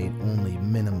create only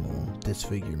minimal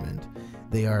disfigurement,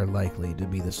 they are likely to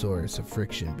be the source of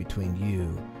friction between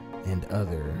you and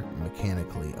other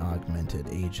mechanically augmented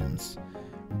agents.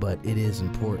 But it is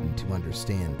important to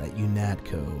understand that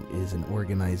UNATCO is an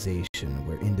organization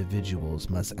where individuals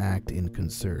must act in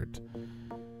concert.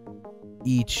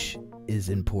 Each is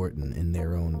important in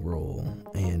their own role,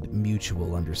 and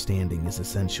mutual understanding is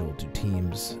essential to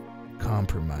teams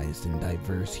comprised in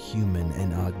diverse human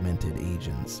and augmented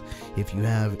agents. If you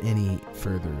have any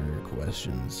further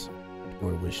questions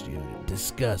or wish to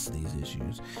discuss these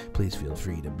issues, please feel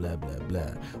free to blah blah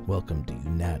blah. Welcome to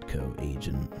UNATCO,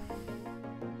 Agent.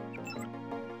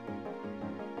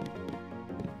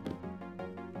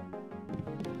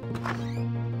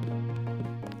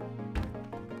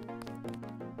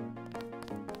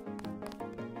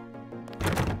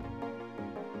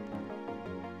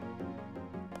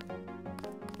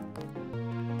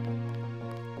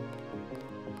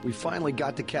 We finally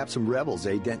got to cap some rebels,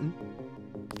 eh, Denton?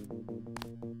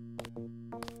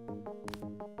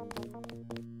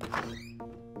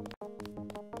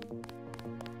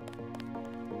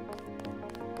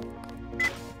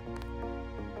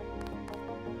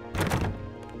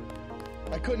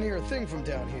 I couldn't hear a thing from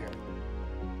down here.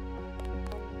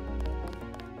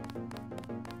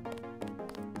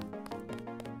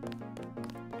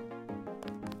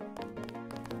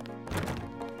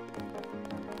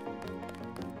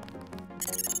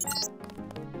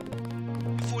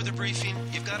 Before the briefing,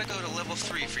 you've got to go to level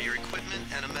 3 for your equipment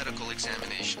and a medical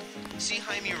examination. See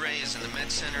Jaime Reyes in the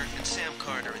med center and Sam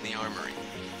Carter in the armory.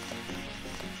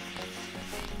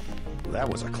 That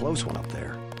was a close one up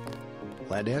there.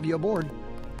 Glad to have you aboard.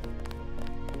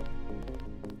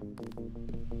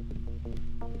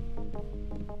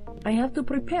 I have to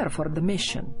prepare for the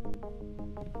mission.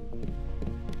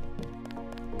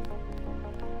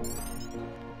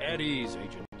 At ease,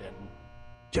 Agent Denton.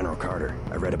 General Carter,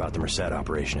 I read about the Merced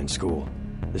operation in school.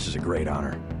 This is a great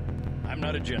honor. I'm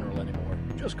not a general anymore.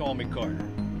 Just call me Carter.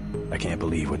 I can't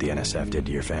believe what the NSF did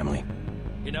to your family.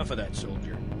 Enough of that,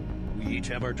 soldier. We each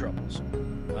have our troubles.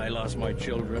 I lost my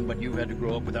children, but you've had to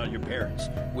grow up without your parents,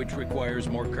 which requires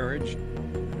more courage. I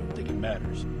don't think it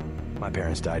matters. My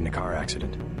parents died in a car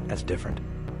accident. That's different.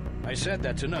 I said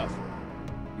that's enough.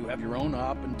 You have your own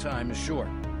op and time is short.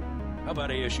 How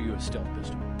about I issue you a stealth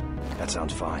pistol? That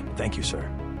sounds fine. Thank you, sir.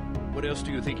 What else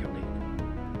do you think you'll need?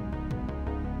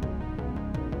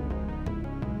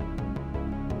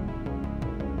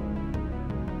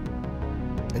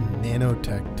 A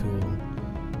nanotech tool.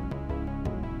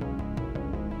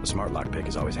 A smart lockpick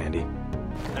is always handy.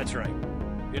 That's right.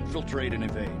 Infiltrate and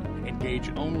evade. Engage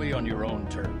only on your own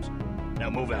terms. Now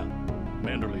move out.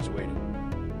 Manderley's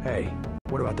waiting. Hey,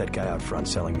 what about that guy out front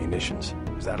selling munitions?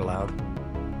 Is that allowed?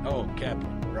 Oh,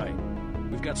 Captain, right.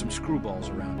 We've got some screwballs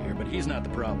around here, but he's not the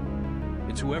problem.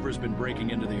 It's whoever's been breaking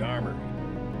into the armory.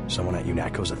 Someone at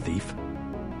UNATCO's a thief?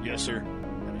 Yes, sir.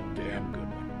 And a damn good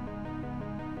one.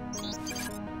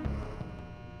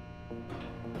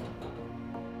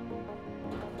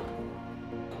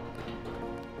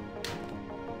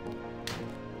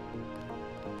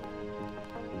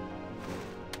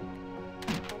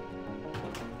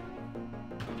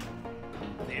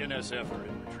 The NSF are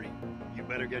in retreat. You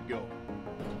better get going.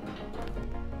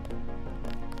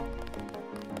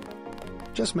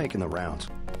 Just making the rounds.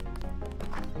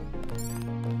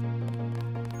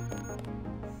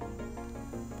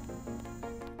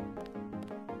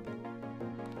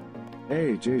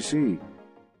 Hey, JC.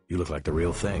 You look like the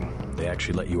real thing. They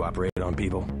actually let you operate on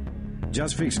people?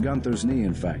 Just fixed Gunther's knee,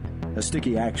 in fact. A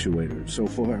sticky actuator. So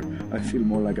far, I feel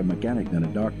more like a mechanic than a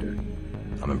doctor.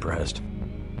 I'm impressed.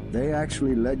 They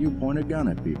actually let you point a gun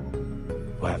at people.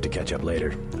 We'll have to catch up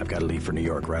later. I've got to leave for New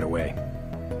York right away.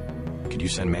 Could you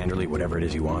send Manderley whatever it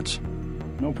is he wants?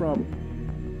 No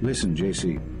problem. Listen,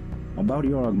 JC. About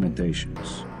your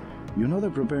augmentations. You know they're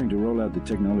preparing to roll out the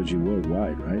technology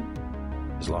worldwide, right?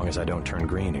 As long as I don't turn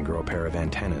green and grow a pair of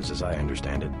antennas, as I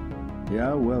understand it.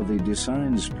 Yeah, well, the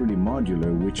design's pretty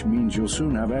modular, which means you'll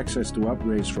soon have access to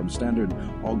upgrades from standard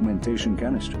augmentation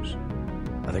canisters.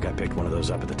 I think I picked one of those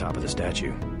up at the top of the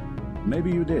statue. Maybe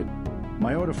you did.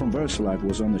 My order from VersaLife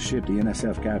was on the ship the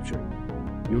NSF captured.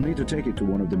 You'll need to take it to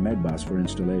one of the medbots for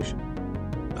installation.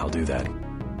 I'll do that.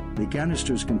 The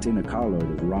canisters contain a carload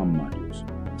of ROM modules.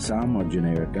 Some are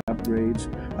generic upgrades,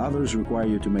 others require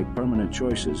you to make permanent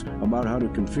choices about how to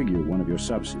configure one of your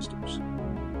subsystems.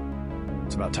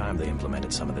 It's about time they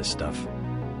implemented some of this stuff.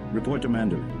 Report to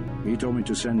Manderley. He told me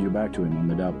to send you back to him on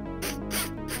the double.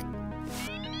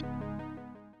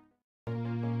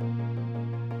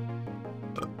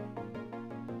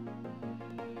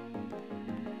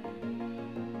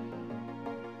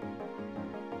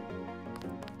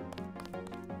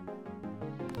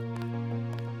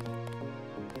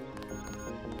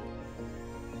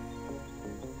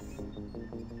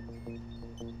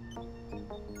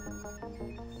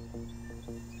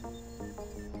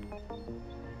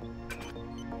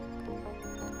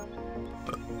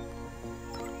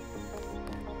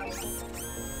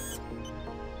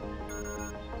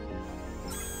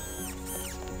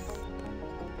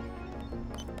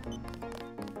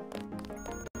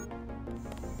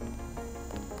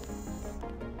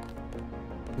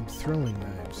 Throwing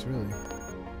knives, really.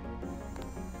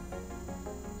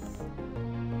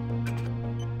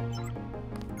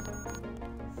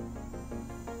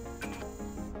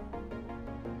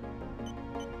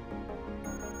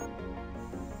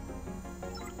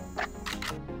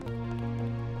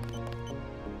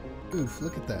 Oof,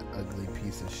 look at that ugly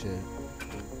piece of shit.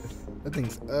 That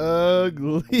thing's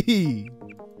ugly.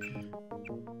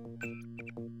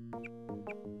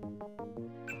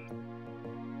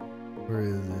 Where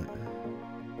is it?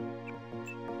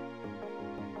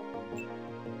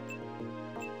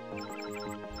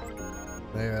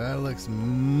 There, that looks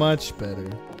much better.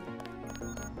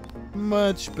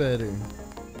 Much better.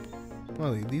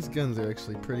 Well, these guns are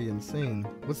actually pretty insane.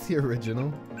 What's the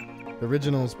original? The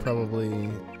original is probably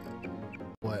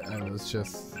what I was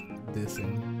just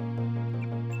dissing.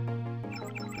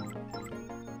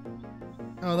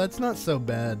 Oh, that's not so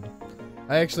bad.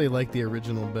 I actually like the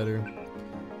original better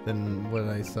than what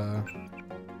I saw.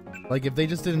 Like, if they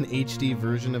just did an HD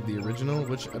version of the original,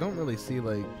 which I don't really see,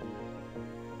 like,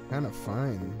 kind of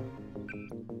fine.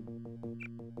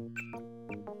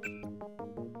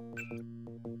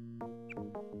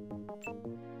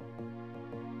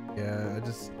 Yeah, I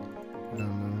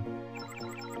don't know.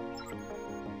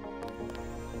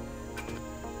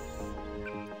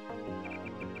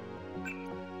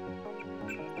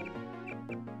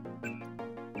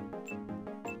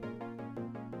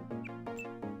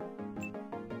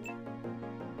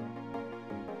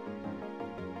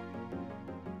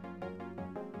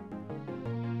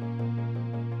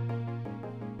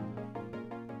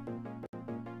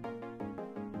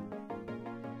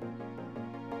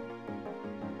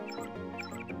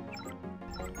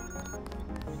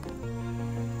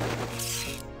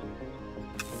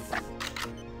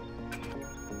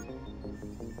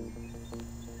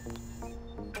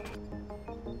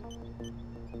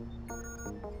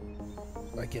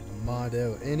 I can mod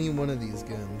out any one of these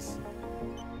guns.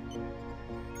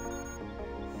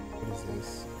 What is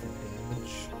this for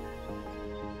damage?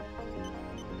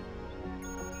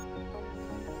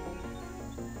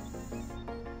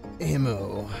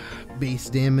 Ammo. Base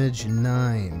damage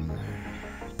 9.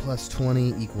 Plus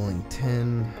 20 equaling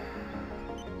 10.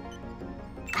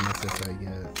 And that's if I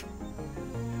get.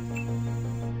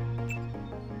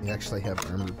 They actually have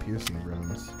armor piercing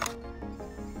rounds.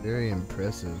 Very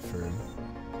impressive for a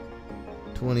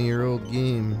 20-year-old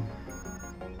game.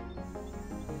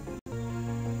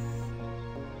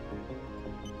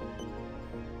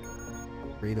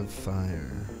 Rate of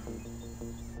fire.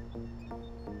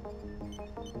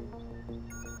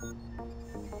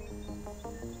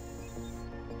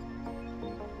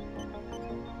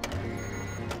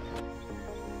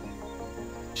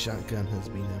 Shotgun has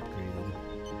been upgraded.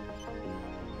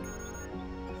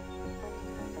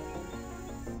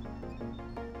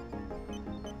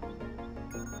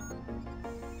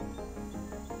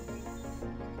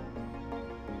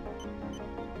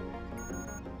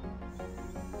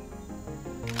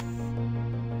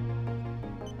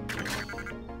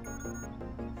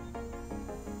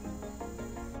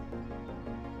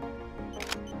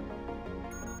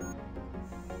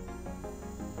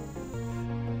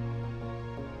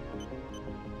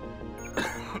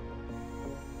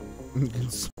 You can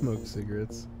smoke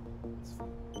cigarettes.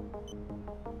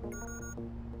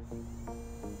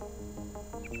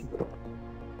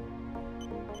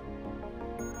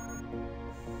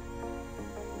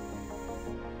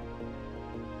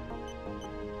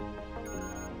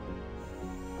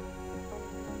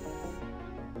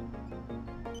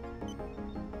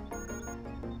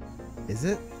 Is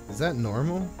it? Is that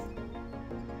normal?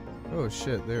 Oh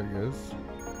shit, there it goes.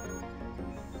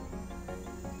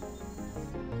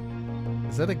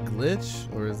 Is that a glitch,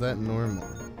 or is that normal?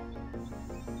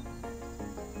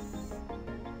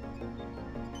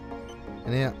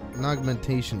 An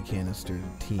augmentation canister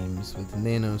teams with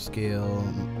nanoscale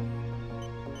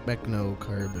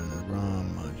mechnocarbon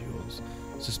ROM modules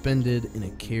suspended in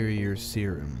a carrier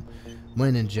serum.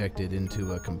 When injected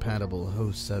into a compatible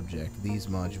host subject, these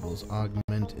modules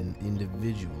augment an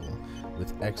individual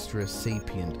with extra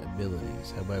sapient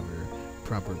abilities. However,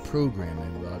 proper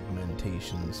programming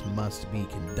augmentations must be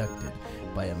conducted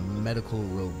by a medical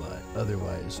robot,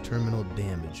 otherwise terminal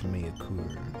damage may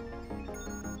occur.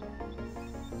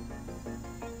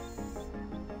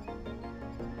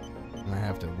 I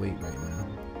have to wait right now.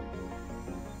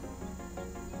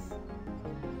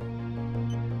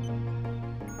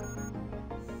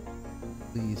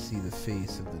 Please see the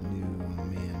face of the new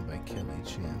man by Kelly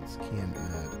Chance. Can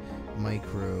add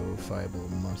microfiber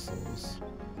muscles.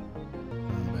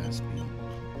 Combat speed.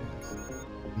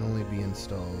 Can only be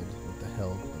installed with the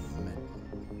help of a med.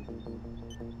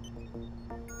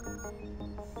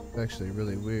 It's actually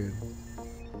really weird.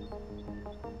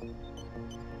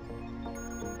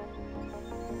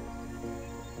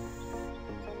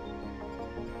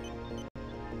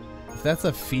 If that's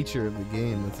a feature of the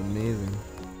game, that's amazing.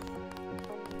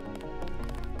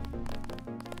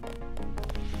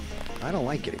 I don't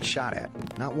like getting shot at.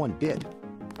 Not one bit.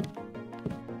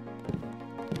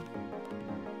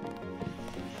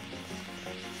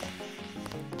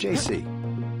 JC.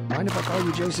 Mind if I call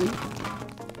you JC?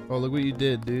 Oh, look what you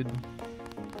did, dude.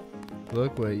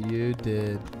 Look what you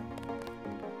did.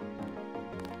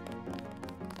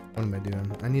 What am I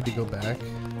doing? I need to go back.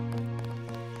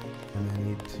 And I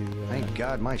need to... Thank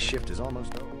God my shift is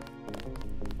almost over.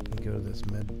 Go to this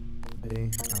med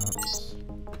bay. Ops.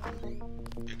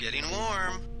 You're getting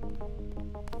warm.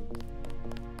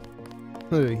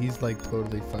 He's like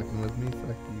totally fucking with me.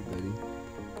 Fuck you, buddy.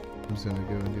 I'm just gonna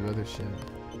go and do other shit.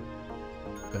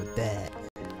 But that.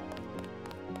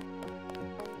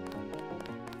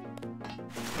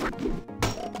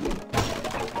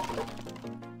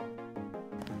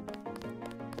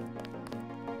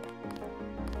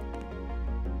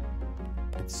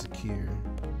 It's secure.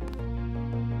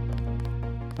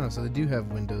 Oh, so they do have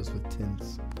windows with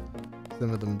tints.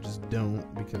 Some of them just don't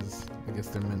because I guess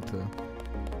they're meant to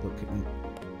look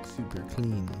super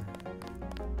clean.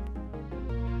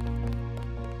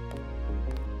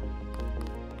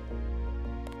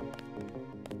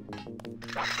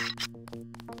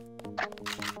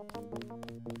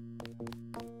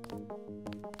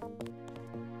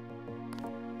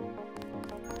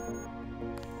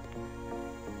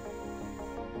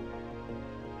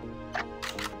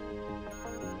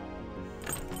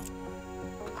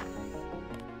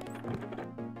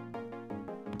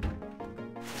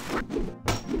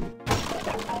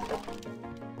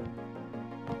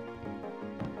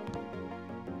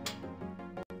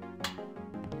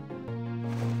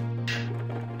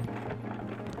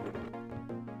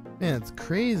 Man, it's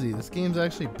crazy. This game's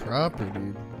actually proper,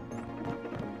 dude.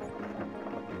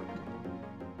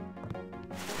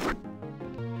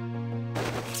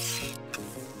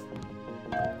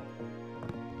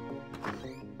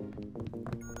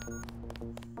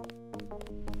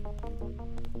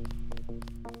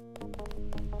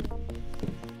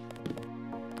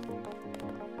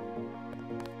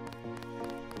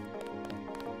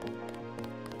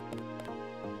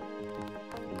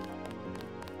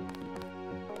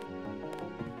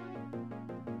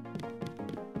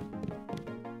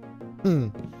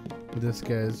 This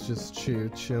guy's just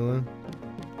chilling.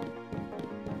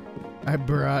 I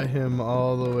brought him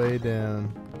all the way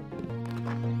down.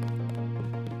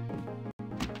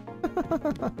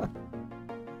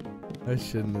 I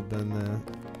shouldn't have done that.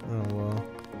 Oh well.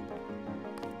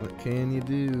 What can you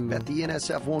do? Bet the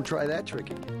NSF won't try that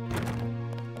trick again.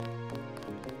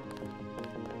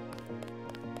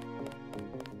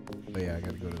 Oh yeah, I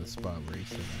gotta go to the spot where he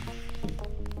said that.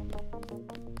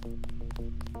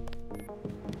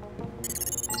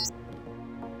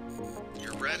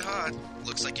 Red hot.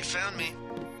 Looks like you found me.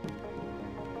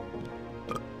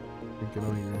 Drinking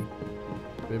all your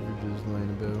beverages laying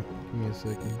about. Give me a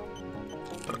second.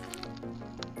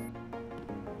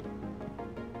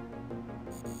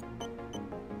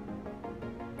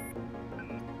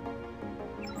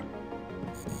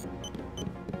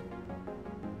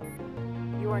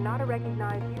 You are not a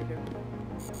recognized user.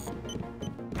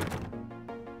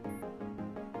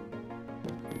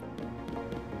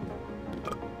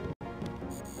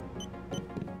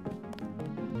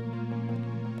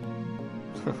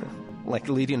 Like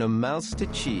leading a mouse to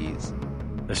cheese.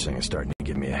 This thing is starting to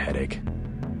give me a headache.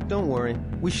 Don't worry,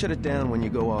 we shut it down when you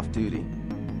go off duty.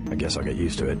 I guess I'll get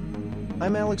used to it.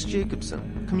 I'm Alex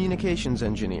Jacobson, communications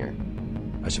engineer.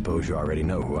 I suppose you already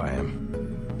know who I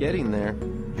am. Getting there.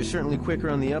 You're certainly quicker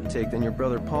on the uptake than your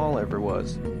brother Paul ever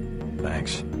was.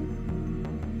 Thanks.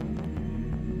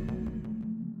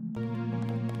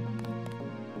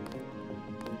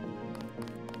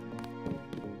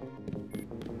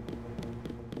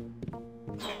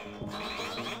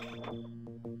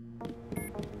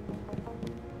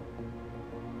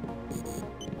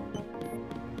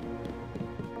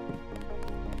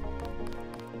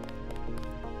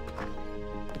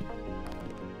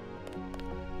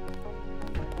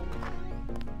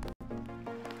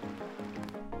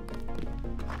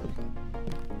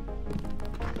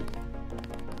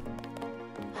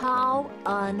 How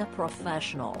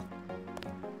unprofessional.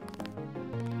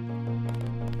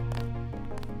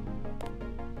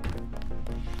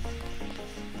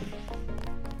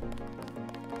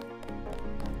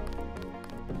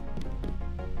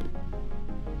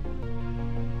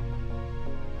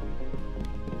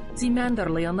 See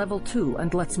Manderley on level 2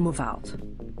 and let's move out.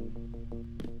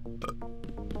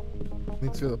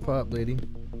 Thanks for the pop, lady.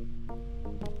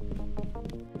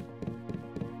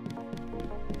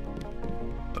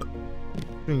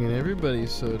 Drinking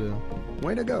everybody's soda.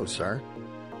 Way to go, sir.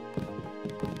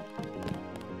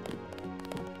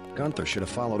 Gunther should have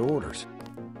followed orders.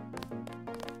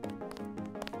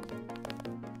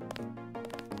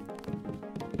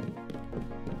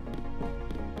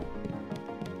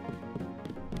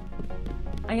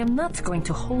 I am not going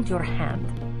to hold your hand.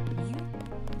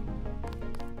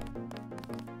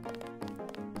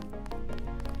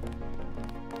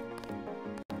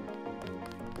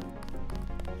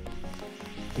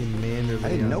 I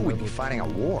didn't know we'd be fighting a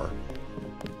war.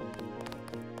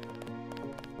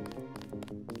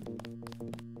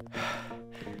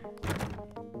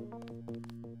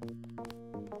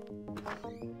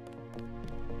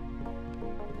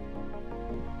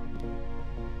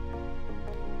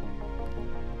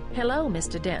 Hello,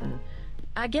 Mr. Denton.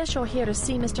 I guess you're here to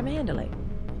see Mr. Manderley.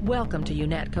 Welcome to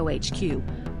UNATCO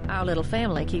HQ. Our little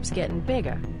family keeps getting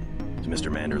bigger. Is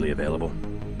Mr. Manderley available?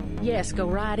 Yes, go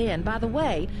right in. By the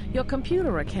way, your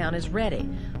computer account is ready.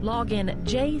 Log in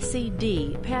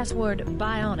JCD, password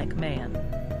Bionic Man.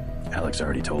 Alex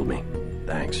already told me.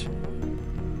 Thanks.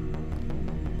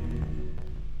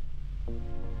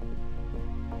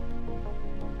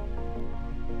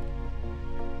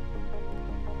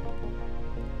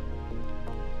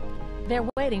 They're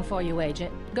waiting for you,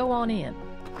 Agent. Go on in.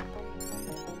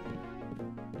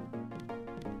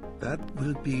 That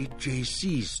will be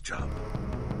JC's job.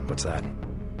 What's that?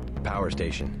 Power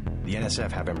station. The NSF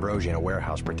have Ambrosia in a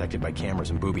warehouse protected by cameras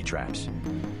and booby traps.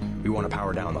 We want to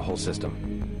power down the whole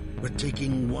system. We're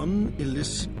taking one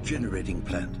illicit generating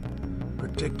plant,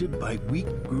 protected by weak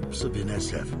groups of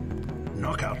NSF.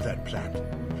 Knock out that plant,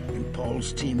 and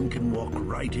Paul's team can walk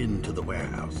right into the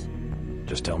warehouse.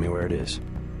 Just tell me where it is.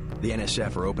 The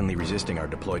NSF are openly resisting our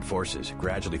deployed forces,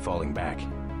 gradually falling back.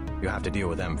 You have to deal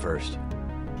with them first.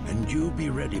 And you be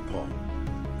ready, Paul.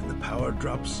 When the power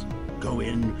drops, go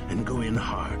in and go in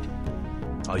hard.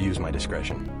 I'll use my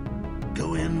discretion.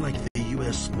 Go in like the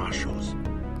U.S. Marshals.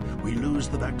 We lose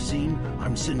the vaccine,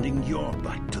 I'm sending your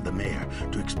butt to the mayor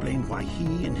to explain why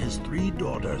he and his 3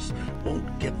 daughters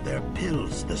won't get their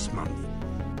pills this month.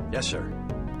 Yes, sir.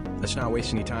 Let's not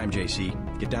waste any time, JC.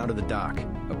 Get down to the dock.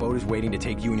 A boat is waiting to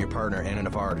take you and your partner, Anna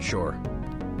Navarro, to shore.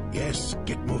 Yes,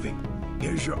 get moving.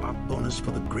 Here's your op bonus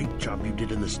for the great job you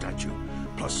did in the statue,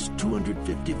 plus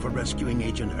 250 for rescuing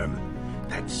Agent Herman.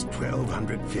 That's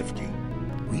 1,250.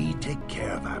 We take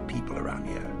care of our people around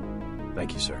here.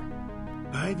 Thank you, sir.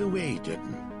 By the way,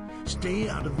 Denton, stay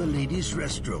out of the ladies'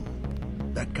 restroom.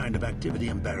 That kind of activity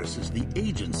embarrasses the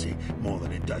agency more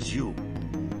than it does you.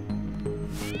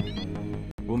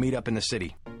 We'll meet up in the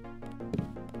city.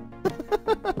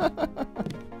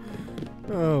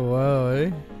 Oh, wow, eh?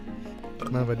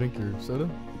 Mind if I drink your soda?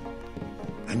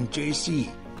 And JC,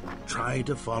 try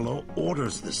to follow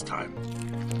orders this time.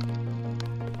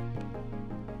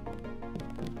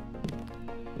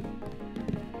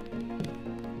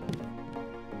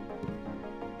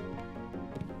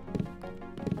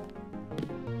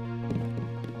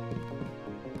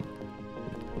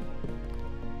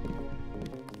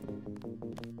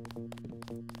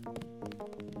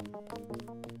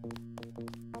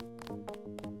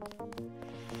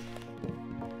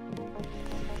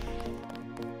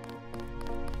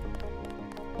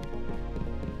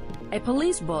 A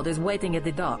police boat is waiting at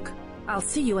the dock. I'll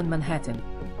see you in Manhattan.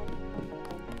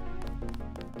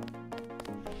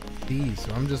 Geez,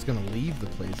 so I'm just gonna leave the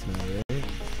place now, right?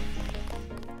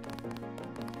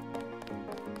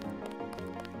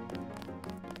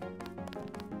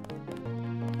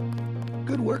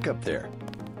 Good work up there.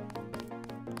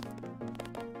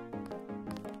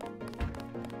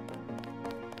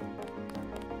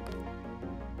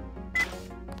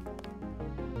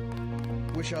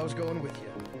 Wish I was going with you.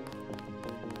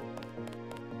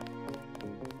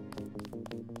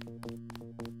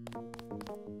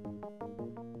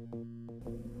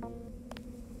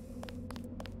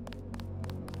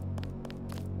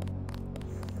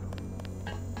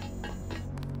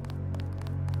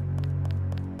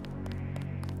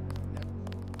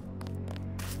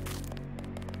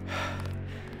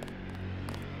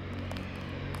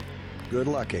 Good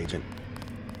luck, Agent.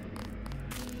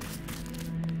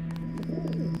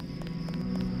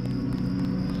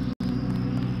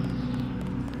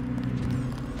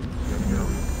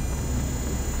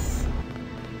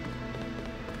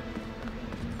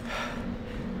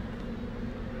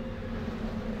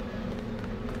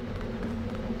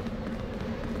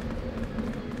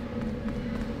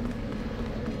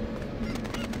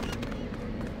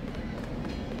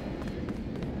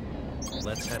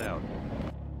 Let's head out.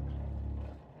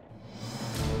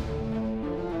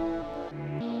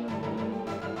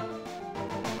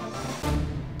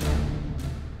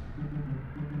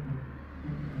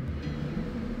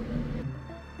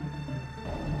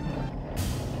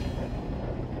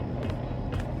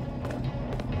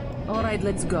 All right,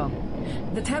 let's go.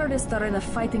 The terrorists are in a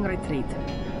fighting retreat.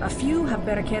 A few have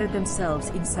barricaded themselves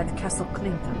inside Castle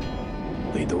Clinton.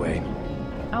 Lead the way.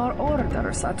 Our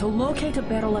orders are to locate a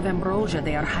barrel of ambrosia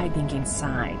they are hiding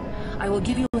inside. I will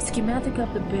give you a schematic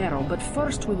of the barrel, but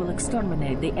first we will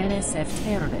exterminate the NSF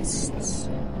terrorists.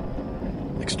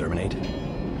 Exterminate?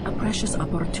 A precious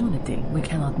opportunity we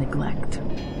cannot neglect.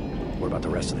 What about the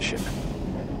rest of the shipment?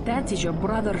 That is your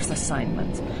brother's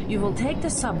assignment. You will take the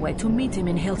subway to meet him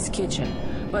in Hell's Kitchen.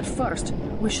 But first,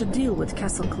 we should deal with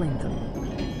Castle Clinton.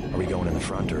 Are we going in the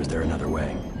front, or is there another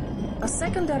way? A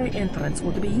secondary entrance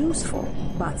would be useful,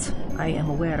 but I am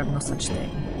aware of no such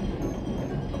thing.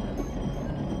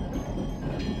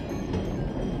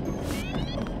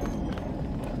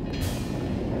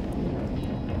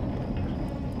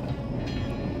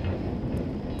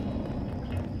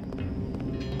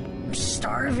 I'm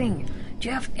starving. Do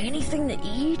you have anything to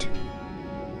eat?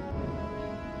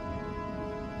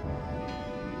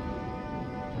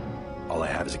 All I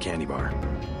have is a candy bar.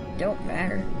 Don't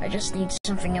matter. I just need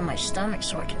something in my stomach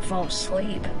so I can fall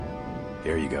asleep.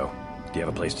 Here you go. Do you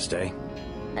have a place to stay?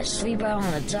 I sleep out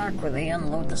on the dock where they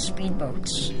unload the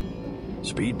speedboats.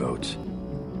 Speedboats?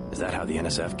 Is that how the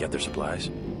NSF get their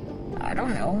supplies? I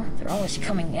don't know. They're always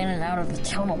coming in and out of the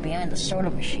tunnel behind the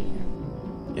soda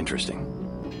machine. Interesting.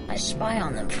 I spy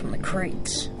on them from the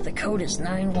crates. The code is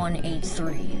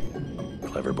 9183.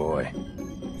 Clever boy.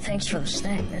 Thanks for the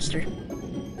snack, mister.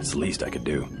 It's the least I could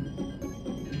do.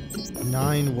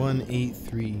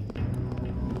 9183.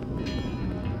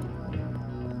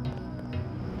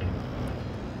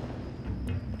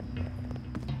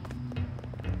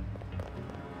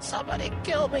 So, Somebody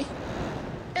kill me.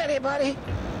 Anybody?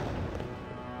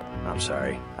 I'm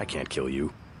sorry. I can't kill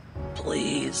you.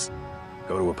 Please.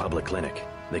 Go to a public clinic.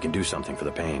 They can do something for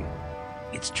the pain.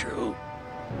 It's true.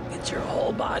 It's your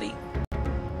whole body.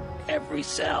 Every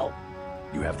cell.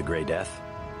 You have the Gray Death?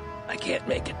 I can't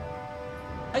make it.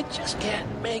 I just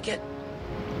can't make it.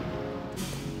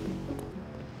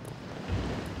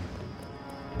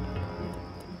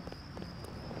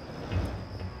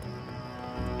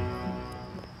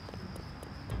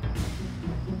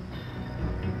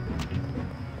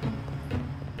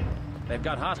 They've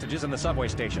got hostages in the subway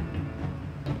station.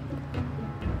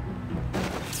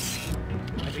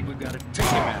 I think we've got to take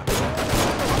him out.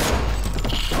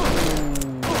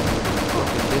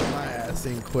 Get my ass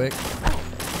in quick.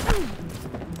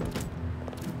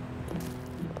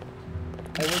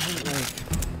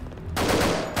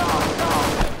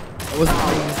 I wasn't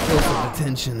paying as close of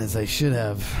attention as I should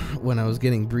have when I was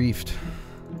getting briefed.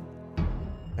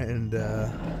 And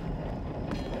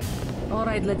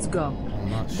Alright, let's go.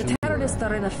 The terrorists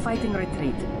are in a fighting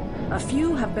retreat. A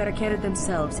few have barricaded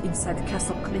themselves inside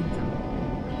Castle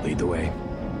Clinton. Lead the way.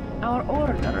 Our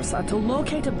orders are to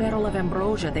locate a barrel of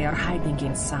ambrosia they are hiding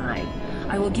inside.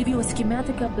 I will give you a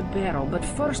schematic of the barrel, but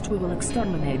first we will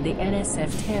exterminate the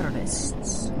NSF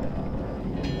terrorists.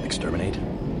 Exterminate?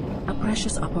 A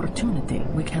precious opportunity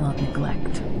we cannot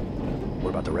neglect.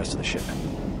 What about the rest of the shipment?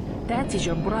 That is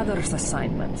your brother's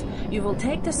assignment. You will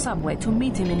take the subway to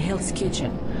meet him in Hill's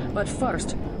Kitchen. But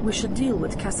first, we should deal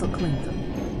with Castle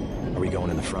Clinton. Are we going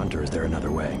in the front, or is there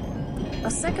another way?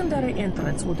 A secondary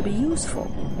entrance would be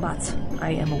useful, but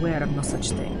I am aware of no such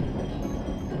thing.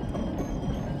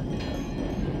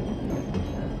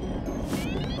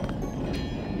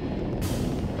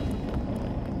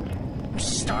 I'm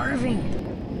starving.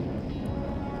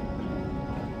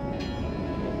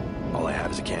 All I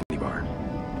have is a candy bar.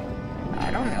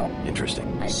 I don't know. Interesting.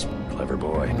 Clever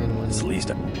boy. It's the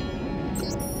least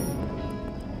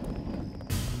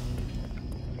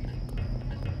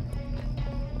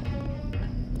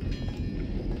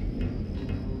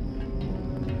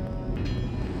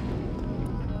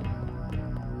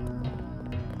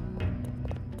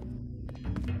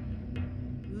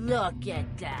Look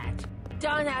at that.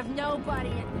 Don't have nobody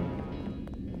in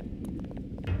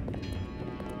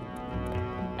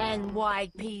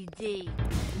NYPD.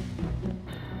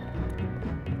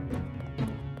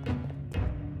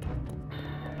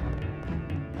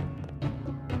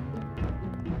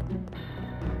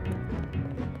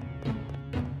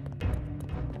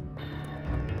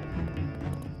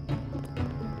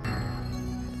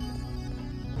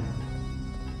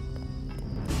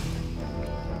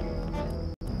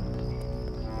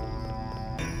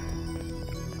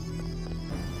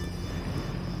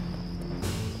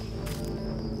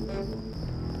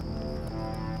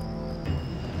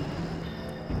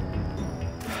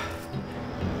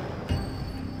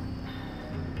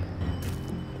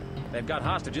 They've got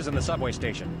hostages in the subway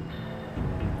station.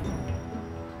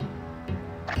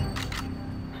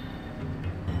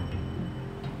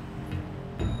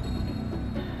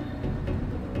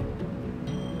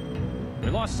 We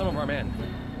lost some of our men.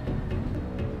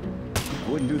 I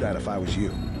wouldn't do that if I was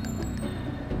you.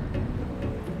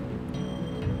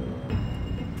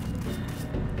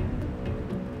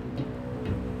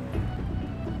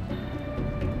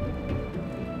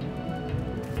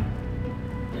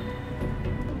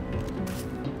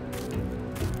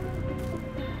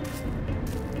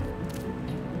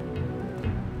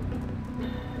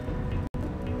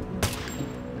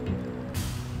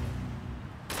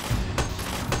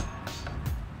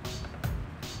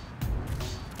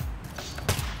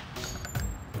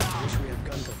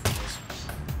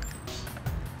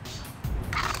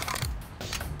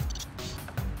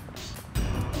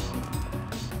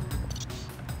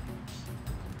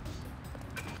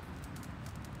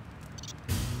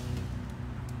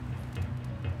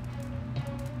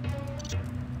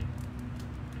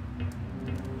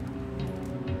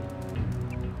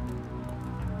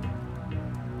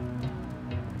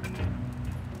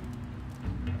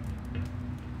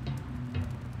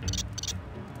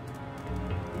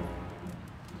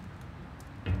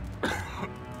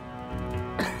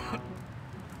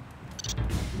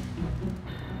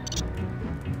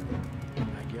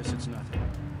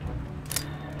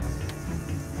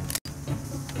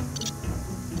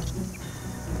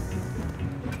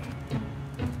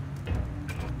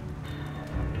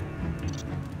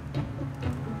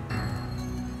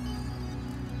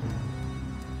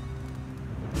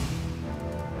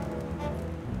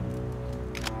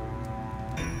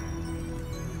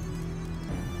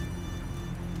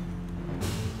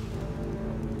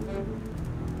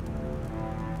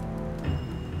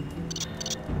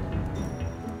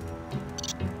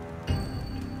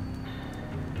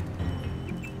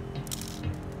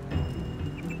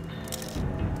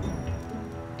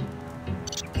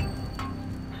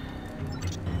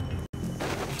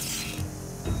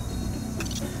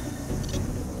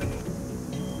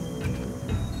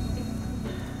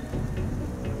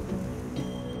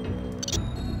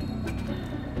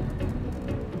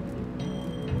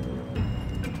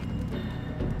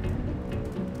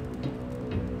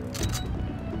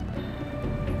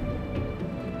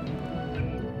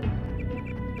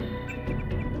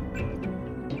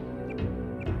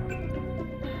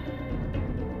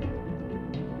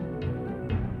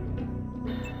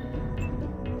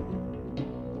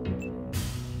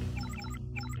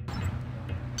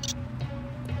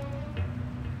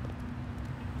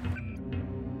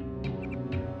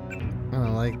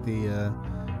 like the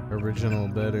original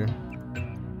better.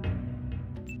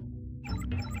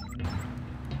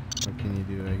 What can you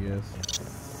do, I guess?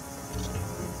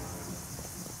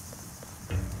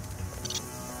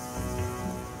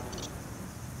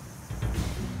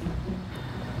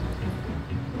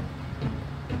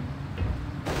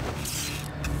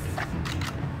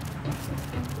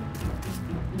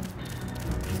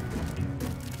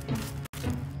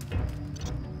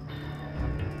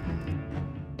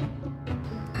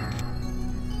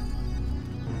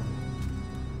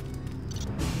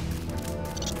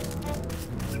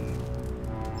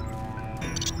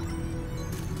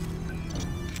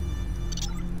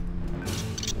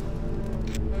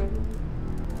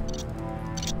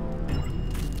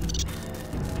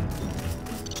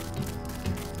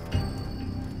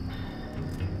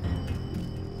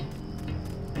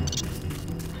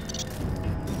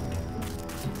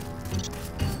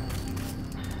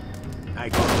 I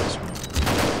got this.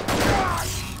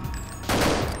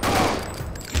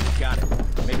 Got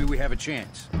it. Maybe we have a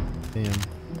chance. Damn.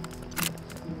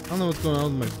 I don't know what's going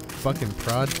on with my fucking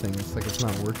prod thing. It's like it's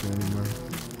not working anymore.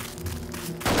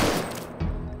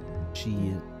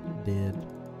 Shit. Dead.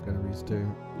 Gotta restart.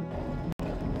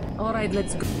 Alright,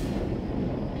 let's go.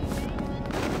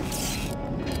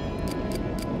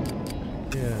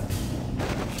 Yeah.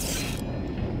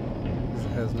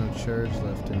 It has no charge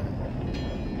left in it.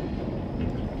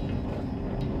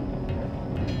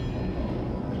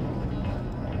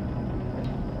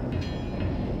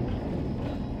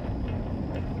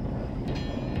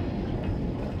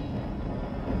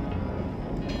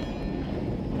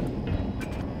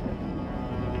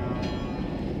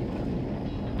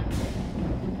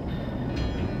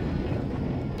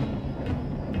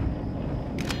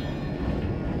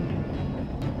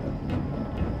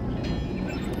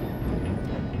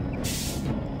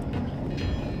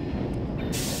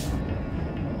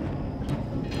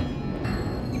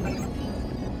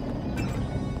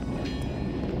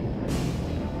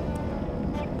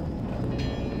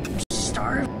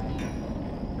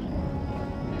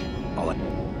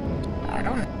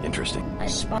 Interesting. I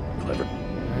spot. Clever.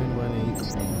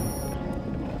 918.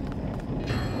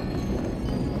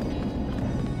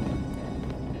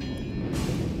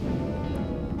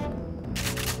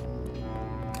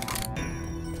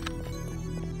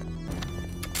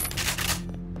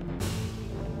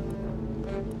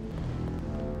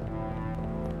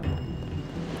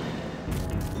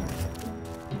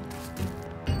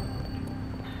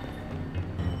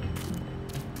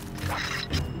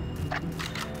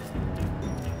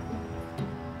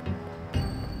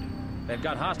 They've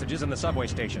got hostages in the subway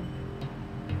station.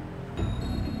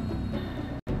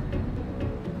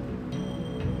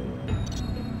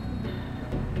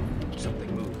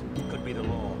 Something moved. Could be the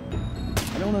law.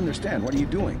 I don't understand. What are you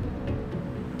doing?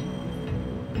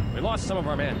 We lost some of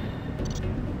our men.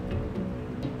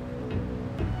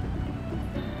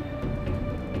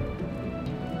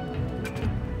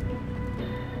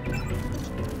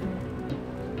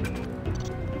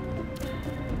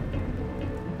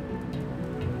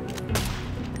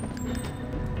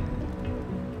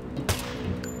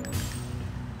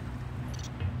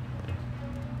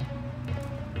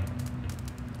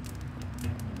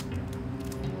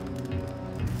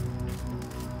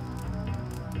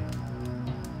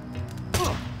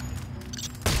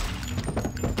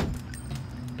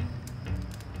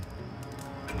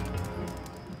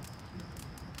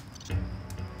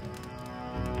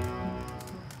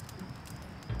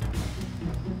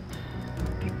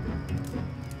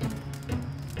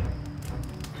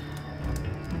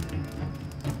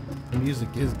 Music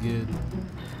is good.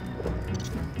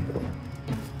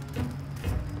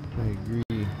 I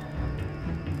agree.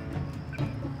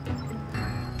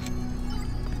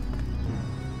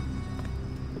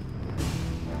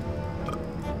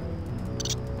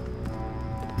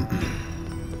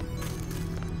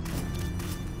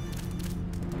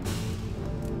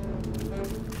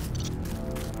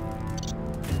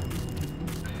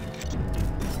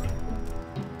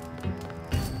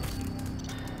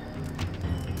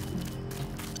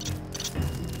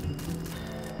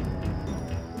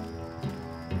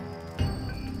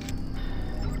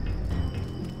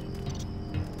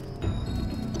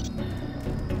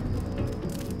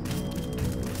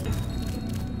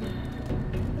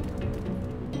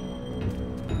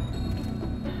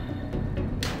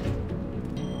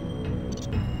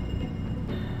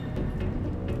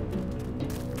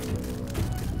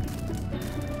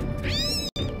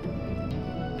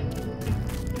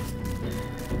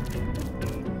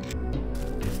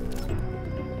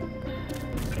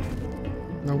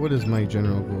 Now, what is my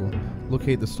general goal?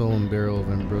 Locate the stolen barrel of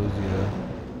ambrosia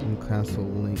in Castle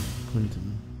Lake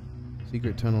Clinton.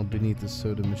 Secret tunnel beneath the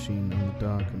soda machine on the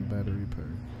dock and battery park.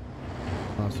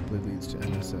 Possibly leads to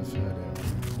NSF hideout.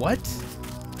 What?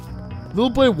 Little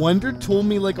Boy Wonder told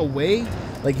me like a way?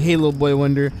 Like, hey, Little Boy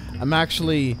Wonder, I'm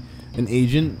actually an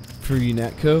agent for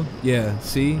UNATCO. Yeah,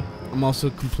 see? I'm also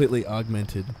completely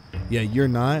augmented. Yeah, you're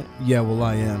not? Yeah, well,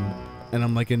 I am. And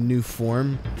I'm like a new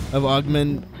form of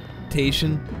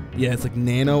augmentation. Yeah, it's like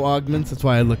nano augments. That's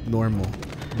why I look normal.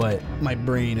 But my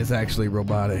brain is actually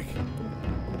robotic.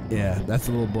 Yeah, that's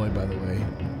a Little Boy, by the way.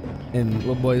 And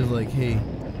Little Boy's like, hey,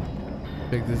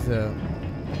 check this out.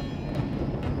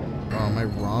 Oh, am I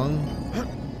wrong?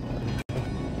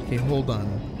 Okay, hold on.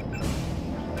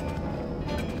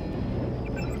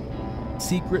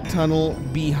 Secret tunnel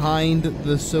behind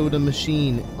the soda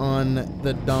machine on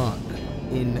the dock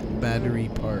in Battery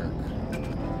Park.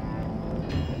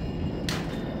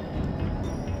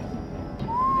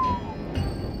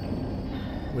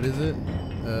 What is it?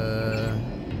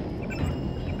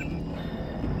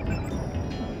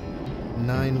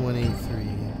 9183.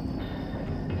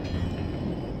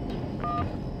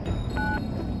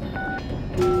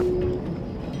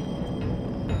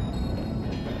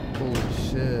 Holy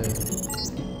shit.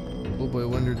 Little Boy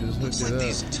Wonder just hooked Looks it like up.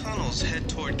 these tunnels head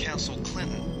toward Castle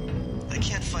Clinton. I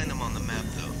can't find them on the map,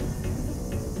 though.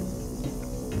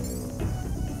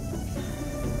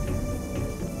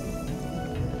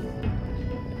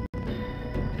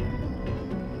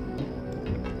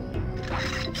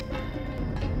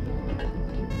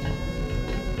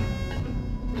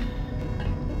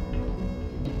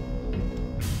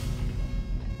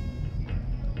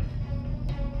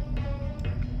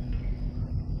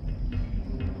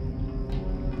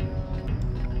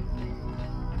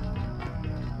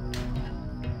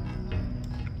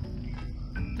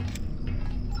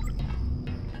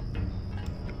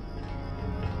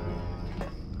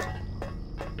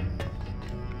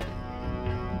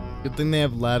 Good thing they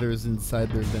have ladders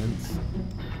inside their vents.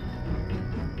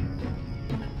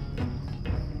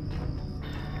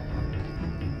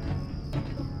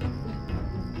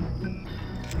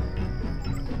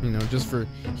 You know, just for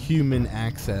human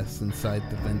access inside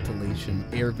the ventilation,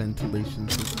 air ventilation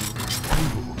system.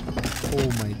 Oh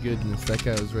my goodness, that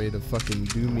guy was ready to fucking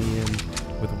do me in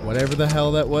with whatever the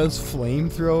hell that was,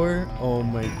 flamethrower? Oh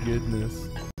my goodness.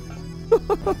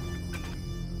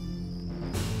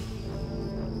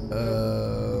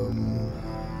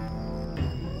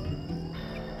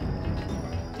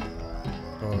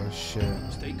 Oh shit.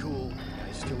 Stay cool.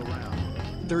 Guy's still around.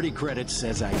 30 credits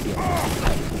says I did.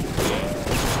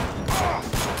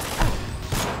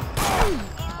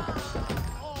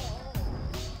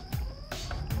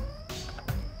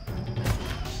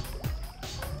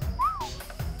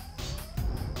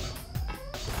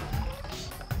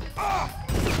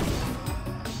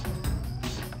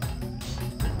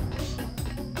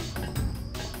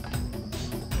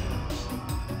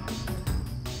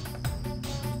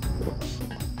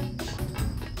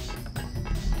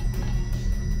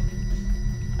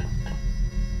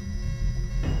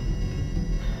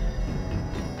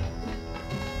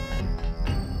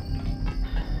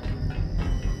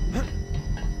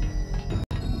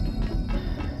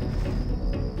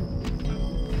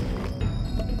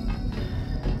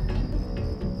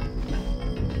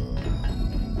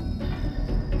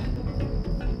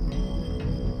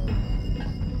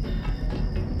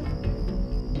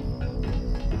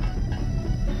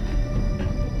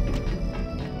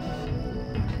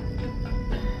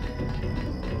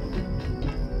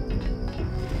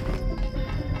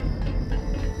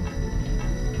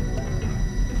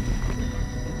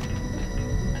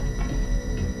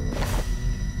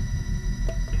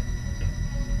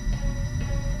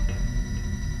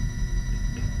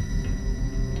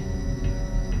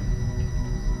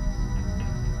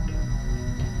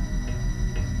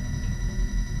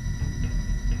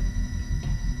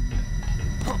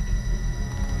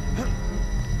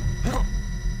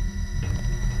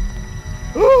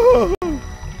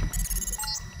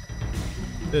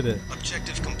 Did it.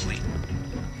 Objective complete.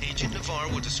 Agent Navarre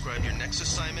will describe your next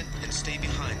assignment and stay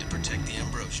behind to protect the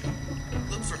Ambrosia.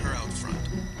 Look for her out front.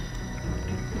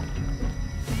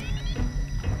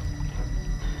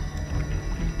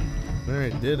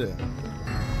 Alright, did it.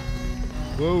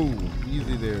 Whoa,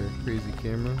 easy there, crazy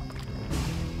camera.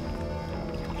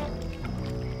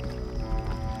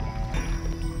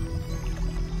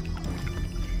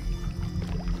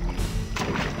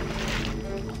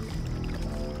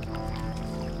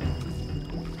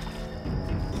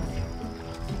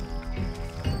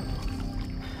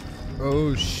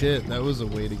 Oh shit, that was a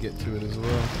way to get to it as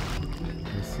well.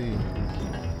 I see.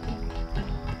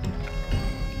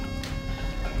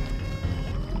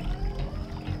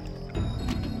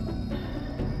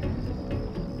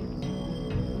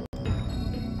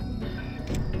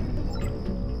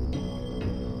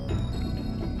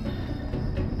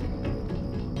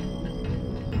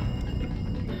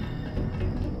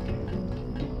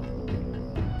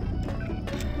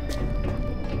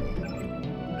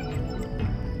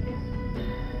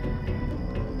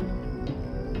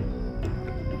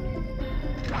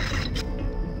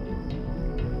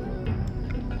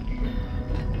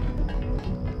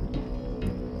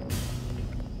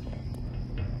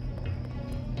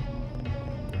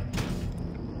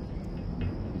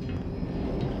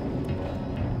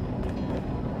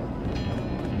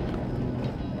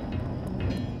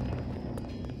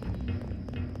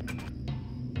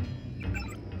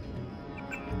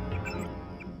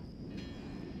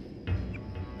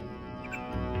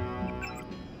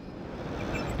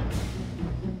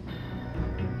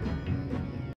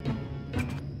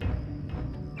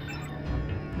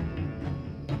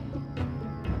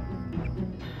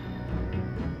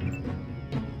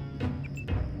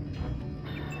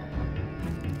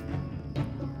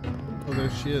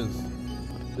 there she is.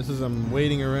 Just as I'm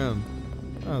waiting around.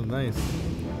 Oh, nice.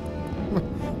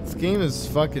 This game is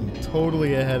fucking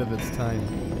totally ahead of its time.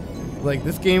 Like,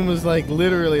 this game was like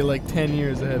literally like 10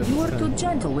 years ahead of You its are time. too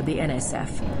gentle with the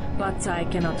NSF, but I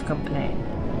cannot complain.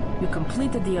 You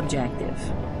completed the objective.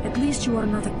 At least you are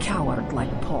not a coward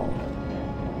like Paul.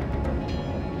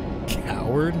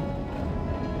 Coward?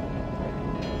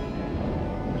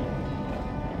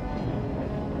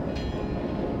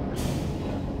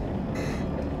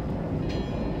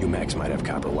 You Max might have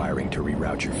copper wiring to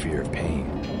reroute your fear of pain,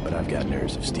 but I've got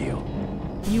nerves of steel.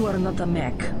 You are not a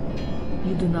mech.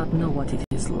 You do not know what it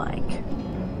is like.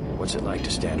 What's it like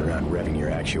to stand around revving your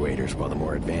actuators while the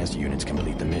more advanced units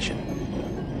complete the mission?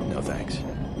 No thanks.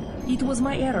 It was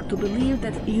my error to believe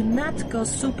that UNATCO's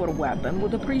superweapon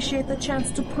would appreciate the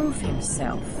chance to prove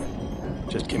himself.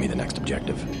 Just give me the next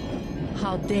objective.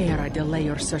 How dare I delay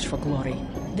your search for glory?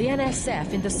 The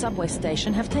NSF in the subway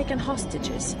station have taken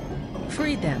hostages.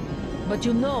 Free them, but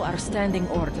you know our standing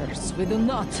orders. We do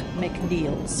not make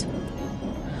deals.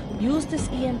 Use this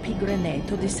EMP grenade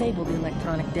to disable the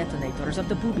electronic detonators of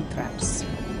the booby traps.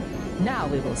 Now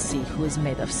we will see who is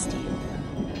made of steel.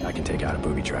 I can take out a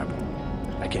booby trap.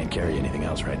 I can't carry anything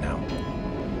else right now.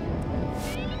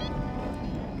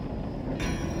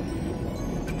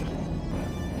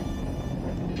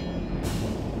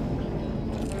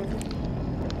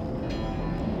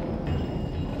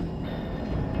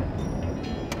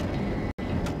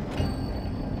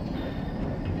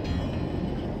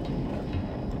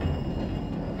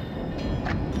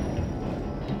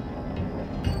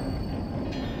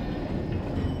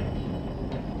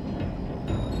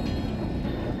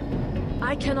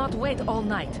 I cannot wait all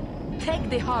night. Take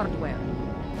the hardware.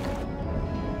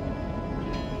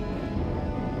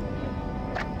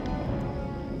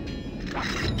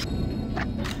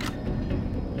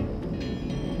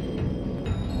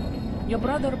 Your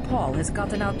brother Paul has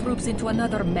gotten our troops into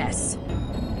another mess.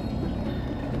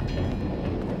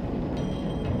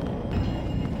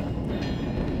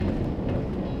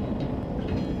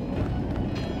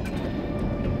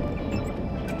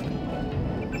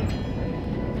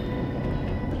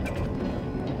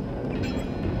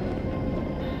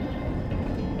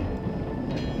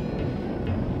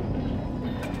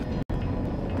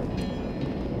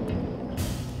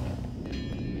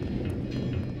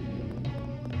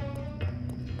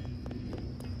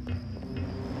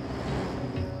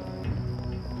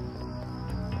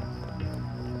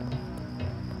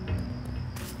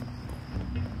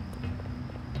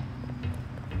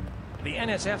 The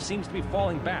NSF seems to be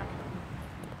falling back.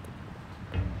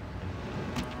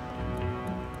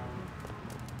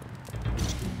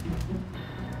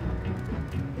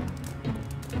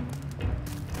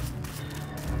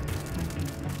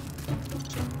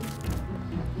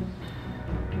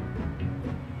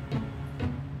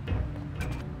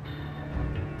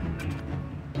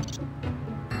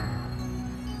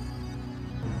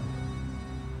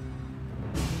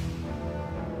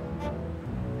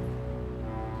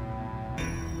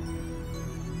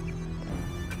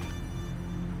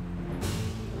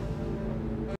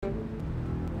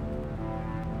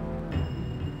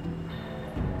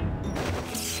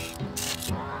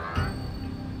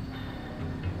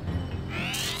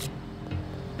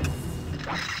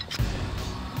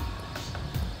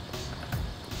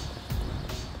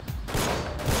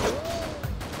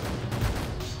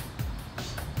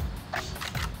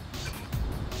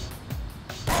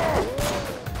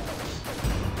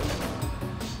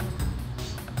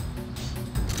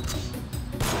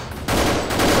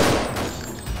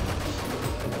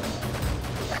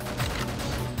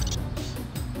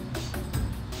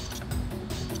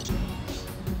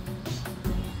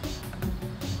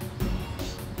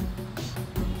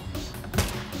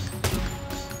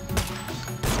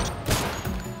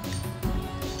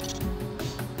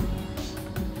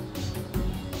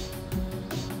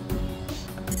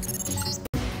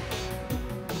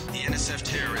 NSF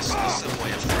terrorists in the subway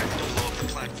have threatened to blow up the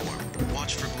platform.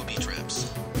 Watch for booby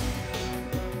traps.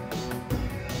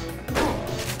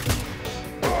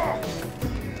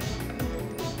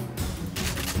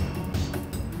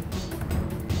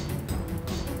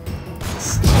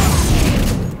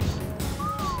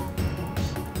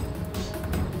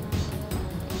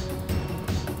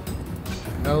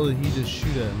 How did he just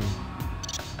shoot at me?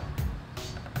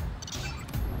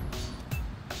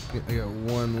 I got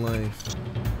one life.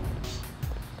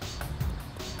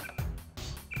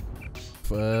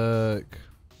 Fuck.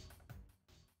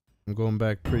 I'm going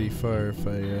back pretty far if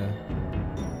I,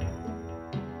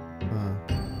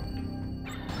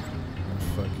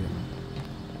 fuck it.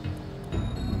 I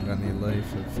don't got any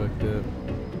life. I fucked up.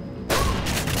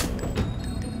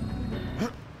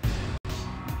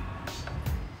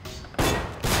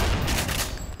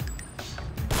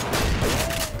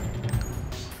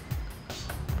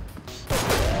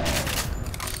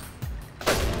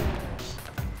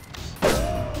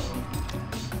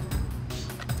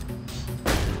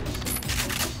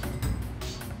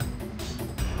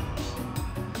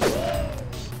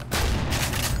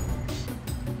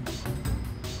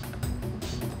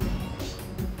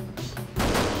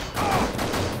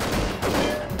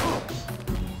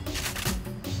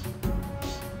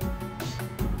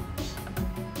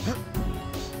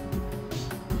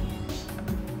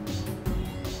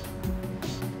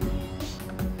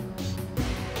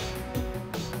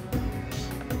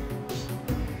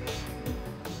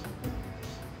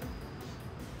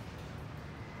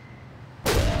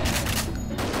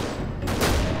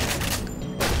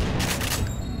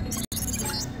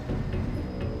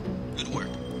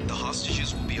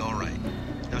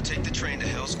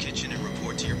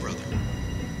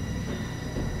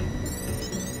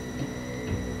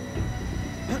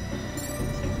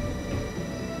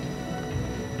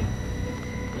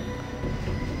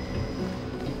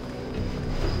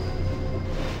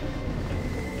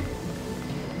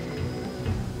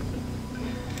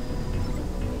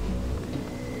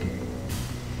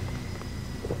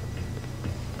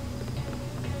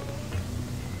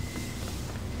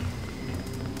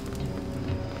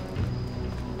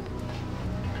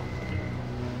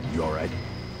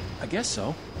 guess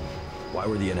so. Why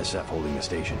were the NSF holding the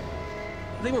station?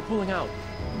 They were pulling out.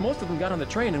 Most of them got on the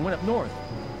train and went up north.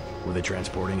 Were they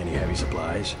transporting any heavy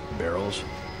supplies? Barrels?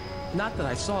 Not that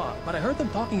I saw, but I heard them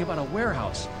talking about a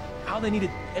warehouse. How they needed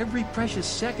every precious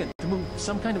second to move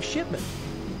some kind of shipment.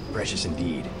 Precious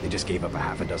indeed. They just gave up a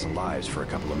half a dozen lives for a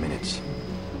couple of minutes.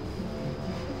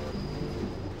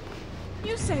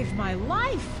 You saved my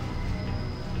life!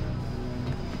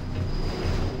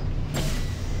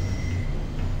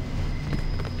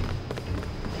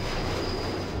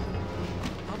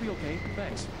 I'll be okay,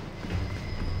 thanks.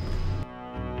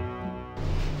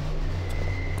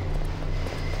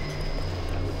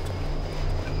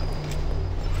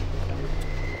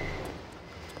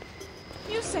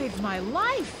 You saved my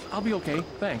life! I'll be okay,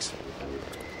 thanks.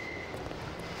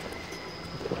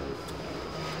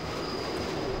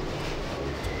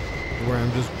 Where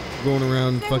I'm just going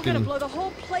around They were gonna fucking blow the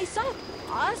whole place up.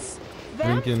 Us?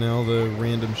 Them? drinking all the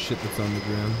random shit that's on the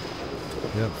ground.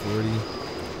 Yep, 40.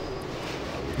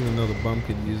 Even though the bum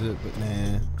could use it, but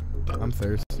nah. I'm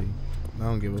thirsty. I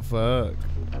don't give a fuck.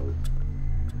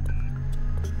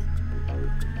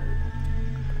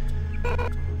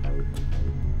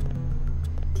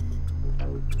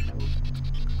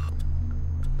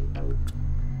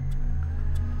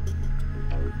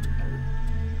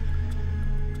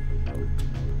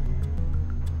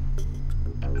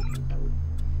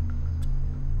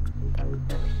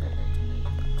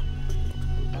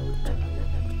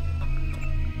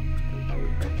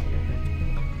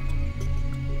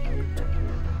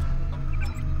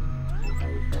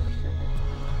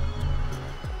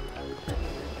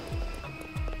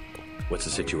 What's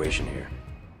the situation here?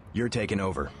 You're taking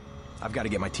over. I've got to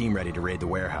get my team ready to raid the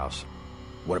warehouse.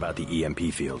 What about the EMP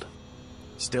field?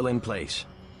 Still in place.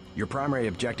 Your primary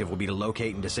objective will be to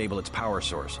locate and disable its power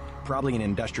source, probably an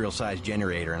industrial-sized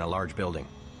generator in a large building.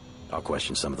 I'll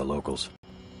question some of the locals.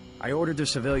 I ordered the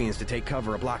civilians to take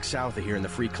cover a block south of here in the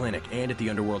Free Clinic and at the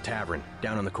Underworld Tavern,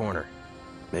 down on the corner.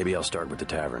 Maybe I'll start with the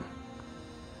tavern.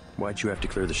 Why'd you have to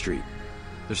clear the street?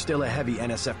 There's still a heavy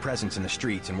NSF presence in the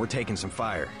streets, and we're taking some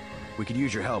fire. We could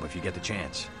use your help if you get the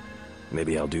chance.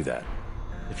 Maybe I'll do that.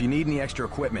 If you need any extra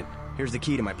equipment, here's the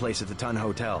key to my place at the Ton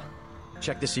Hotel.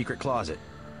 Check the secret closet.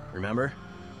 Remember?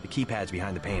 The keypad's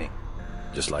behind the painting.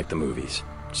 Just like the movies.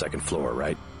 Second floor,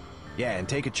 right? Yeah, and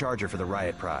take a charger for the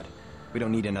riot prod. We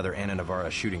don't need another Anna Navarra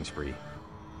shooting spree.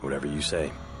 Whatever you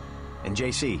say. And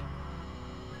JC,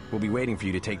 we'll be waiting for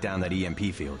you to take down that EMP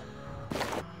field.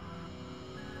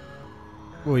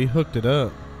 Well, he hooked it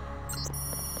up.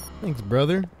 Thanks,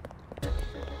 brother.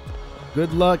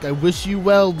 Good luck. I wish you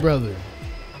well, brother.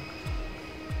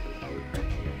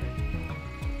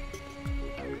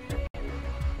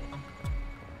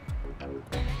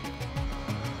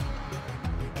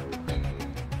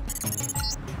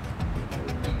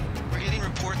 We're getting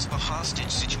reports of a hostage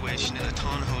situation in the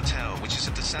Ton Hotel, which is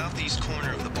at the southeast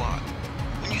corner of the block.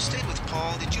 When you stayed with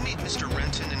Paul, did you meet Mr.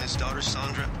 Renton and his daughter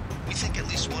Sandra? We think at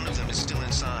least one of them is still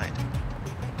inside.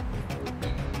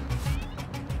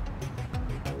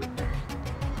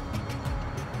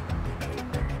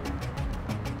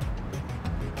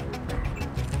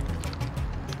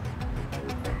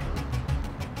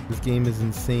 This game is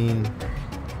insane.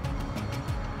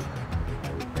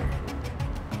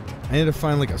 I need to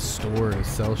find like a store to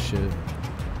sell shit.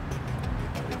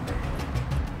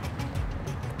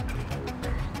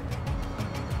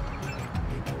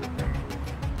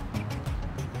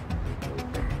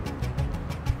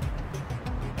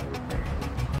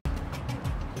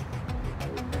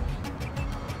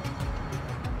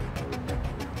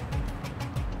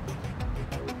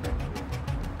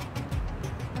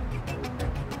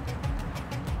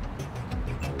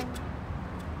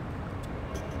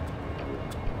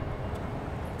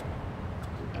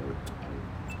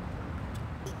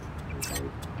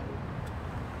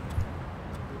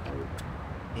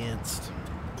 Ants.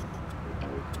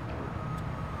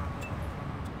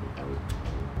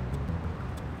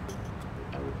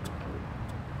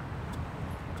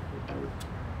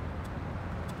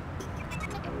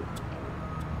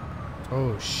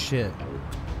 Oh shit.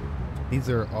 These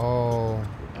are all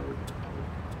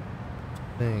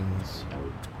things.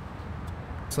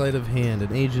 Sleight of hand.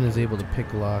 An agent is able to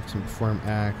pick locks and perform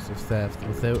acts of theft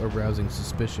without arousing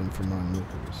suspicion from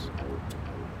onlookers.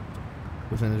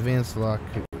 With an advanced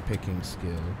lock-picking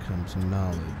skill comes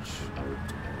knowledge.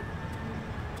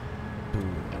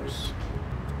 Doors.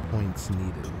 Points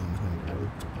needed,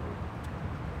 100.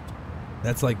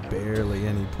 That's like barely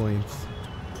any points.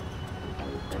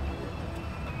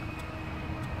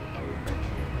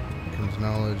 Comes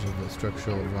knowledge of the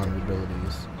structural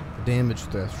vulnerabilities Damage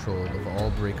threshold of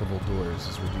all breakable doors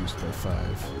is reduced by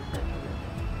 5.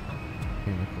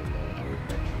 Mechanical lock.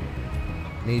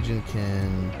 An agent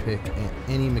can pick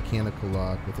any mechanical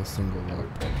lock with a single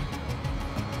lockpick.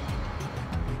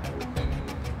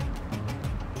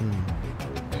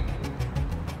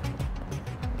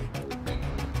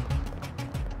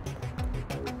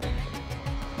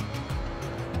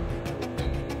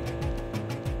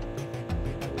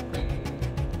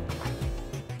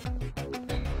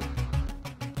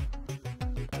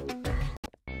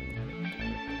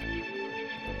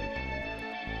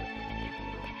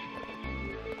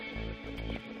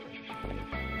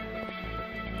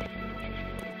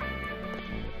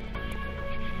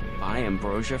 Buy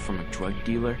ambrosia from a drug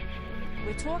dealer?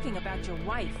 We're talking about your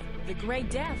wife, the Grey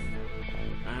Death.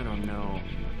 I don't know.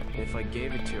 If I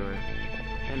gave it to her,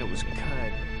 and it was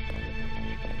cut.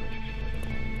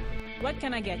 What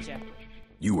can I get you?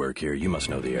 You work here, you must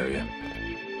know the area.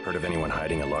 Heard of anyone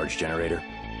hiding a large generator?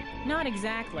 Not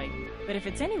exactly, but if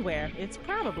it's anywhere, it's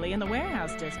probably in the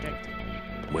warehouse district.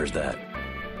 Where's that?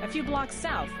 A few blocks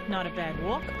south. Not a bad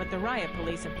walk, but the riot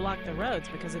police have blocked the roads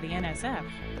because of the NSF.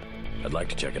 I'd like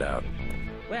to check it out.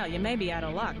 Well, you may be out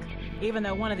of luck. Even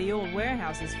though one of the old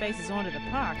warehouses faces onto the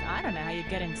park, I don't know how you'd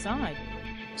get inside.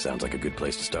 Sounds like a good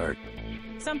place to start.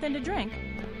 Something to drink.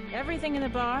 Everything in the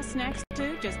bar, snacks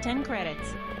too, just 10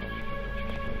 credits.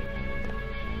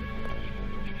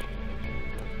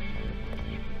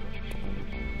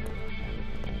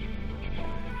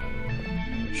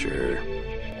 Sure.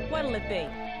 What'll it be?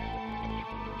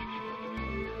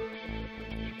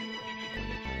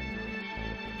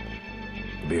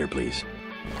 Beer, please.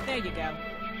 There you go.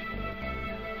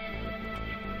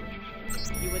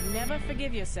 You would never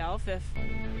forgive yourself if...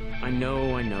 I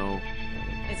know.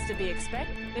 It's to be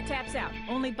expected. The tap's out.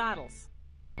 Only bottles.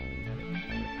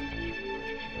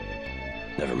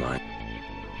 Never mind.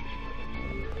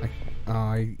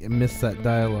 I missed that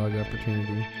dialogue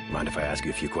opportunity. Mind if I ask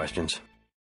you a few questions?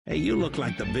 Hey, you look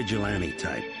like the vigilante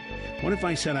type. What if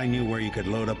I said I knew where you could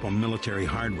load up on military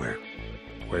hardware?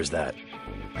 Where's that?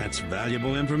 That's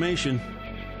valuable information.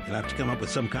 You'll have to come up with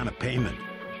some kind of payment.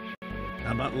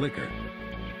 How about liquor?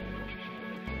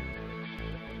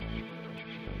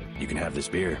 You can have this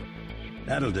beer.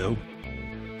 That'll do.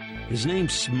 His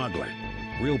name's Smuggler.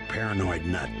 Real paranoid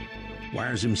nut.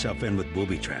 Wires himself in with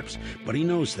booby traps, but he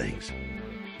knows things.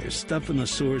 There's stuff in the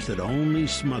sewers that only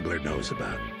Smuggler knows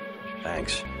about.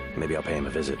 Thanks. Maybe I'll pay him a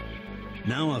visit.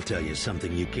 Now I'll tell you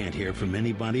something you can't hear from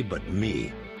anybody but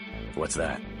me. What's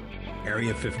that?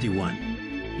 Area 51.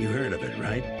 You heard of it,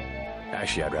 right?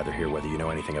 Actually, I'd rather hear whether you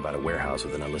know anything about a warehouse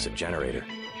with an illicit generator.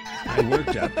 I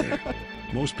worked out there.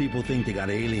 Most people think they got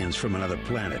aliens from another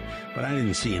planet, but I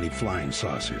didn't see any flying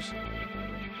saucers.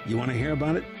 You want to hear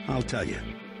about it? I'll tell you.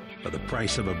 For the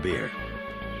price of a beer.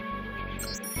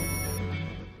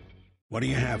 What do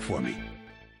you have for me?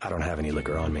 I don't have any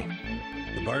liquor on me.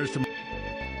 The bar's to...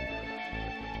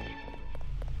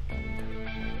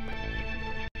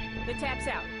 The tap's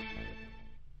out.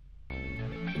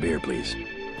 Beer, please.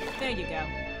 There you go.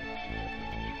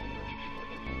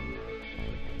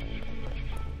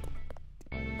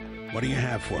 What do you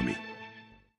have for me?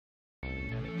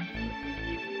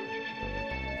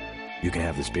 You can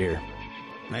have this beer.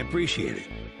 I appreciate it.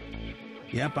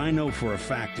 Yep, I know for a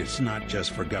fact it's not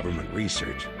just for government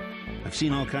research. I've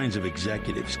seen all kinds of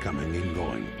executives coming and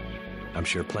going. I'm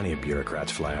sure plenty of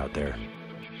bureaucrats fly out there.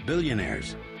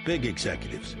 Billionaires, big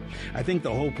executives. I think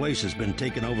the whole place has been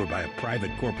taken over by a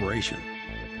private corporation.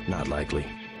 Not likely.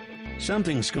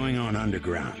 Something's going on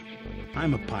underground.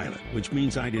 I'm a pilot, which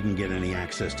means I didn't get any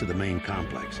access to the main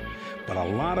complex. But a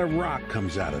lot of rock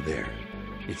comes out of there.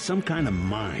 It's some kind of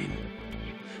mine.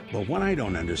 But what I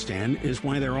don't understand is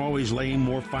why they're always laying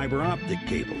more fiber optic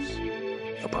cables.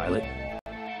 A pilot?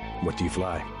 What do you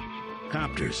fly?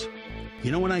 Copters.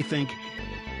 You know what I think?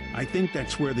 I think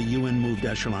that's where the UN moved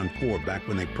Echelon 4 back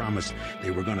when they promised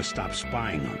they were going to stop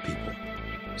spying on people.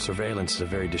 Surveillance is a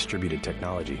very distributed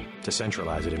technology. To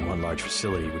centralize it in one large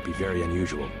facility would be very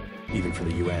unusual, even for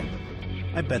the UN.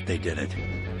 I bet they did it.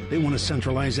 They want to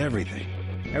centralize everything.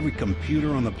 Every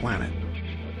computer on the planet.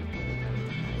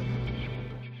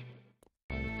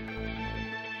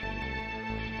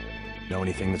 Know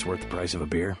anything that's worth the price of a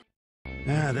beer?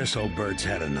 This old bird's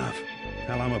had enough.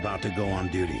 Hell, I'm about to go on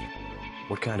duty.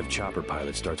 What kind of chopper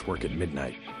pilot starts work at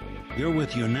midnight? You're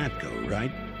with UNATCO,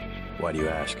 right? Why do you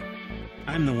ask?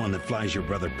 I'm the one that flies your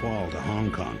brother Paul to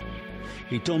Hong Kong.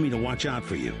 He told me to watch out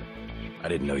for you. I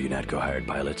didn't know UNATCO hired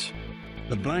pilots.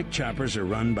 The black choppers are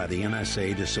run by the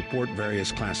NSA to support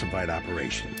various classified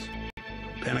operations.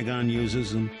 Pentagon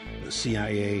uses them, the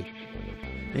CIA.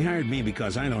 They hired me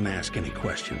because I don't ask any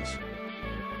questions.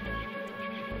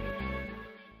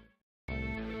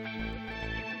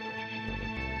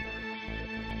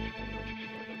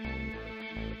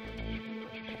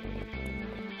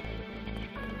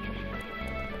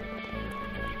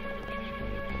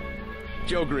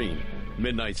 Joe Green,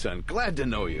 Midnight Sun, glad to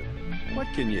know you. What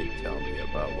can you tell me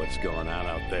about what's going on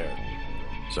out there?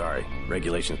 Sorry,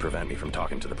 regulations prevent me from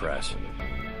talking to the press.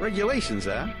 Regulations,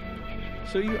 huh?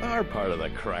 So you are part of the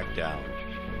crackdown.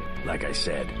 Like I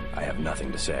said, I have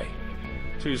nothing to say.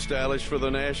 Too stylish for the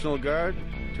National Guard?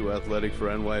 Too athletic for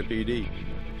NYPD?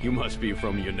 You must be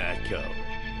from UNATCO.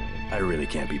 I really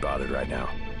can't be bothered right now.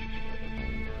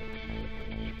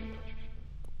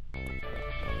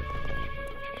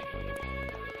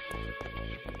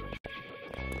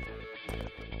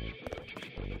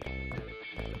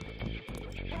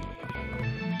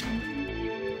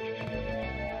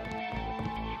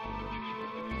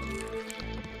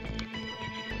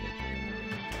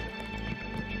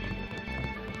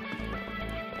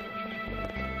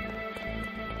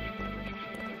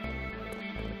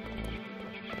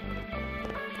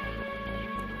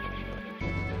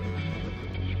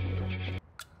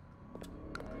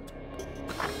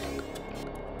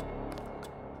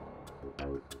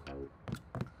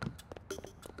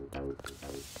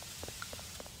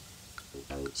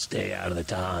 Stay out of the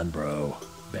ton, bro.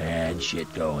 Bad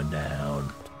shit going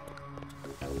down.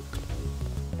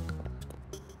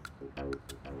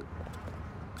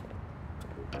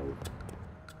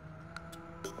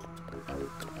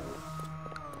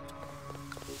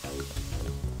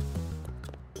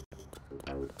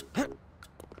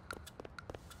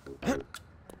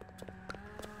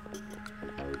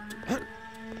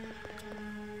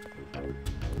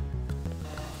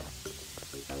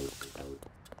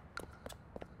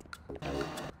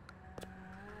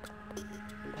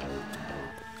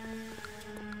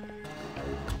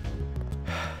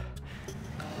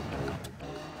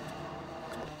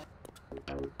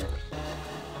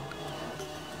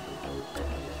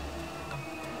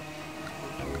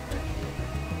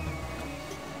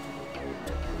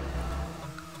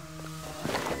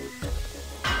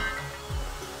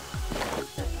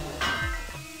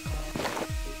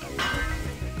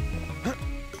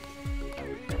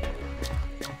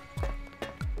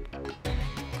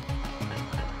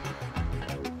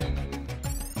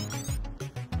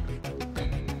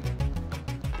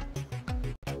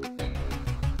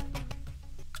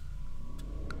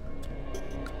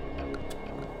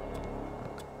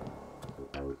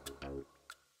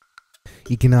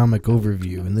 Economic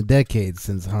overview. In the decades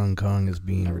since Hong Kong has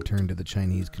been returned to the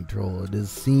Chinese control, it has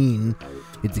seen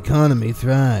its economy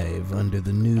thrive under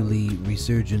the newly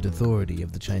resurgent authority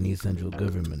of the Chinese central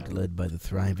government, led by the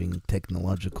thriving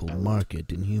technological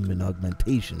market in human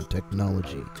augmentation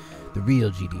technology. The real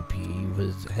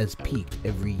GDP has peaked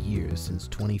every year since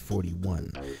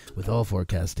 2041, with all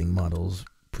forecasting models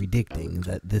predicting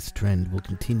that this trend will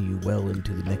continue well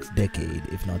into the next decade,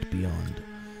 if not beyond.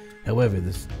 However,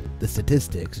 the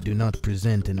statistics do not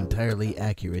present an entirely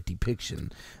accurate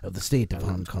depiction of the state of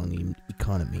Hong Kong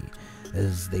economy,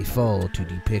 as they fall to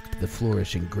depict the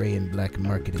flourishing gray and black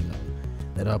marketing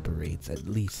that operates, at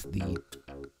least the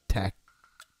tacit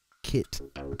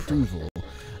approval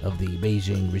of the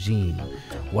Beijing regime,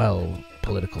 while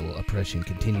political oppression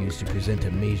continues to present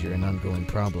a major and ongoing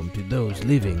problem to those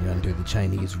living under the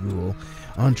Chinese rule.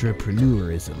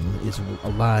 Entrepreneurism is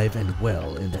alive and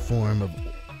well in the form of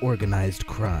organized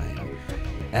crime,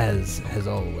 as has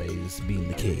always been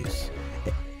the case.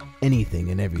 Anything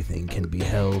and everything can be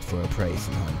held for a price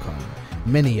in Hong Kong.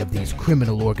 Many of these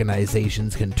criminal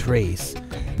organizations can trace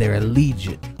their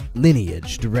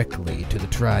lineage directly to the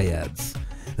triads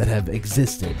that have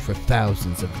existed for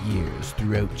thousands of years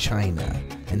throughout China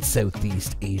and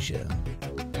Southeast Asia.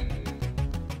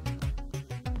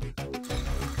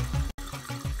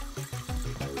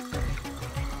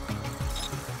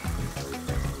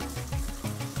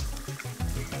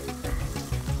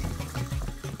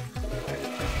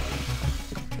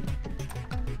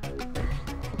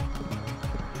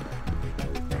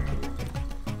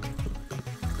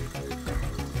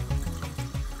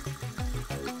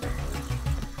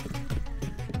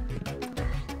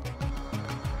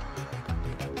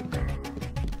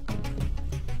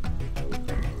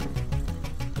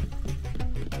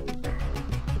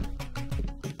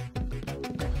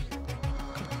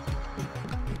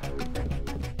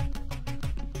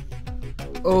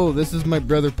 Oh, this is my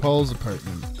brother Paul's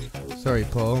apartment. Sorry,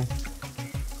 Paul.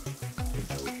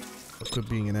 I'll quit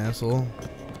being an asshole.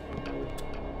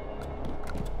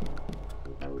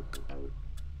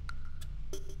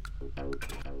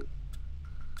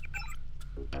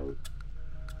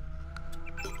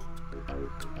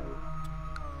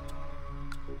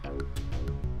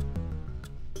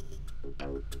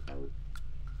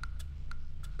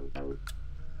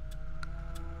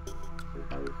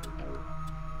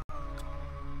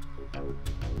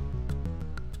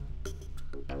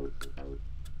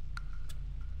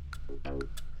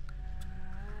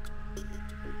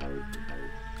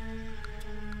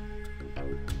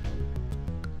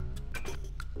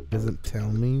 Doesn't tell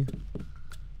me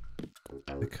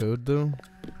the code though.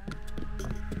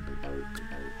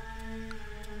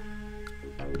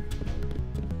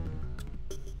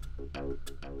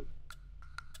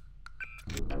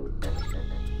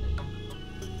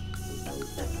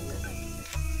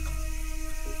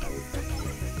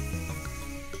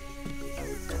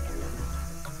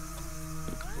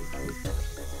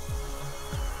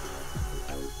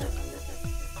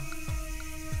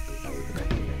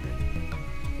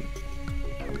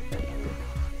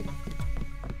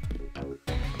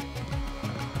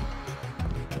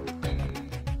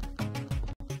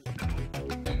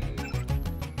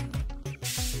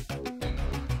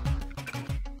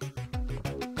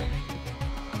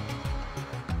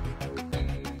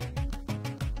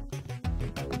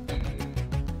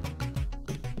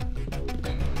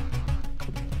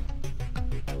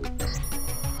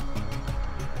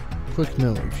 Quick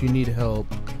note, if you need help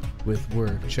with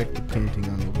work, check the painting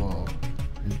on the wall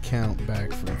and count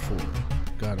back from 4.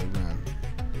 Gotta run.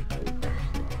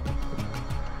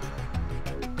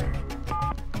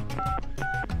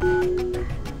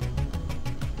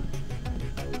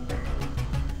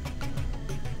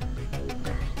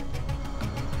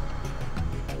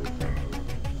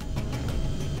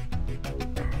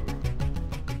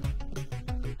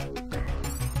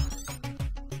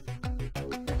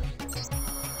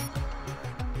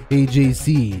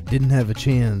 AJC didn't have a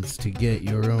chance to get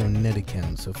your own net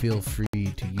account, so feel free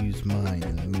to use mine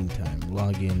in the meantime.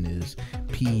 Login is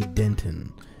P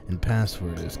Denton and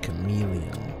password is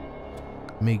Chameleon.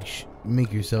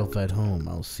 Make yourself at home.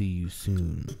 I'll see you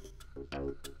soon.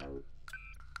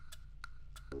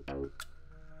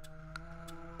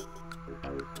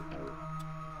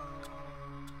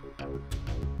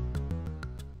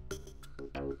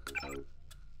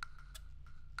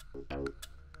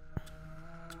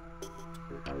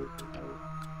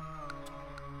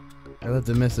 I left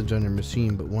a message on your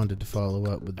machine, but wanted to follow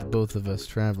up. With the both of us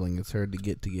traveling, it's hard to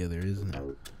get together, isn't it?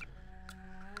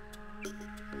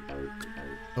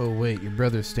 Oh wait, your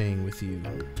brother's staying with you,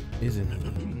 isn't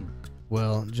he?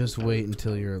 Well, just wait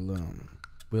until you're alone.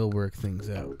 We'll work things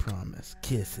out, promise.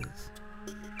 Kisses.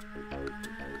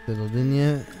 Settled in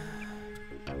yet?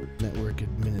 Network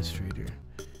administrator.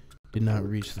 Did not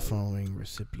reach the following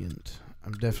recipient.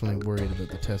 I'm definitely worried about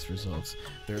the test results.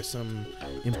 There are some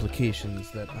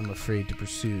implications that I'm afraid to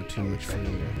pursue too much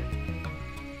further.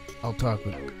 I'll talk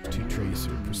to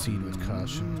Tracer. Proceed with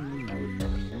caution.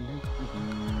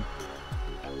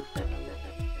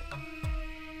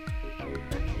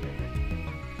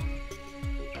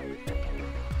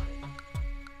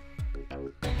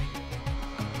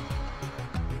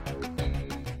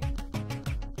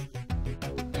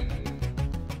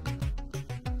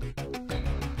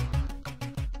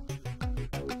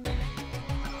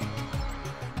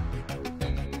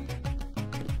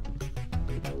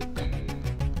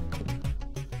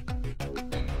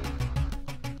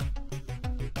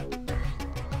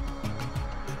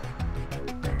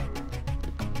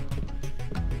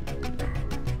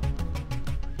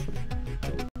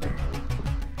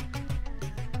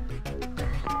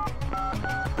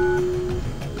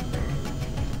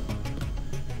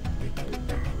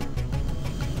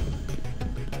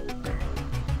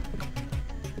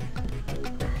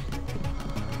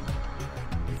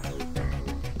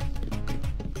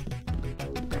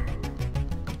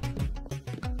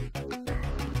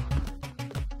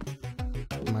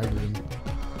 My room.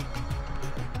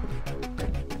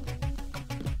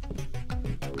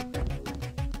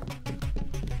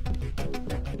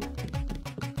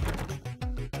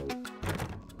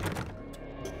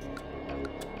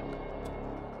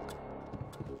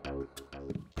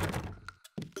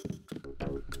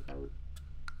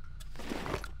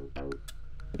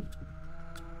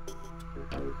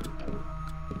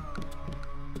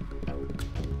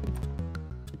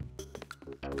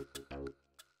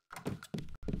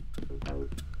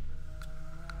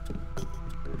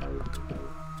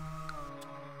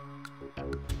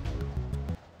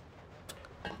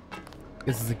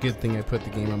 This is a good thing I put the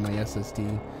game on my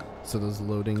SSD so those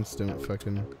loadings don't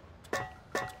fucking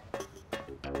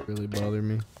really bother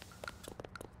me.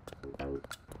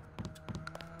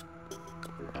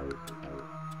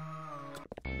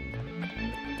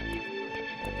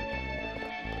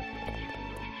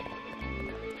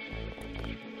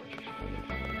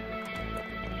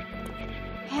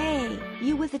 Hey,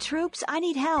 you with the troops? I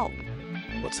need help.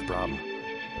 What's the problem?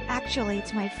 Actually,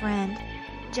 it's my friend.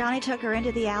 Johnny took her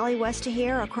into the alley west of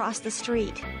here, across the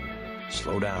street.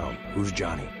 Slow down. Who's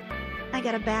Johnny? I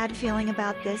got a bad feeling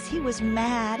about this. He was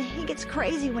mad. He gets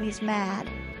crazy when he's mad.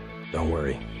 Don't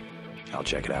worry. I'll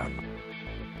check it out.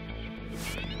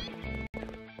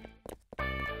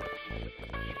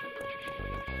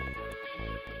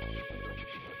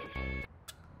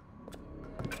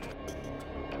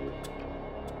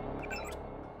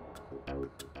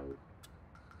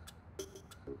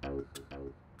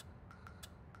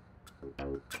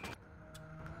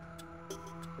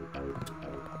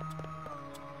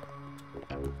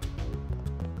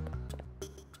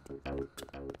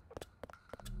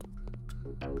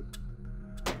 Big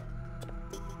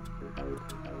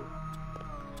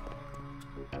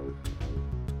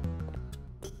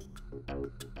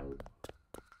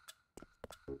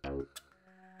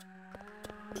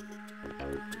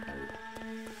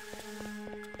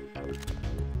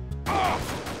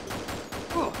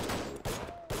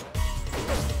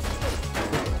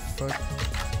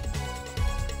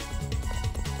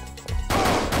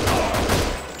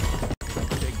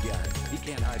guy. He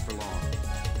can't hide for long.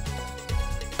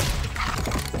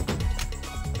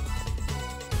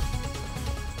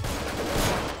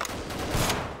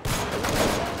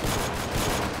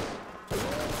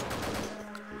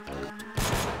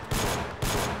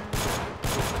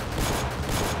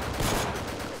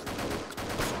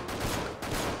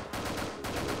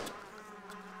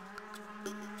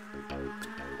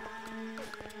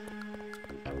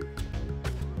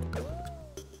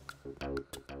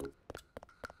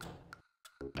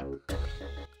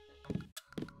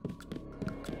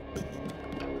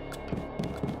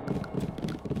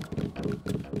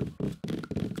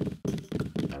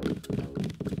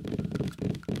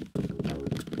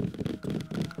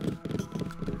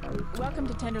 Welcome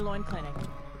to Tenderloin Clinic.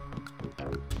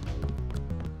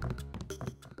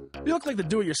 You look like the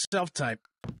do-it-yourself type.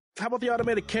 How about the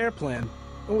automated care plan?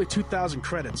 Only 2,000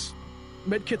 credits.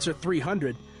 Medkits are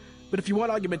 300, but if you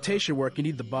want augmentation work, you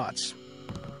need the bots.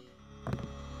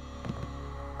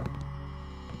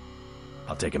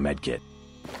 I'll take a medkit.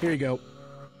 Here you go.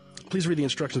 Please read the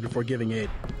instructions before giving aid.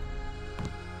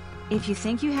 If you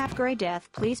think you have Gray Death,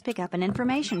 please pick up an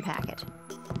information packet.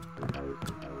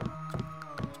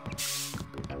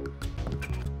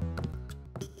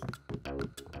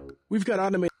 We've got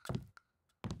automated...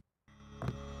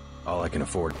 All I can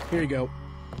afford. Here you go.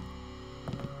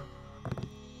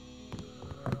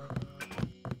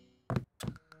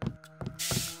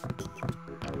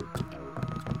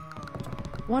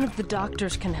 One of the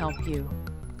doctors can help you.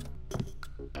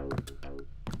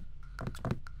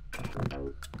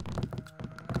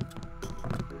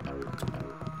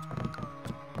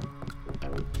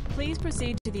 Please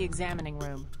proceed to the examining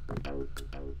room.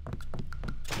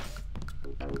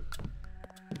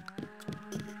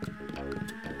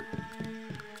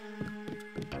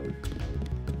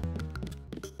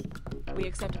 We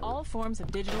accept all forms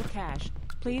of digital cash.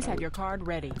 Please have your card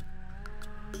ready.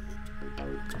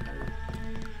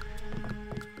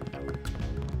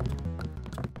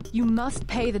 You must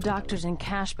pay the doctors in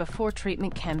cash before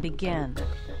treatment can begin.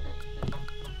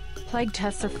 Plague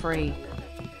tests are free.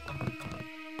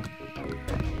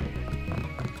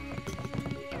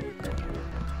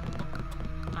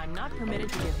 I'm not permitted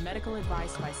to give medical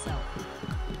advice myself.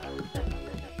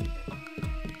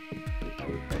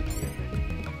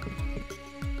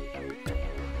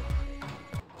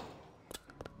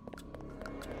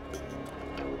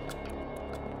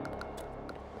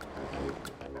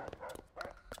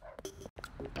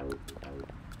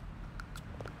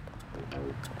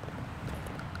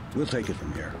 We'll take it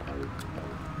from here.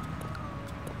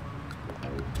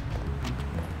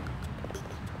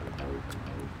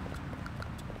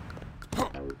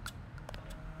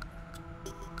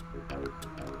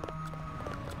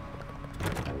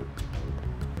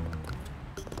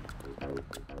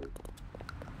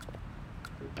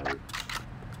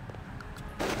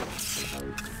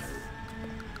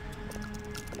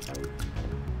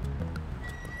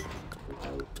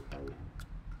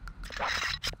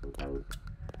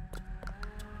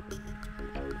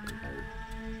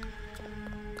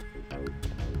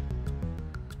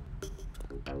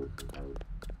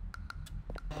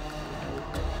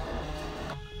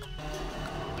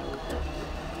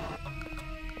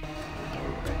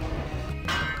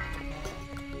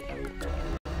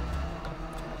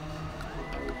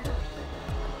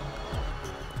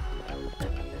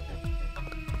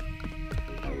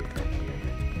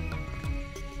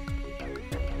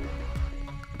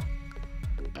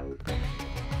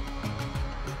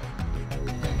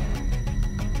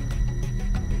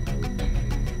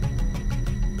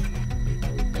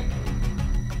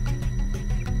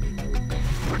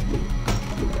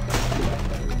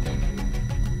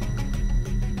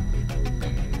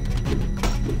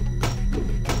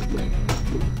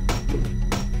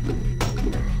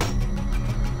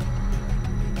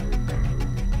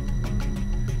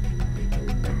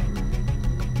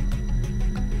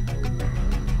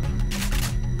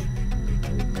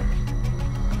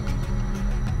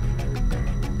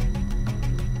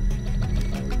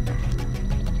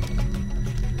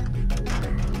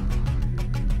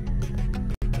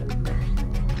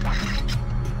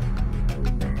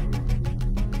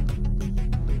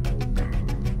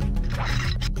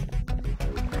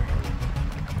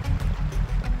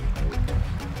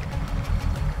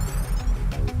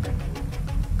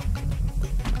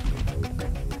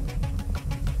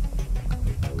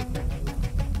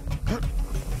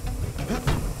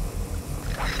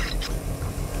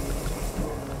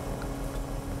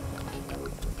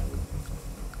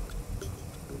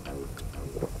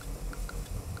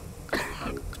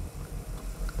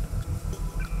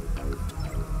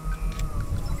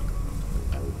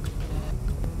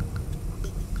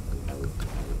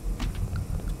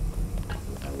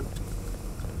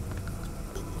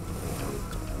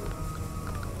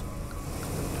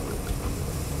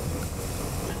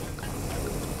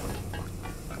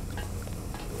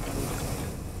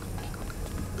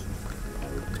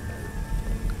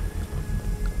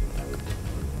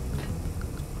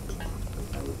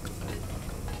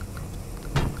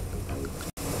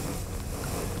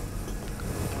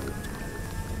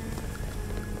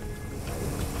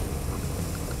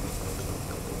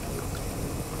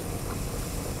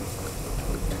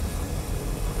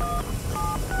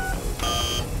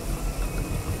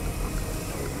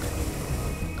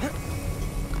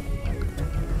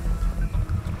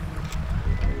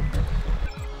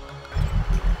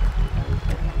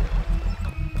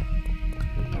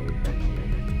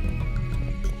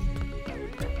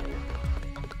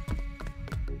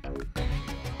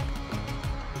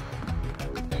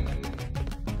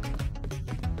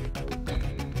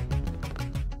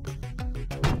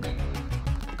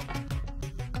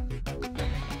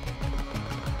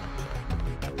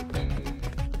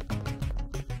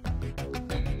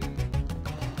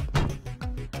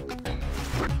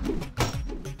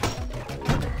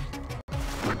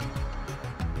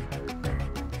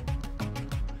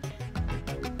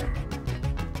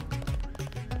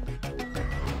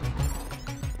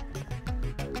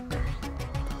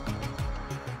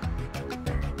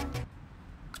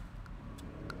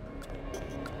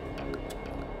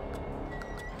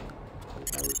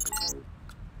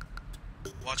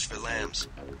 Watch for lambs.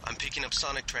 I'm picking up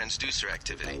sonic transducer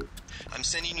activity. I'm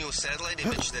sending you a satellite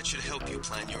image that should help you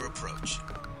plan your approach.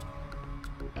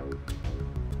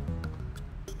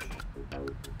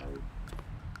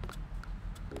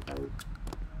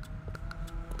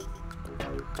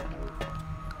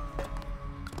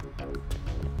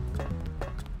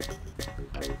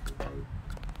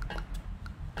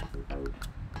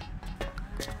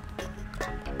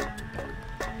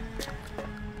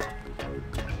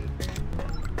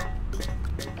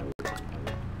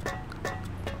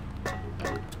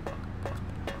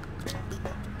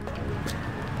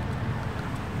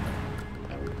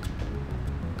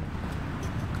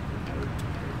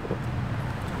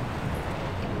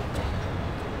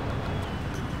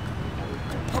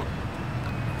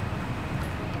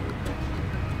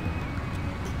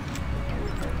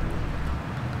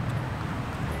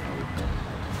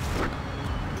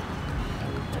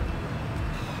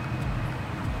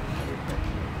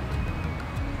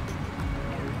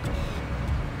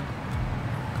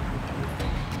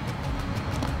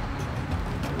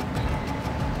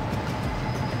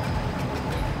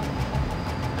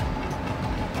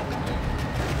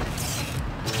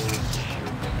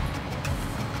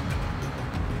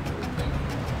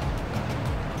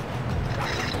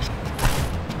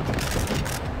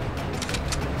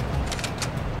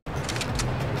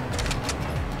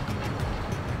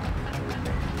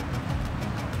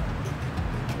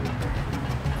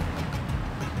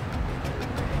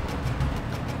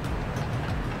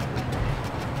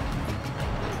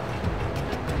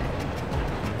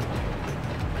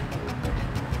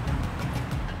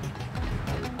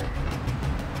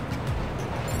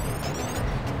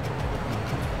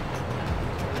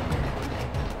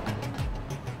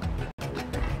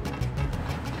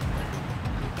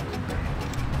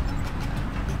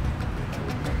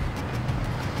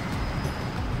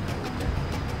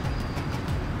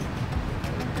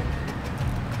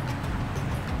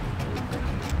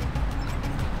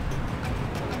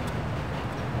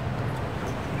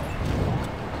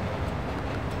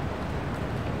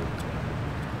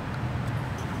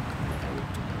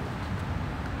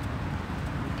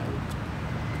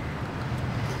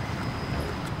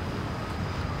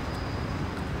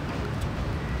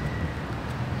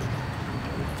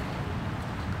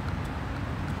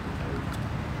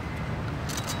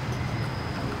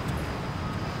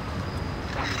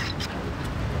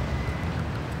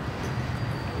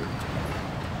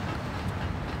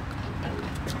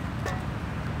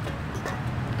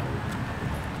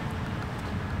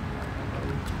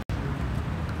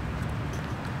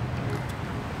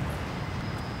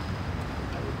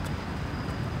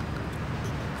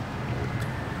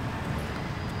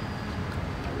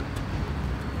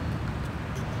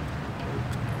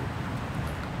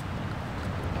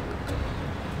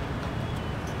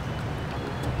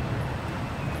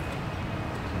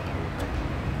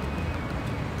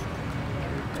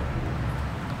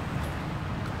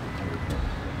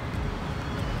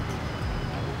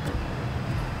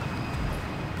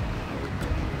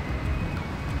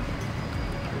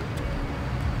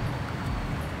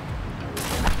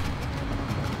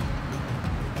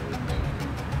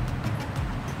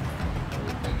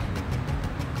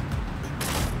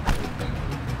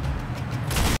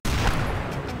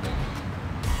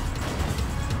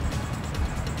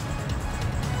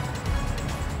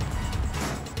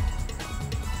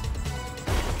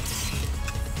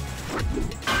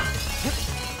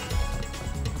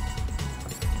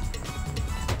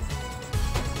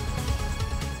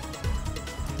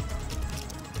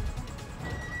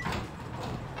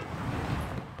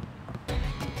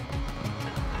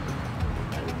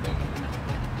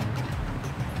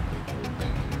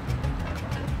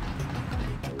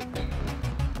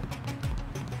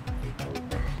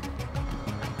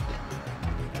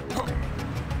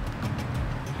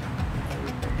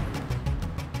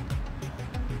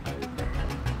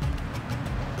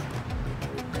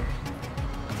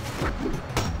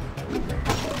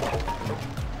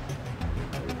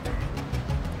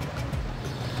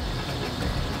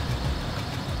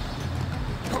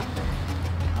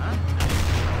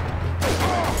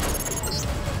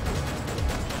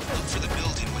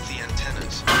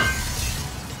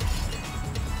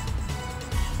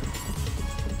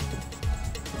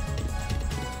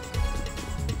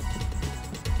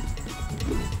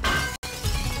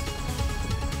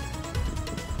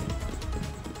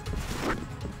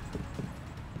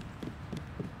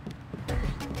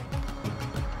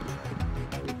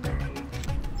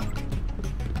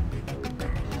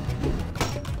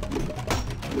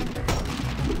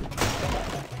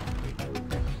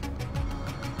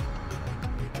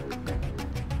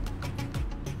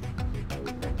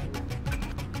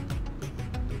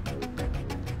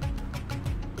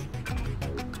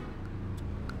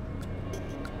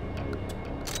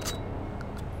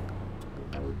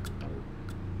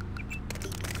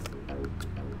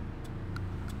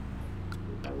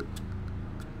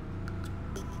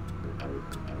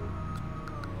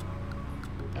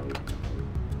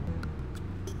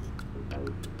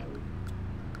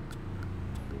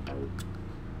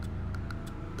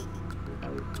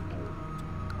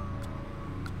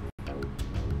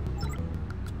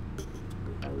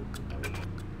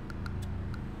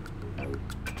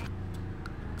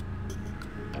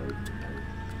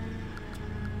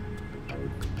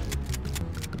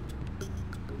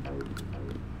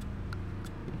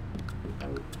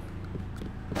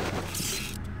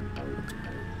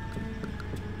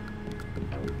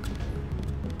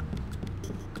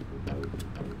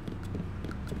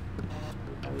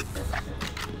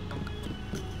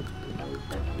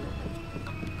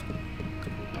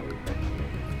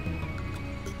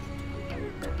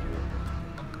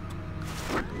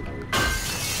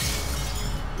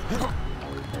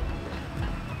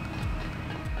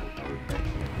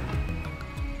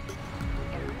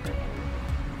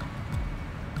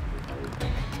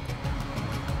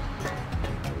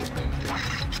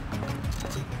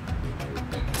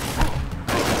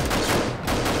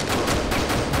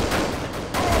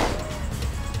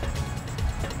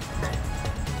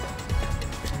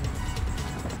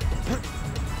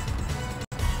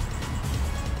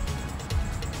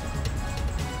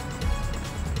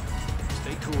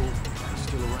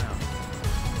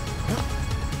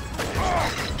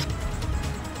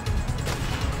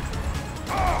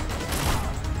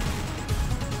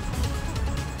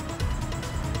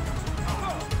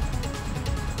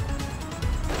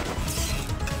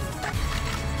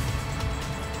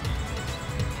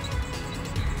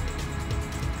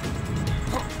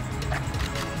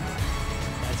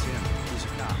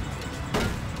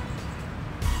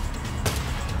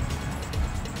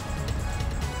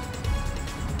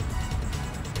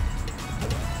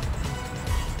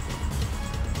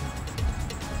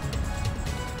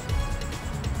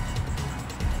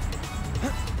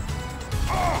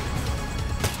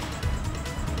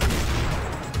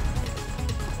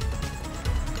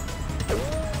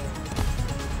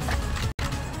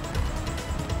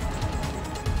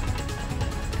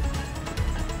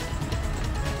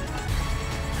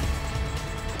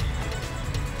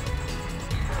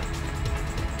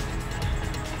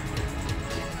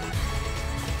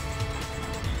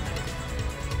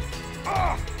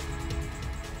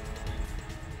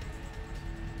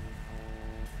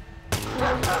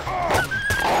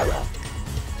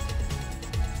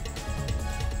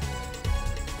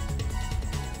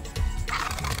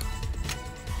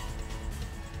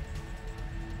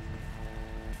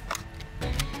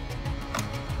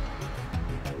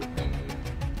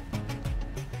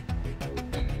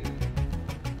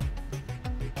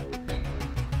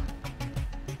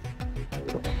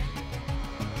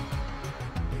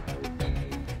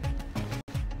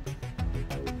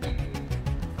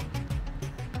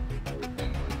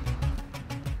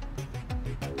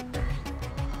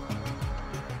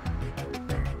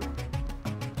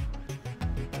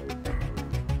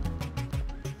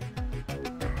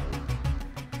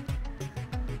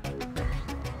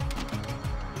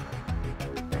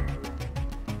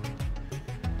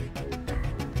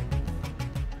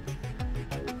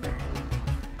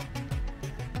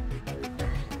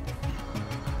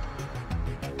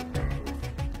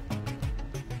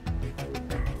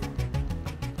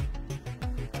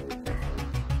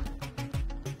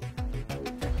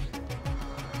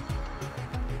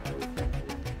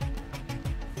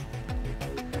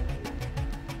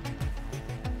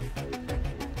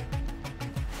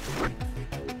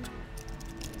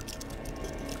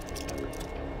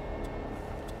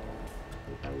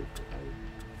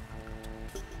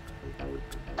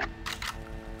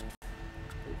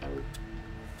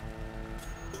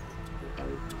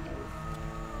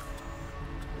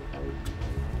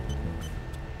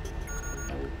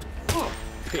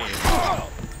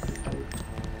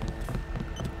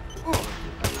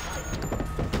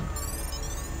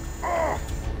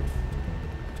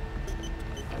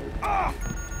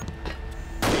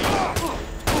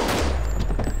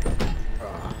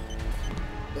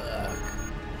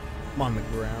 I'm on the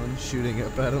ground shooting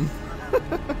up at him.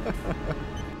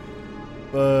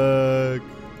 Fuck.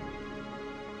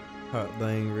 Hot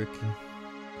dang, Ricky.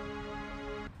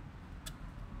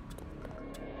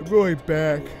 I'm going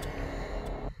back.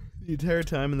 The entire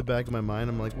time in the back of my mind,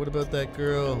 I'm like, what about that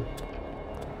girl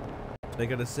that I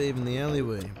gotta save in the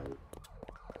alleyway?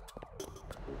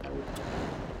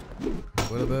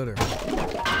 What about her?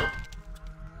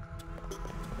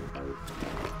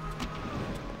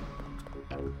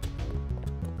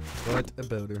 What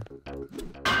about her?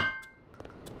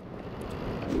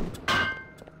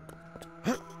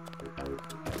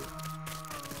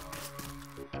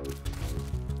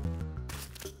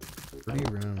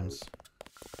 40 rounds.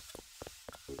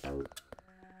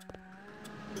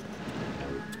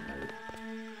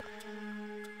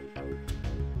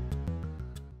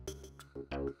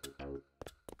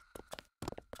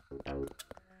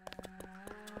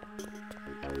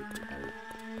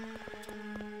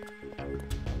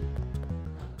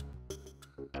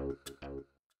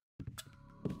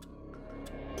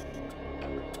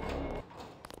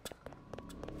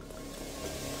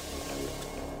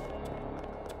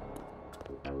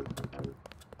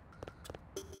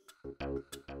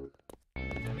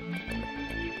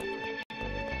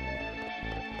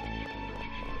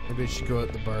 Maybe I should go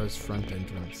out the bar's front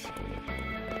entrance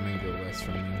and then go west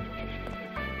from there.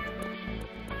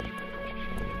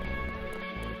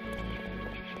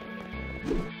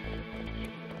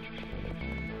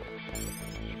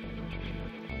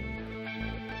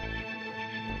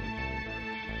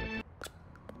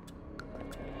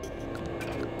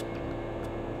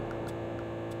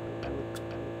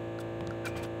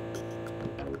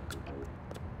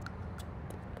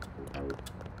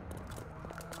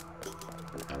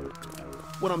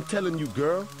 What I'm telling you,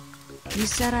 girl. You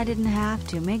said I didn't have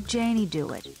to. Make Janie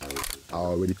do it. I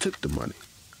already took the money.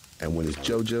 And when it's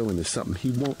JoJo and it's something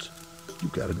he wants, you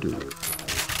gotta do it.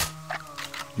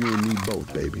 You and me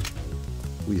both, baby.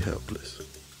 We helpless.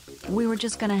 We were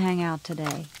just gonna hang out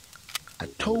today. I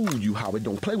told you how it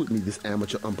don't play with me, this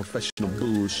amateur unprofessional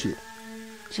bullshit.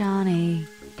 Johnny.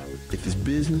 If it's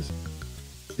business,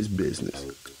 it's business.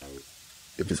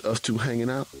 If it's us two hanging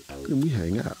out, then we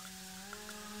hang out.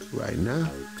 Right now,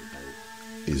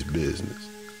 it's business.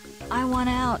 I want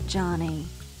out, Johnny.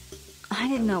 I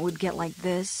didn't know it would get like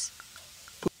this.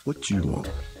 What you want?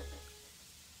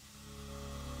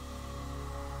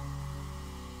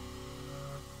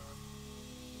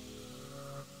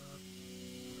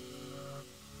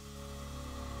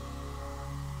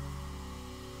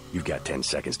 You've got 10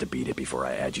 seconds to beat it before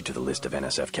I add you to the list of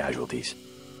NSF casualties.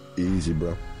 Easy,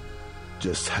 bro.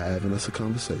 Just having us a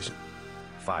conversation.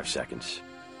 5 seconds.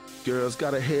 Girl's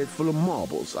got a head full of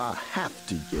marbles. I have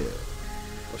to yell.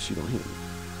 Or she don't hear me.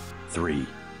 3.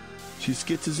 She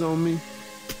skitzes on me.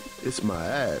 It's my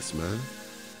ass, man.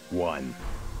 1.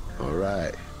 All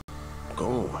right.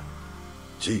 Go on.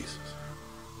 Jesus.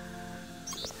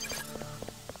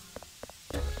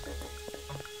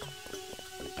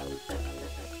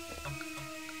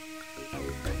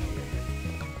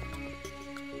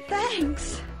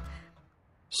 Thanks.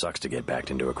 Sucks to get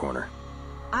backed into a corner.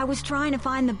 I was trying to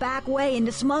find the back way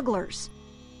into smugglers.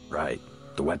 Right.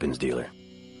 The weapons dealer.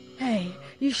 Hey,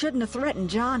 you shouldn't have threatened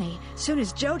Johnny. Soon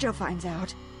as JoJo finds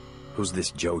out. Who's this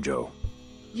JoJo?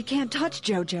 You can't touch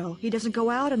JoJo. He doesn't go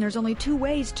out, and there's only 2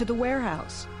 ways to the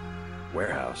warehouse.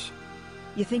 Warehouse?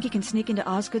 You think he can sneak into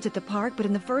Osgood's at the park, but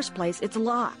in the first place, it's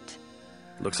locked.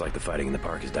 Looks like the fighting in the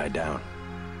park has died down.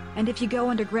 And if you go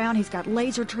underground, he's got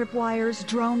laser tripwires,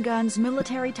 drone guns,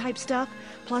 military-type stuff,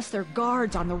 plus there are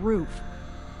guards on the roof.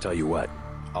 Tell you what,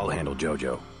 I'll handle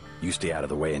JoJo. You stay out of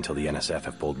the way until the NSF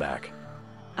have pulled back.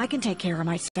 I can take care of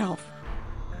myself.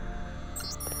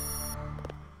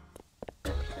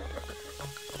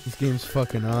 This game's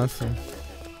fucking awesome.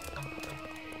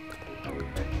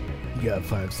 You got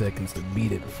 5 seconds to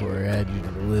beat it before I add you to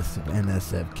the list of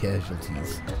NSF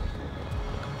casualties.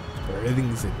 Or I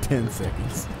think it's at 10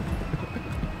 seconds.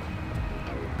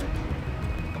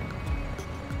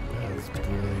 That was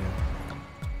brilliant.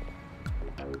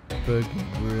 Fucking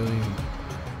brilliant.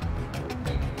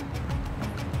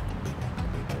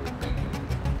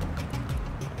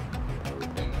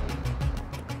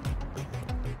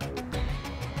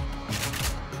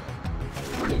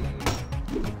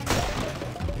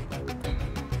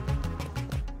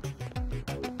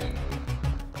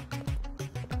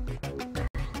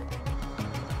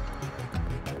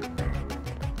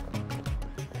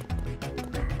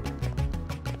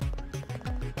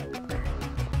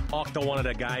 Talk to one of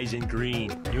the guys in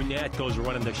green. Unetco's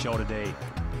running the show today.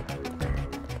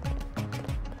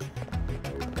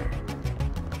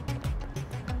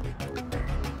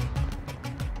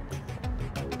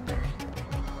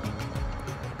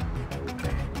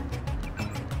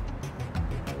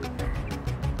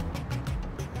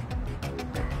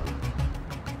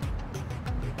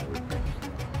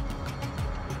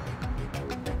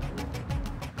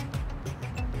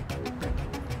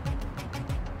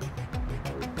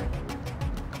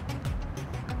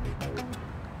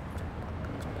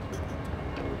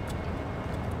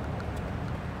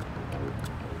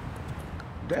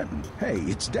 Denton. Hey,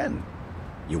 it's Denton.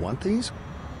 You want these?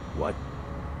 What?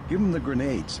 Give him the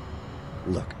grenades.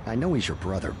 Look, I know he's your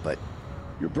brother, but...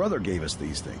 Your brother gave us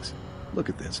these things. Look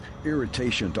at this.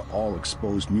 Irritation to all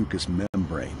exposed mucous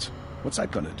membranes. What's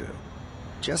that gonna do?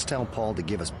 Just tell Paul to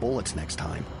give us bullets next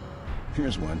time.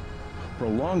 Here's one.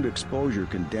 Prolonged exposure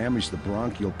can damage the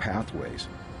bronchial pathways.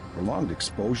 Prolonged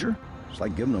exposure? It's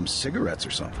like giving them cigarettes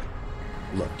or something.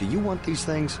 Look, do you want these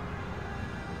things?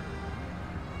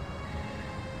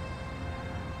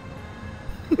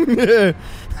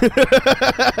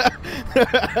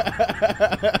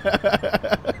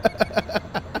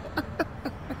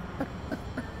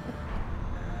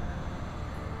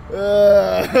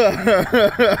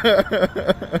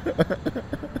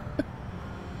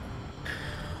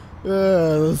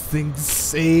 Those things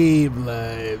save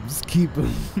lives. Keep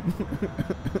them.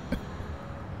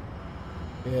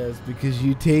 Yes, because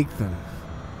you take them.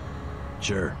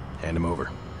 Sure, hand them over.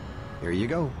 Here you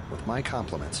go, with my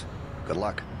compliments. Good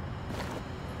luck.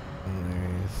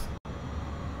 Hilarious.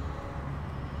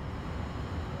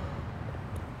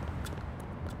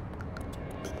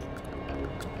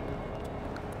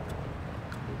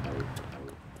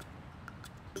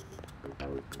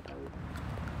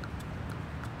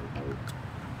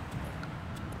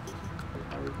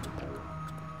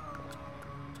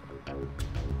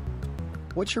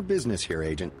 What's your business here,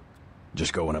 Agent?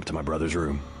 Just going up to my brother's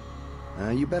room.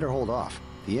 You better hold off.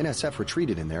 The NSF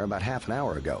retreated in there about half an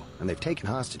hour ago, and they've taken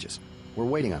hostages. We're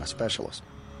waiting on a specialist.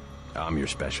 I'm your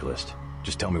specialist.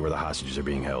 Just tell me where the hostages are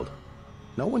being held.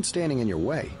 No one's standing in your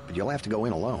way, but you'll have to go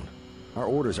in alone. Our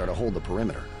orders are to hold the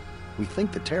perimeter. We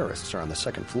think the terrorists are on the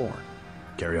second floor.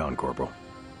 Carry on, Corporal.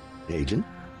 Agent?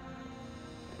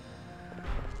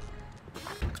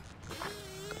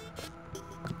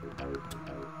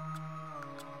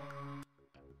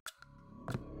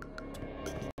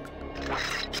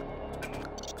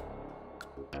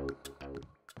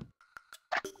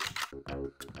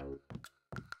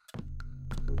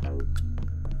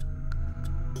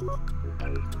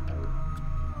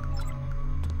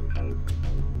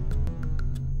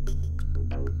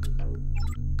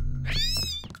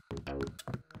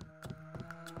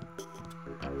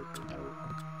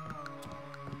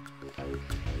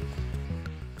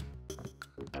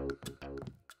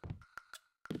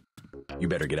 You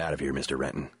better get out of here, Mr.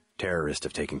 Renton. Terrorists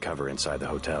have taken cover inside the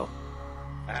hotel.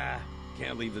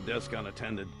 Can't leave the desk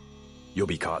unattended. You'll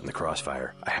be caught in the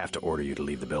crossfire. I have to order you to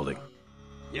leave the building.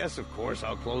 Yes, of course.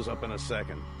 I'll close up in a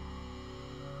second.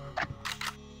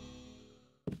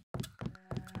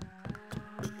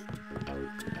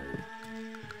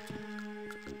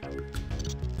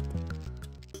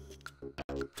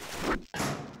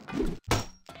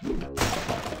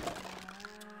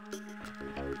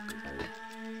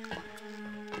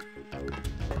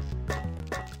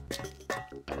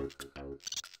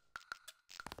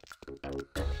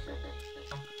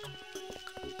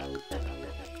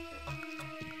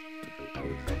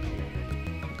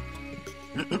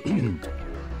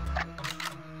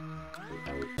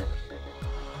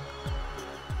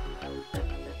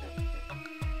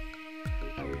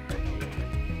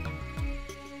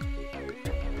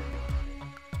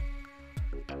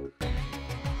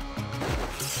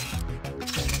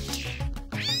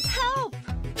 Help!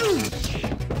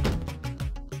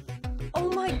 Oh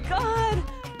my God!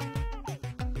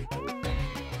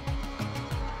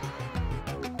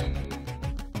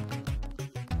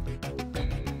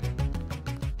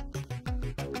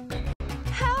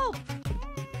 Help!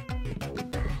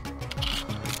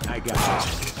 I got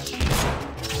this.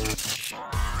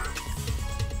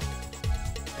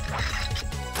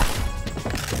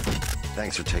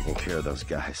 Thanks for taking care of those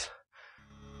guys.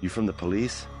 You from the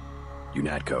police?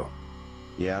 UNATCO.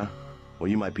 Yeah? Well,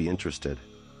 you might be interested.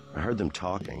 I heard them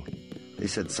talking. They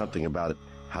said something about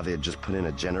how they had just put in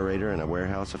a generator in a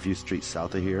warehouse a few streets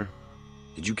south of here.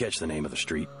 Did you catch the name of the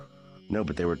street? No,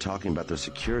 but they were talking about their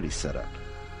security setup.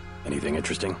 Anything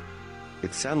interesting?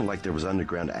 It sounded like there was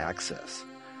underground access.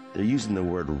 They're using the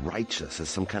word righteous as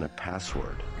some kind of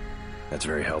password. That's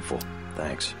very helpful.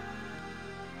 Thanks.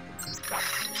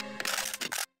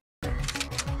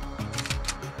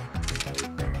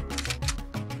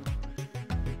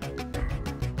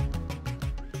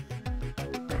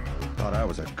 Thought I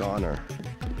was a goner.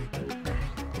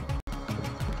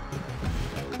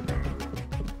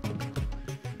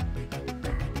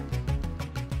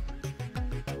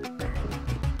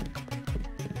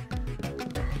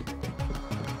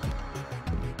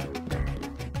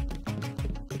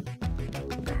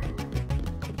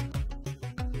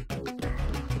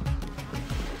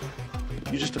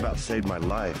 You just about saved my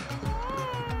life.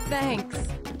 Thanks.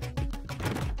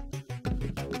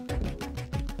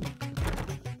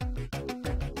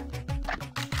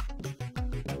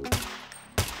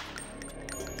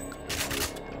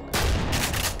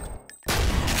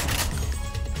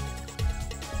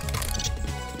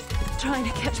 Trying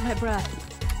to catch my breath.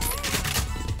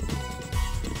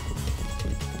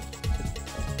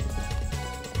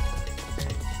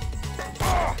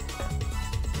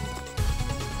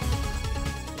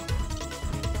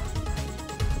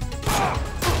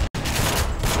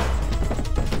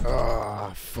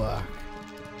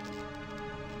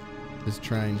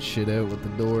 trying shit out with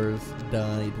the doors.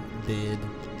 Died. Dead.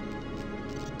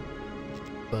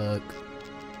 Fuck.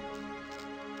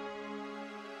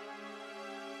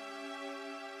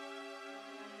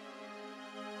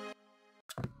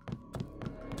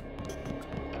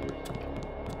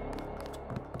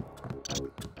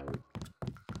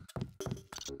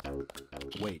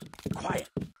 Wait, quiet.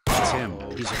 That's him.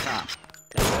 He's a cop.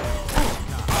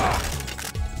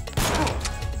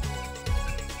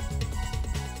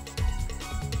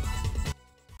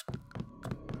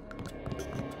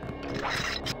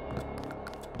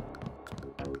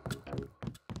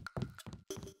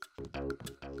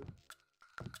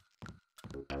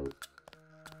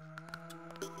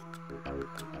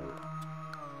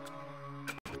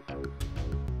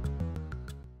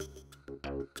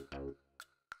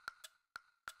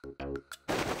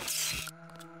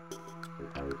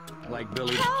 Like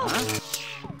Billy, huh?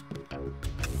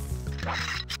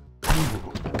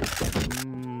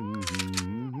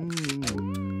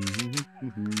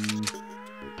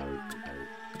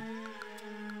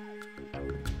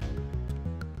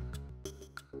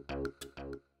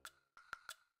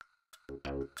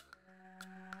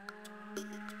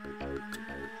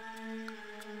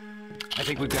 I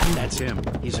think we've got... That's him.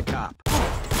 He's a cop.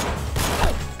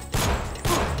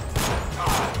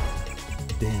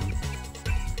 Damn.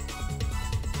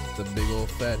 It's a big old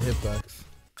fat hitbox.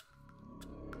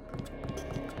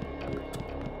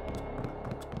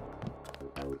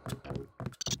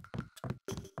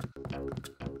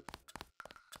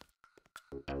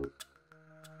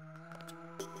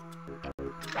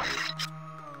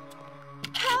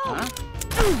 Huh?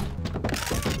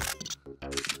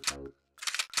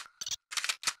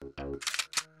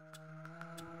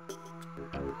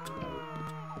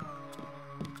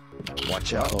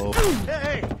 Watch out. Oh.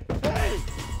 Hey! Hey!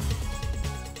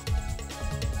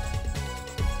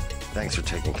 Thanks for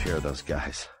taking care of those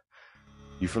guys.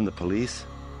 You from the police?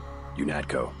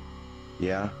 UNATCO.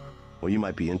 Yeah? Well, you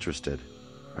might be interested.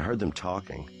 I heard them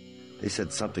talking. They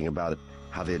said something about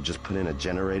how they had just put in a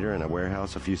generator in a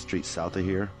warehouse a few streets south of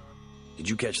here. Did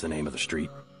you catch the name of the street?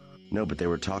 No, but they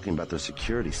were talking about their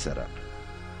security setup.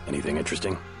 Anything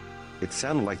interesting? It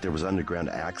sounded like there was underground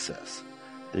access.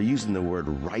 They're using the word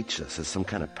righteous as some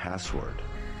kind of password.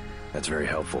 That's very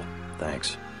helpful.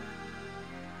 Thanks.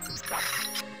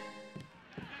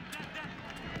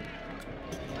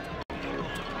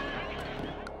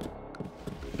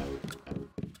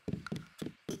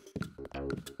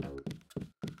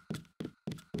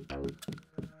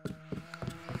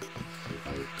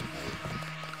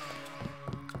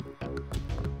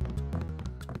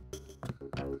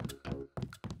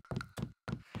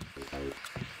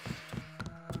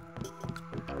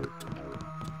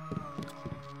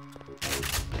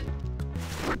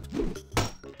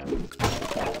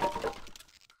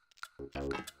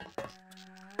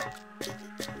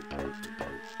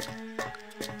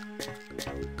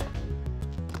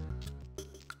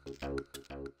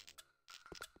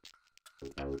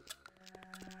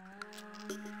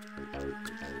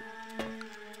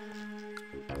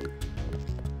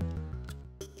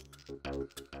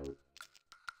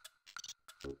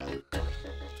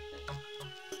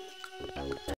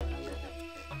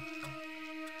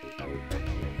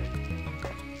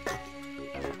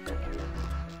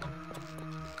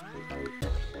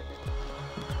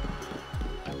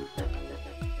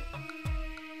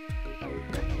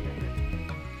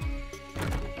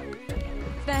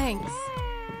 Thanks.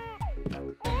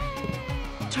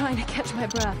 Trying to catch my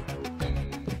breath.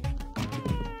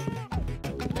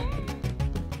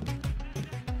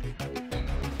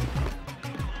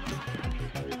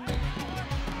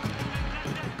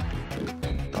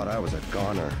 Thought I was a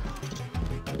goner.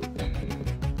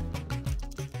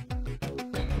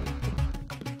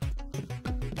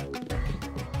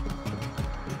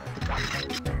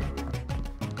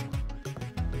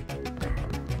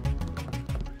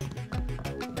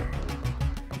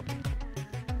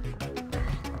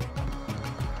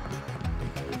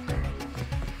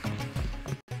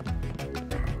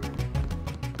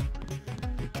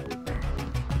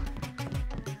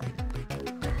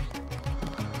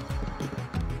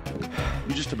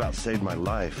 You just about saved my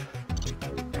life.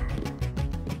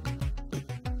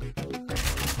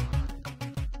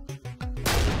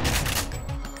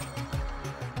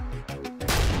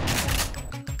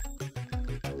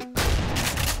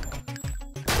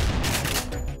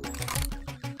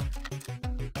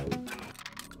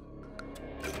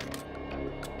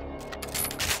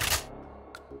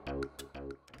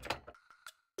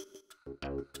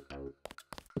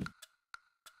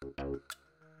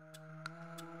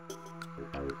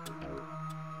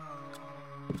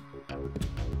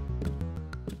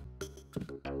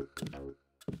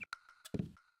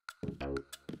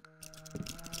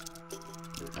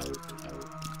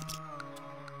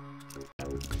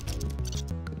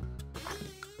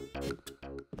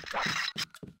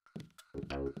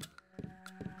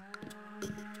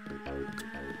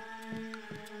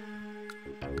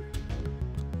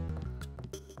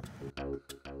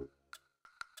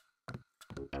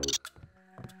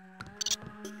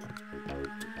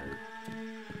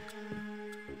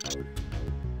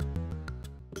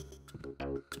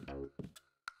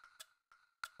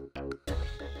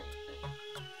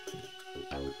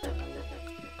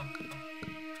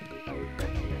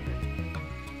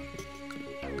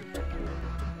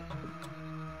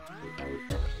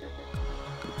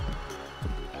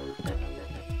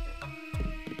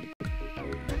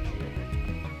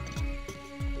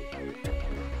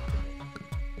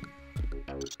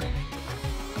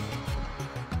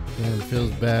 Damn, it feels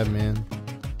bad, man.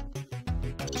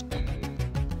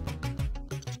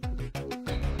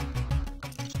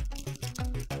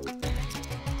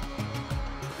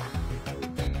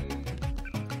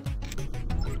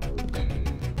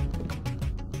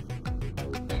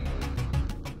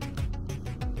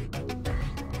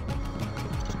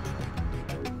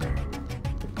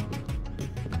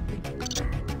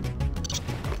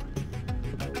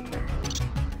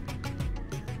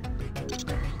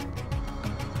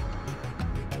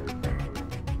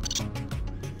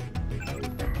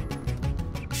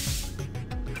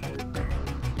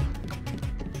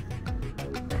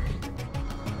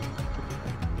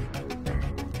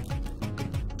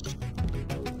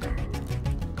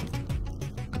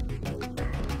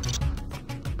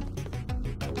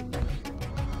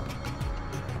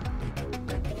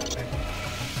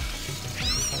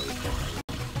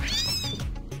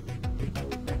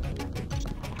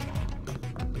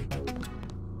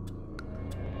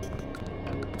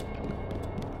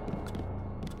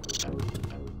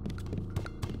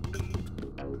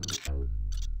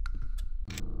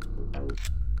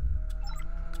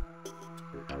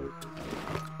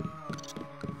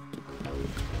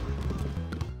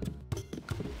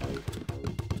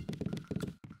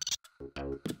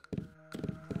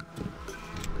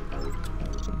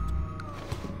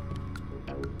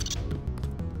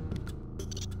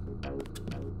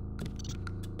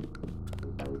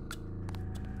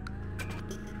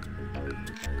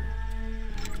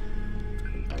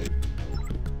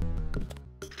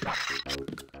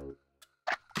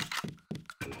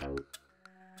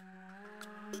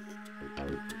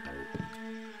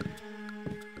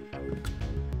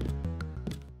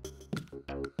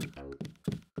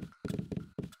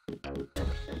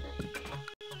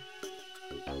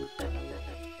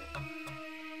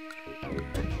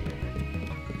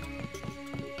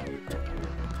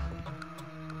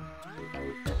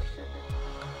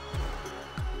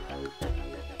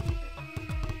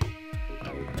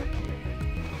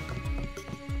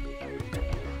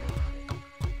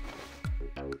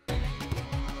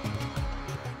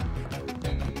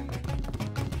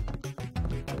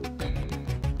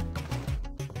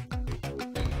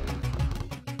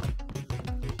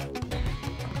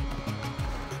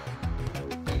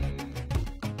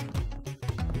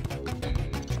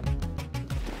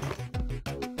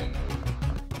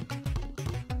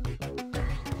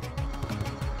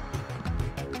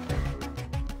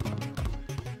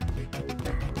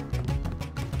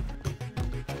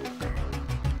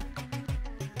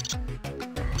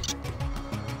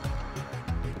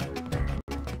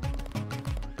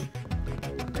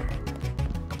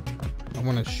 I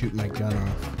want to shoot my gun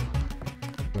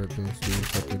off. Weapons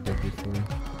just like I did before.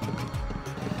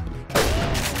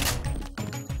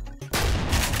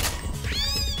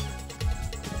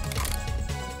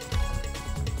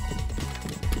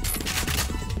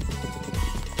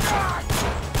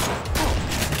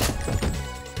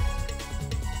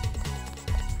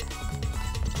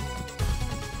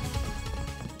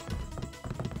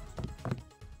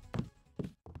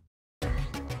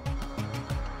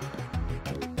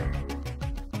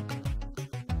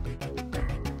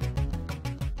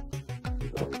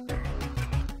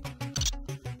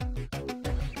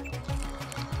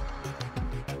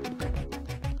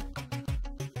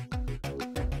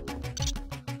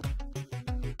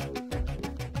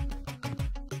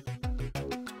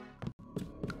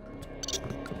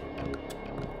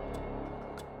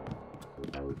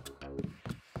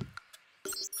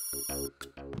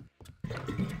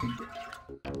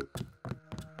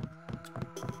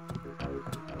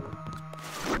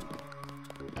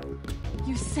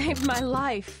 You saved my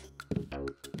life.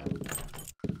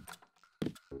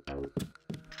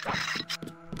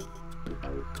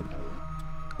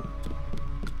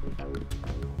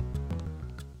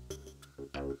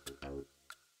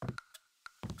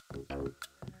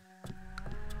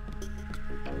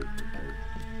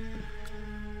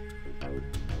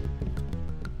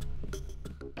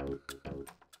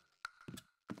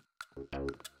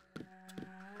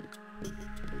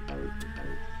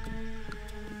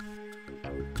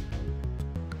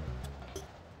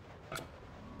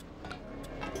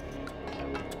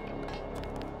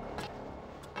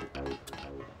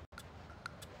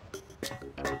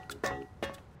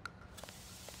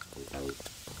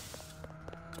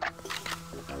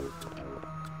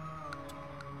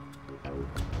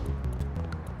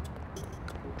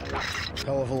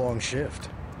 Hell of a long shift.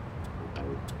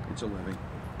 It's a living.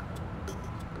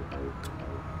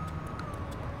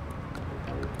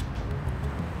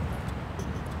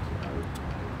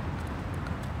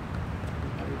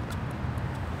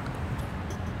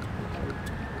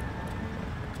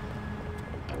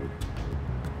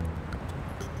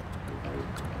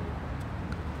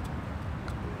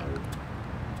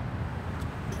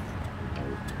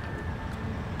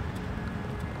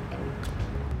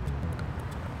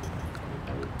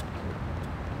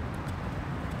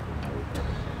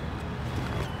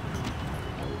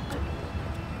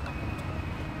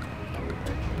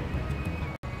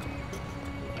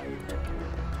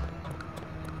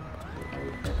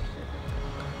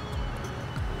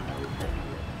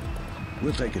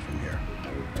 We'll take it from here.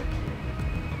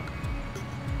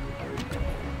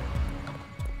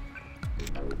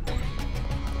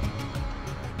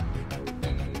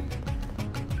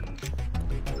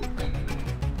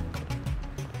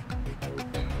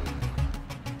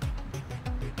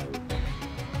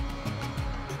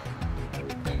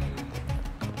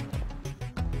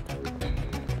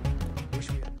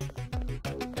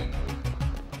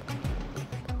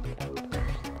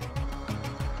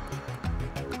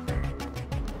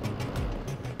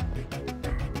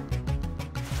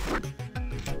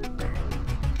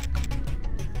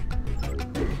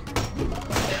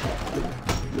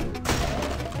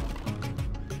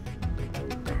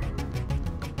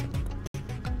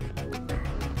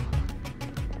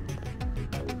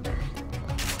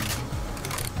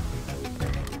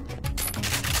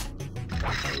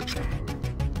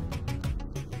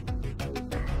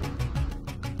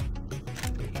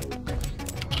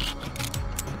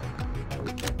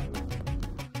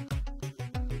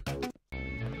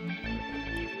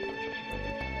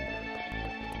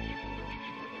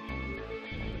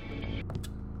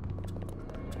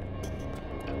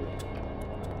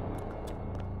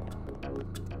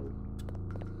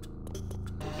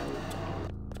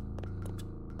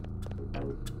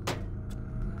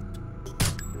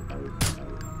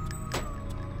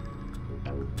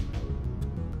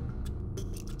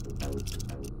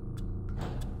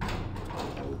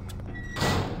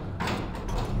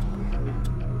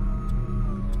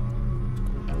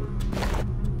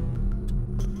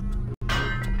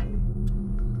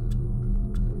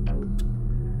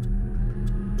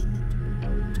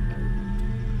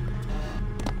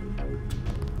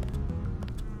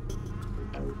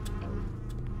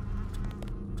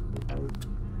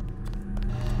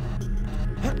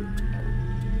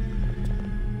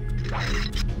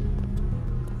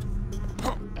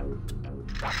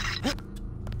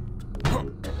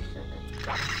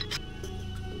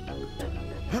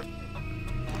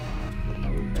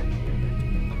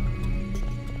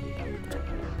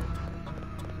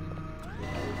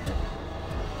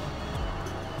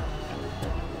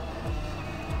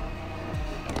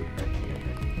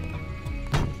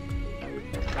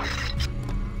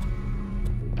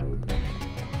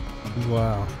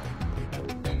 Wow.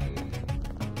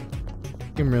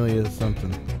 Game really is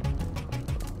something.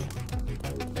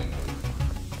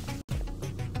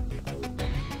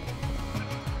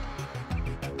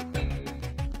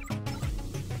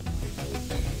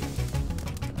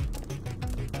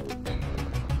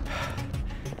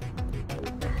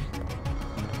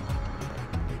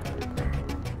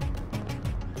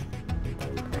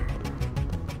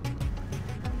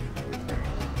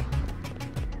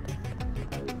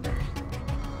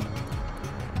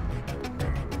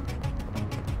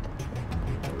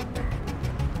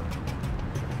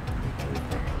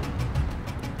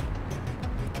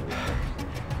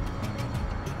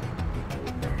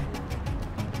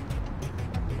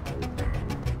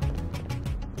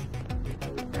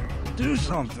 Do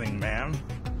something, man.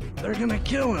 They're gonna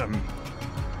kill him.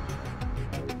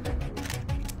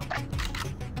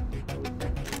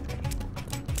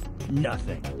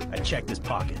 Nothing. I checked his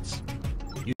pockets.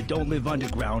 You don't live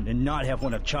underground and not have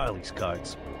one of Charlie's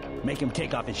cards. Make him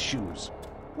take off his shoes.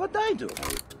 What'd I do?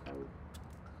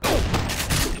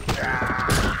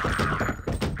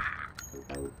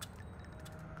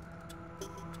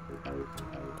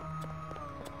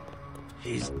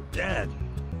 He's dead.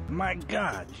 My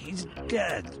God, he's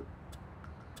dead.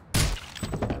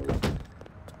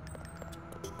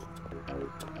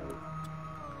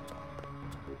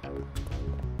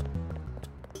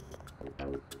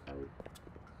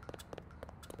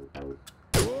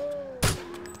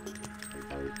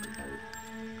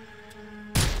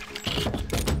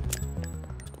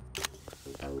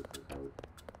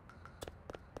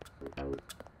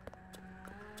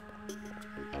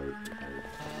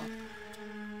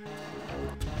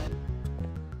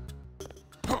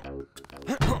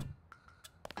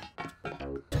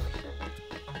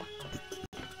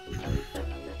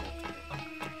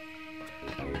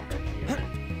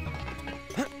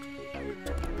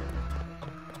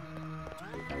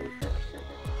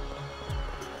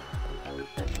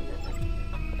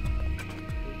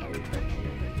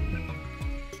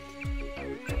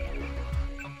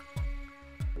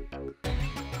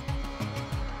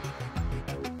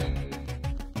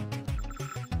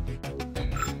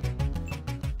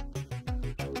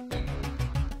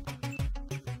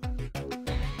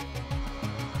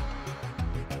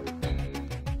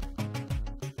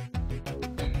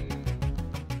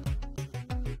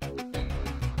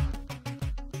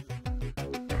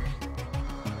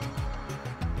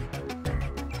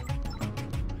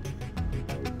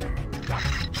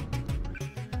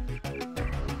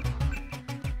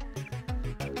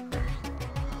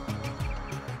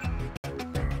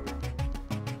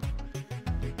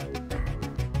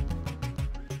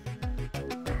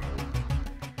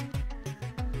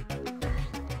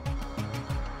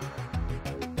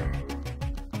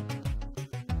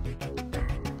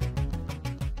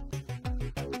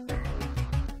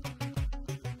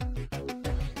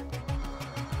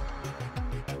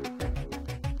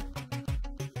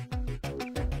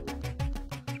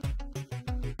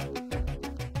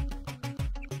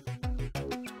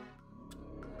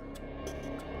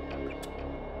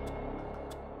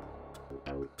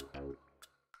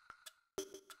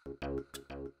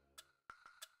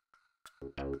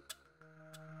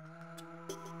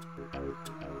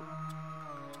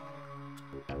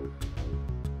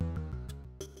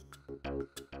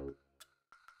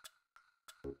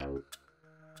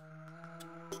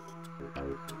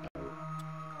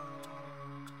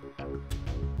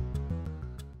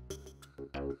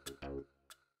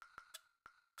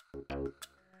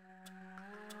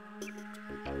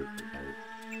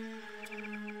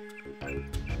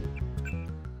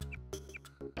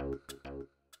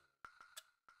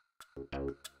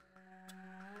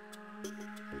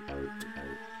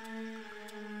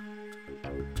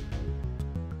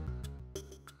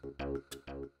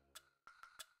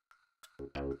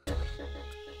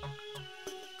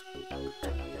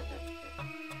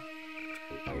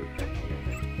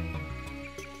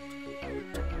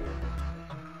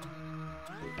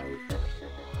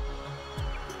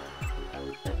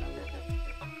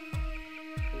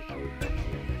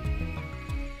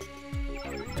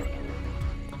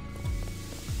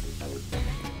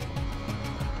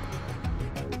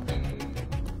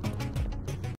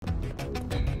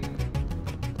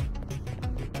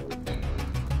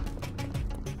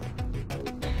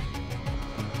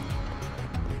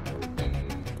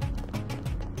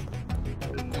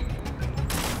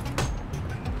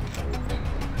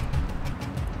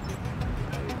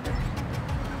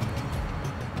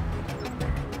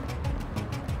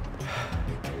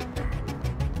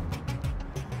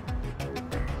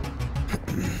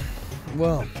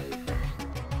 Well,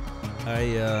 I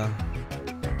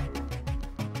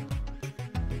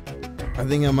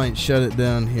think I might shut it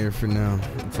down here for now.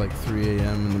 It's like 3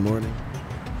 a.m. in the morning.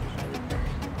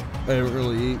 I haven't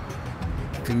really eat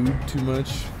food too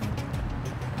much.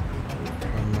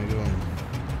 I'm gonna go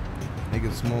and make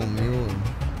a small meal and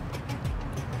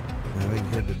I think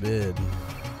head to bed.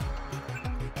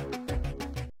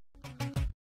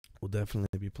 We'll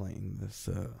definitely be playing this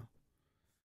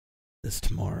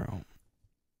tomorrow.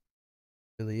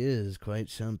 Really is quite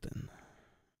something.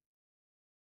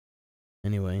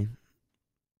 Anyway,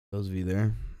 those of you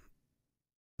there,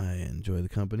 I enjoy the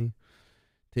company.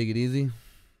 Take it easy.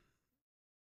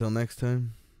 Till next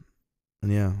time.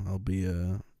 And yeah, I'll be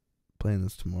playing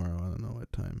this tomorrow. I don't know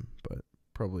what time, but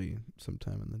probably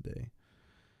sometime in the day.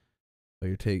 Oh,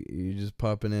 you're just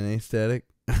popping in, Static?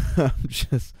 I'm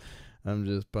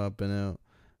just popping out.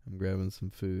 I'm grabbing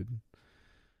some food.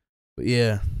 But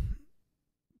yeah,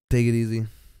 take it easy.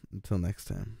 Until next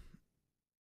time.